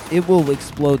 It will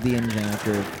explode the engine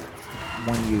after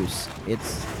one use.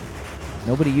 It's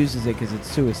nobody uses it because it's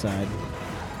suicide.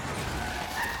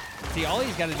 See, all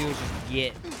he's got to do is just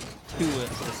get to the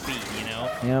speed, you know?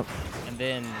 Yep. And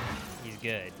then he's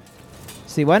good.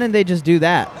 See, why didn't they just do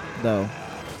that though?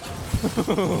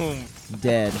 Boom.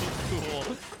 Dead. Cool.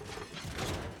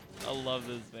 I love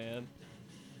this, man.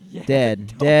 Yeah.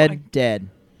 Dead. Dead. Dead.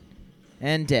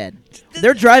 And dead.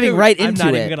 They're driving Dude, right into it.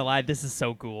 I'm not even gonna lie, this is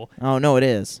so cool. Oh no, it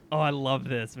is. Oh, I love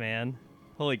this, man.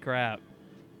 Holy crap.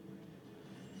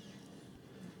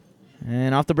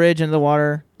 And off the bridge into the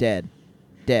water, dead.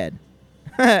 Dead.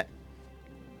 And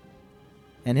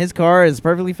his car is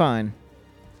perfectly fine.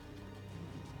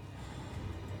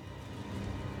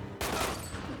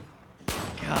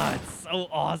 God, so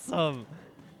awesome.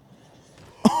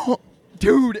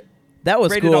 Dude. That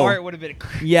was Rated cool. R, it would have been.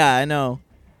 Yeah, I know.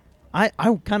 I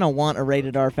kind of want a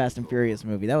rated R Fast and Furious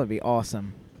movie. That would be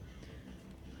awesome.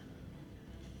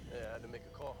 Yeah, I had to make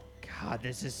a call. God,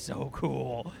 this is so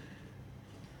cool.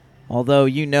 Although,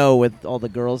 you know, with all the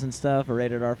girls and stuff, a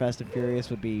rated R Fast and Furious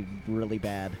would be really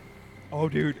bad. Oh,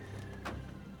 dude.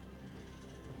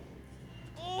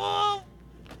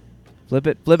 Flip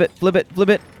it, flip it, flip it, flip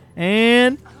it.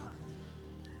 And...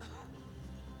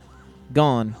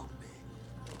 gone.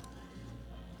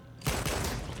 It's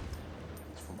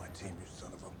for my team, you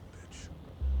son of a bitch.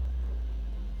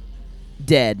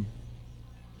 Dead.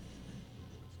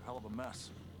 Hell of a mess.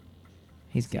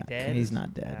 He's Is he got. dead? He's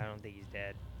not dead. I don't think he's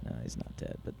dead. No, he's not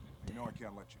dead. But You know I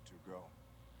can't let you two go.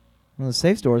 well, the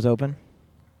safe store's open.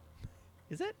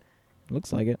 Is it?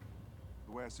 Looks like it.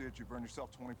 The way I see it, you've earned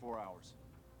yourself 24 hours.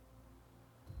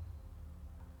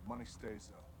 Money stays,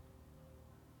 though.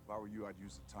 If I were you, I'd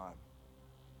use the time.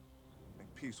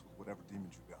 Make peace with whatever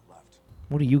demons you got left.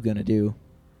 What are you gonna do?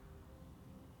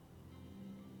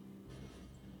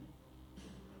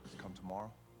 Just come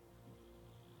tomorrow.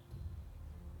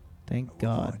 Thank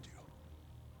God.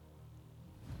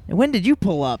 And when did you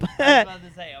pull up? I was about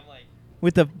to say, I'm like...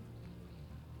 With the...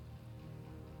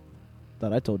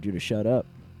 Thought I told you to shut up.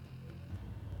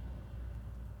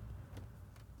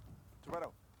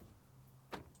 Toretto.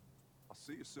 I'll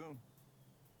see you soon.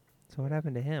 So what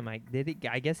happened to him? I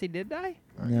guess he did die?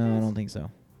 No, I don't think so.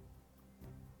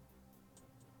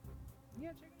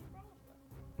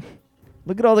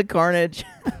 Look at all the carnage.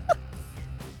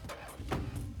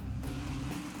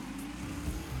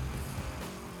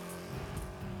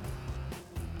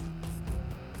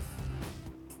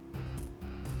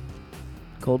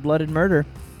 Cold-blooded murder.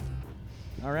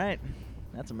 All right.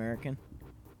 That's American.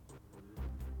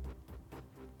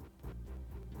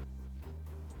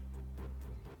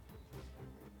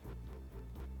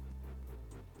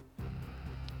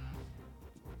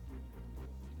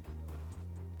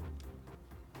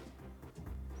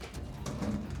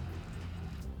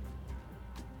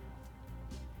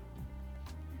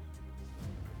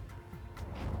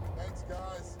 Thanks,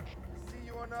 guys. See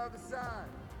you on the other side.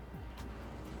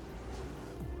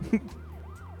 You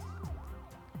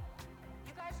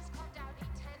guys just carved out a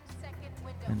 10-second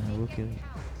window. And I will kill you.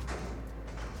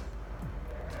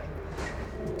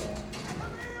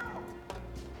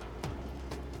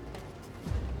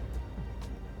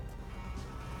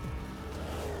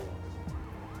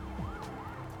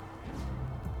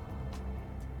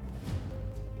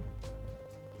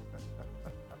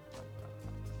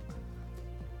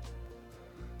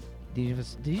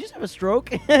 Did you just have a stroke?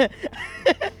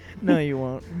 No, you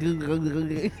won't.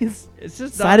 It's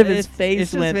just side of his face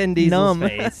it's just went Vin Diesel's numb.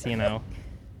 face, you know.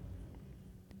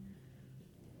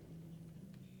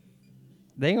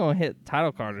 They ain't gonna hit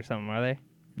title card or something, are they?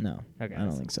 No, Okay, I don't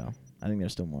that's- think so. I think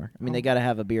there's still more. I mean, they got to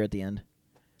have a beer at the end.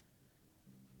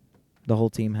 The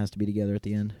whole team has to be together at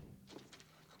the end.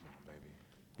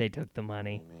 They took the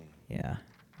money. Yeah,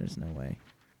 there's no way.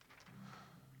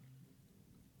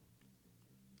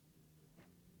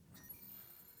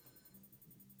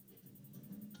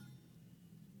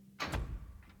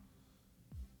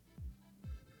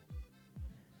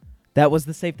 That was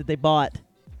the safe that they bought.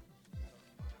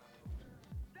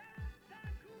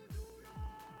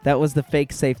 That was the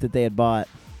fake safe that they had bought.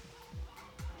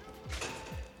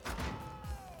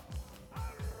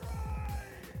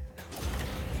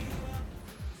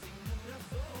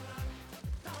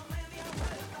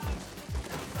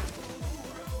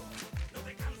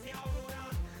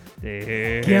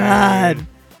 Dude. God.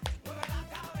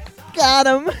 Got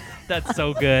him. That's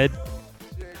so good.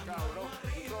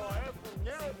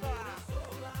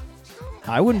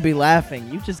 I wouldn't be laughing.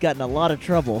 You've just gotten a lot of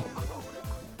trouble.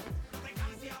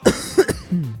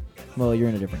 Well, you're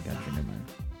in a different country. Never mind.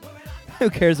 Who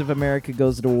cares if America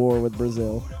goes to war with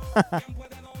Brazil?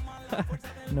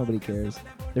 Nobody cares.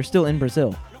 They're still in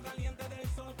Brazil.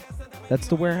 That's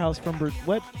the warehouse from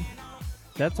what?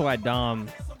 That's why Dom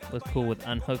was cool with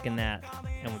unhooking that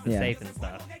and with the Yeah. safe and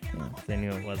stuff. Yeah. They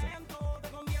knew it wasn't.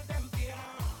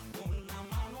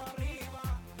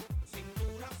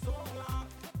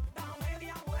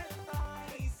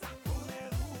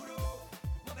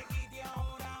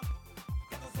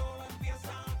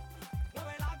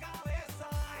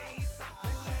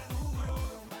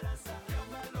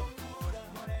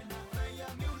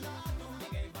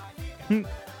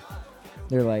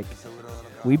 They're like,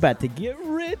 we about to get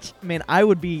rich. Man, I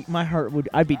would be,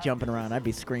 I'd be jumping around. I'd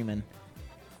be screaming.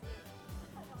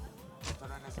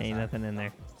 Ain't nothing in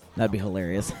there. That'd be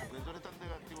hilarious.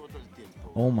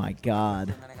 Oh my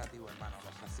God.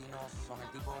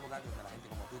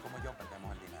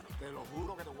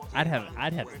 I'd have.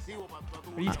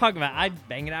 What are you talking about? I'd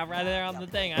bang it out right there on the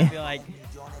thing. I'd be like,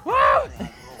 woo!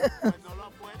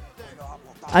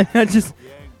 I just,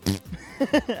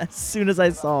 as soon as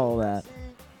I saw all that.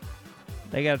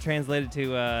 They got to translate it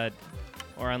to,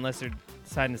 or unless they're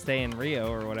deciding to stay in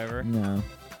Rio or whatever. No.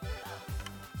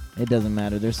 It doesn't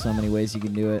matter. There's so many ways you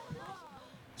can do it.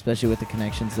 Especially with the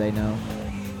connections they know.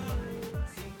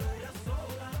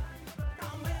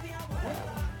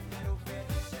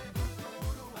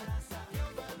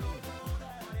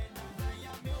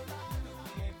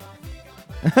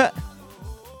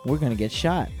 We're going to get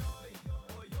shot.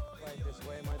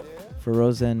 For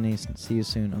Rosa and niece, see you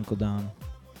soon, Uncle Dom.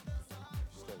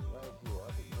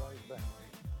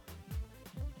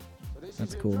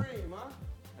 That's cool.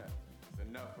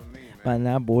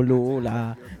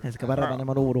 Panabolola. You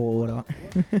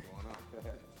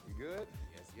good?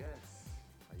 Yes.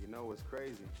 You know what's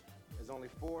crazy? There's only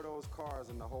 4 of those cars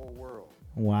in the whole world.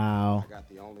 Wow. I got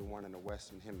the only one in the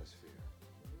Western Hemisphere.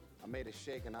 I made a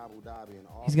shake in Abu Dhabi and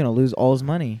all. He's going to lose all his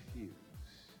money.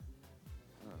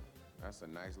 That's a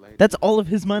nice lady. That's all of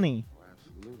his money.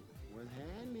 Absolutely. What's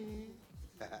happening?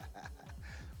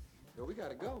 Yo, we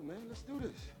gotta go, man. Let's do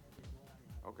this.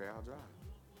 Okay, I'll drive.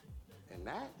 And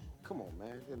that? Come on,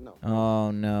 man. No.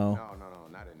 Oh, no. No,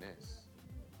 not in this.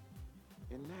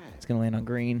 In that. It's going to land on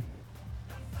green.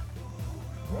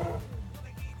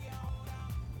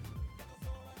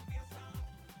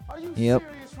 Are you Yep.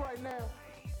 serious right now?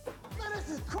 Man, this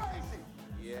is crazy.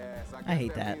 Yes, I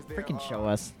hate that. Freaking show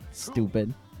us.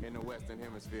 Stupid. In the Western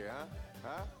Hemisphere, huh?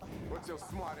 Huh? What's your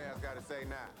smart ass got to say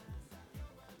now?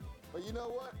 But you know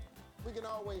what? We can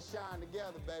always shine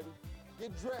together, baby.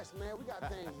 Get dressed, man. We got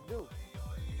things to do.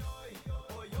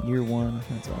 Year 1.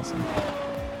 That's awesome.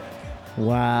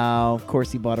 Wow. Of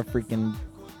course he bought a freaking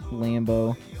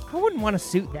Lambo. I wouldn't want a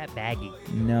suit that baggy.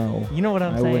 No. You know what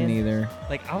I'm I saying? wouldn't either.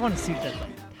 Like, I want a suit that's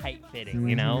like tight fitting,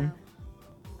 you know?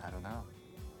 I don't know.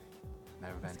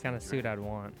 Never been That's to the kind of Madrid. suit I'd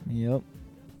want. Yep.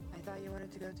 I thought you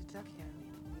wanted to go to Tokyo.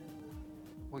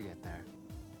 We'll get there.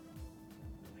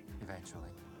 Eventually.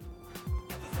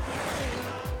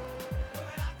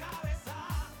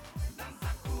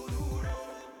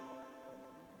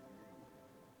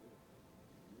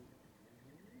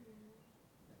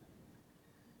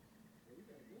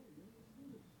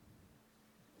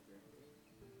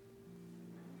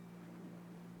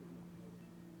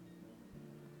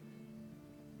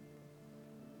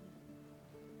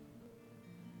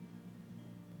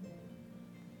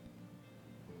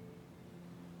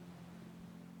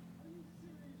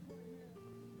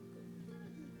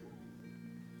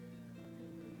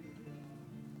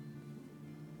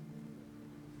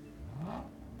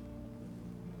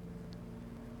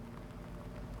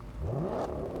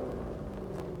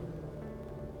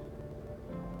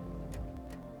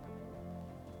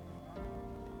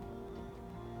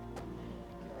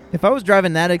 If I was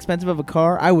driving that expensive of a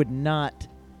car, I would not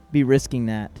be risking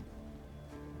that.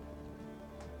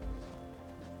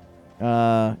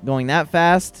 Going that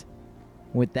fast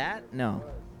with that? No.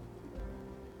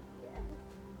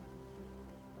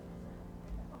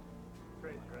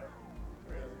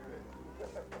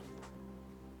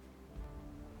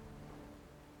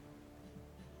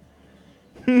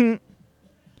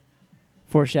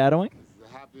 Foreshadowing? It's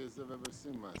the happiest I've ever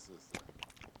seen my sister.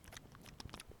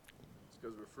 It's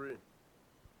because we're free.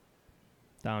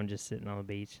 Dom just sitting on the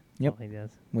beach. That's Yep. all he does.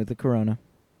 With the Corona.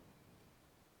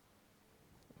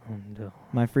 Oh, no.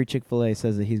 My free Chick-fil-A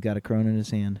says that he's got a Corona in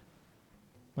his hand.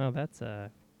 Well, that's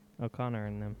O'Connor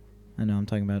and them. I know. I'm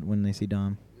talking about when they see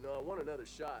Dom. You know, I want another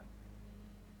shot.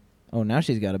 Oh, now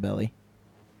she's got a belly.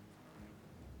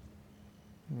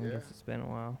 I guess it's been a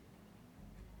while.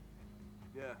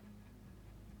 Yeah.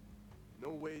 No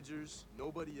wagers,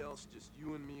 nobody else, just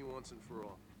you and me once and for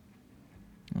all.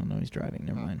 Oh no, he's driving.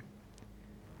 Never mind.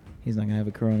 He's not gonna have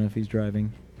a Corona if he's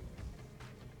driving.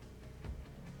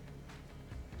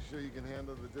 Sure you can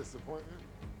handle the disappointment?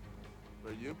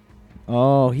 Are you?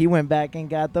 Oh, he went back and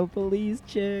got the police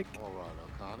chick. All right,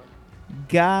 O'Connor.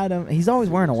 Got him. He's always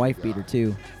wearing a wife beater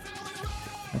too.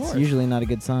 That's course. usually not a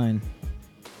good sign.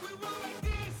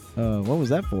 What was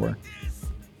that for?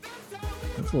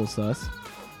 That's a little sus.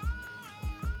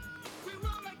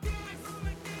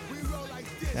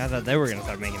 I thought they were gonna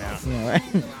start making out. Yeah,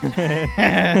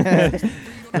 right.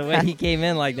 The way he came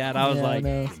in like that, I was Yeah, like,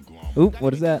 know. Oop,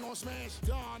 what is that?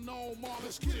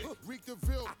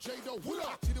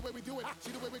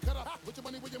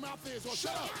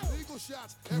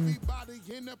 Everybody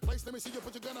in the place, let me see you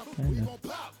put your gun up. We gon'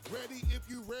 pop. Ready if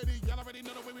you ready. Y'all already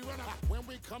know the way we run up. When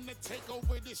we come to take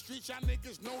over the streets, y'all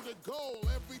niggas know the goal.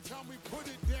 Every time we put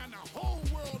it down, the whole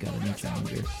world Got a new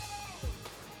challenger.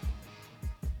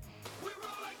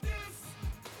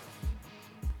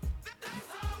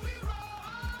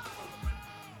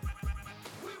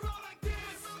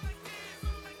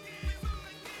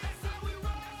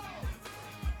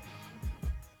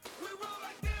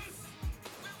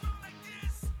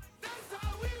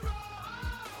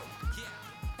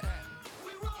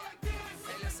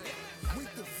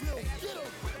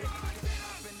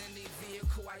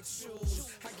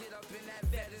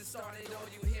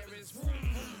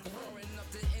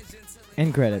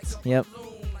 End credits. Yep.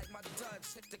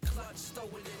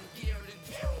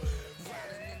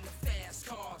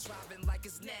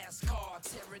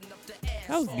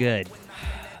 that was good.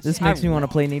 This makes me want to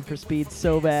play Need for Speed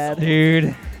so bad.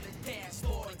 Dude.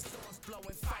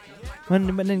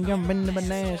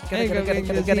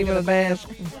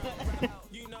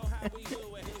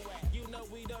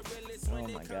 Oh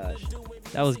my gosh.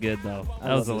 That was good though. I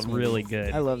That was love this movie. really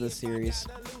good. I love this series.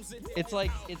 It's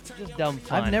like it's just dumb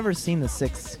fun. I've never seen the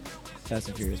 6th Fast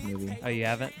and Furious movie. Oh, you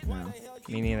haven't? No.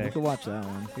 Me neither. We could watch that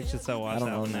one. We should so watch I don't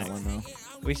that own one that next. one though.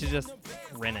 We should just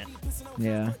rent it.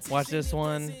 Yeah. Watch this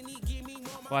one.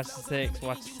 Watch the 6th.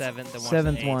 Watch the 7th. And watch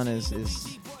Seventh the 8th. one is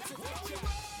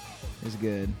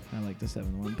good. I like the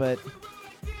 7th one, but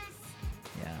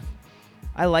yeah,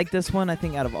 I like this one. I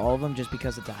think out of all of them, just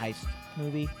because it's a heist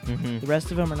movie. Mhm. The rest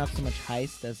of them are not so much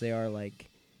heist as they are like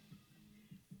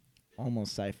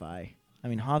almost sci-fi. I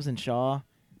mean, Hobbs and Shaw,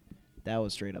 that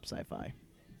was straight up sci-fi.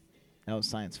 That was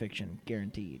science fiction,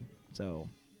 guaranteed. So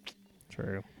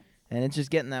true. And it's just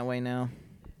getting that way now,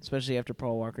 especially after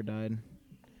Paul Walker died.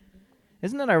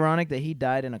 Isn't it ironic that he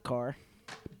died in a car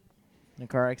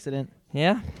accident?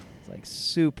 Yeah. It's like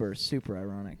super, super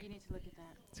ironic. You need to look at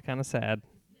that. It's kind of sad.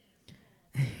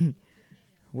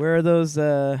 Where are those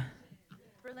Berlin,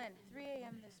 3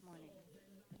 a.m. this morning.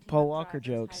 Paul Walker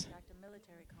jokes?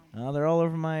 Oh, they're all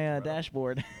over my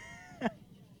dashboard.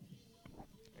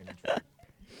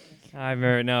 I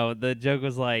remember. No, the joke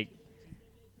was like,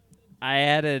 I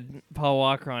added Paul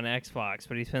Walker on Xbox,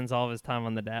 but he spends all of his time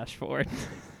on the dashboard.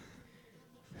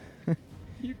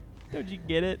 Don't you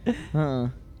get it?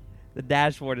 The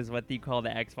dashboard is what you call the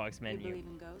Xbox menu.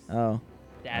 Oh.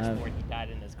 Dashboard, he died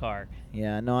in his car.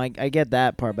 Yeah, no, I get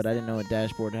that part, but I didn't know what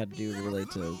dashboard had to do to relate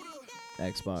to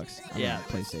Xbox. I mean, Yeah.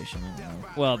 PlayStation. I don't know.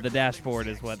 Well, the dashboard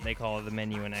is what they call the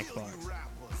menu in Xbox.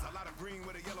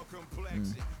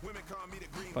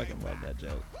 Fucking love that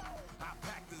joke.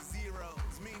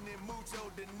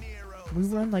 We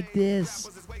run like this.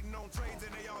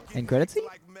 And credits?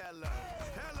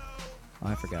 Oh,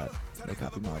 I forgot. They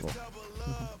copy Marvel.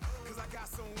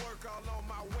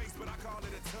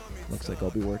 Looks like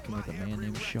I'll be working with a man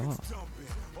named Shaw.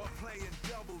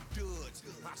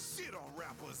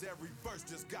 Every verse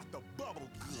just got the bubble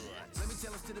goods. Let me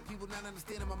tell this to the people not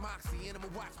understanding my moxie.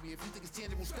 Animal watch me. If you think it's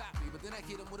tangible, stop me. But then I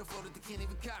hit them with a flow that they can't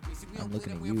even copy. See, we I'm don't play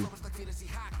looking that at way. you. I'm from us like fantasy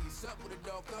hockey. Sup with a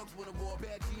dog, thugs with a war.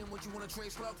 Bad G and what you want to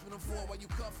trade slugs with them for. While you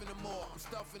cuffing them more. I'm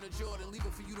stuffing a Jordan. Leave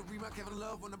it for you to read my Kevin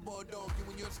Love on the board, dog. You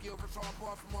and your skill for far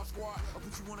apart from our squad. I'll put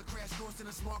you on a crash course in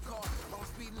a smart car. I'm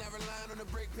speeding, never lying on the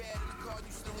brake pad. In the car, you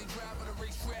still ain't drive on a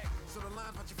racetrack. So the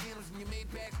lines about your phantoms when you made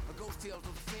back. A ghost tales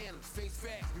of the phantoms. Face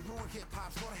facts. We ruin hip hop.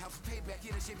 Slaughterhouse payback.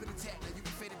 Get a shape of the tap. Now you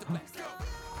can fade it to black. Go.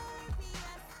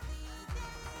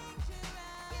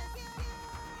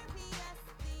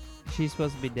 She's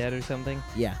supposed to be dead or something?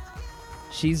 Yeah.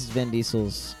 She's Vin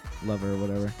Diesel's lover or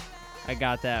whatever. I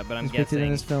got that, but I'm Depicted guessing.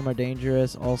 in this film are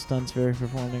dangerous. All stunts very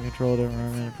performed in controlled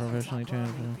environment, professionally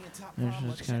trained. In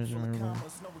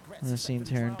the scenes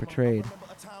herein portrayed.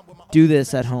 Do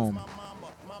this at home.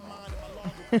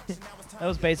 That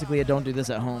was basically a "don't do this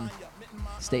at home"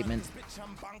 statement.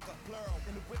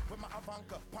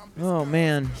 Oh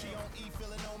man,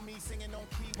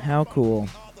 how cool!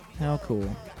 How cool!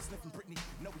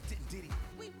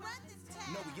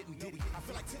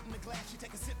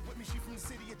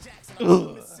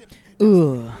 Ugh.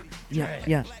 Ugh.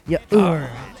 Yeah.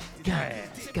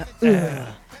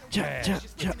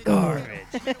 Garbage.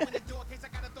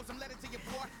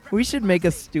 We should make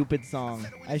a stupid song.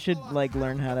 I should like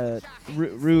learn how to.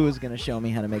 Rue is gonna show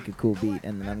me how to make a cool beat,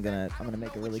 and then I'm gonna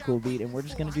make a really cool beat, and we're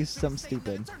just gonna do something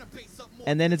stupid,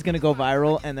 and then it's gonna go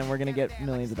viral, and then we're gonna get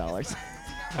millions of dollars.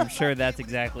 I'm sure that's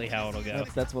exactly how it'll go.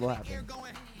 That's what'll happen.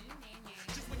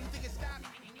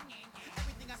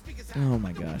 Oh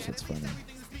my gosh, that's funny.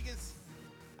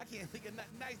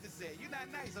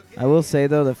 I will say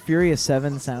though, the Furious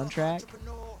 7 soundtrack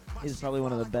is probably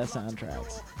one of the best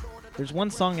soundtracks. There's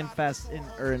one song in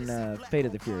Fate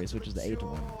of the Furious, which is the 8th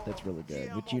one, that's really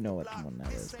good. Which you know what one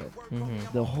that is, but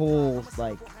the whole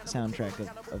like soundtrack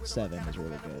of 7 is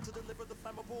really good.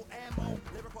 But, all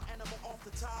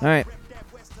right.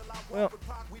 Well,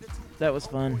 that was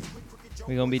fun.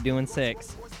 We're gonna be doing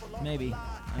 6. Maybe.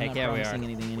 I'm Heck not yeah, we are. promising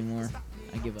anything anymore.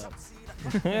 I give up.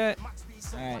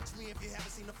 All right.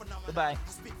 Goodbye.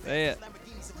 See ya.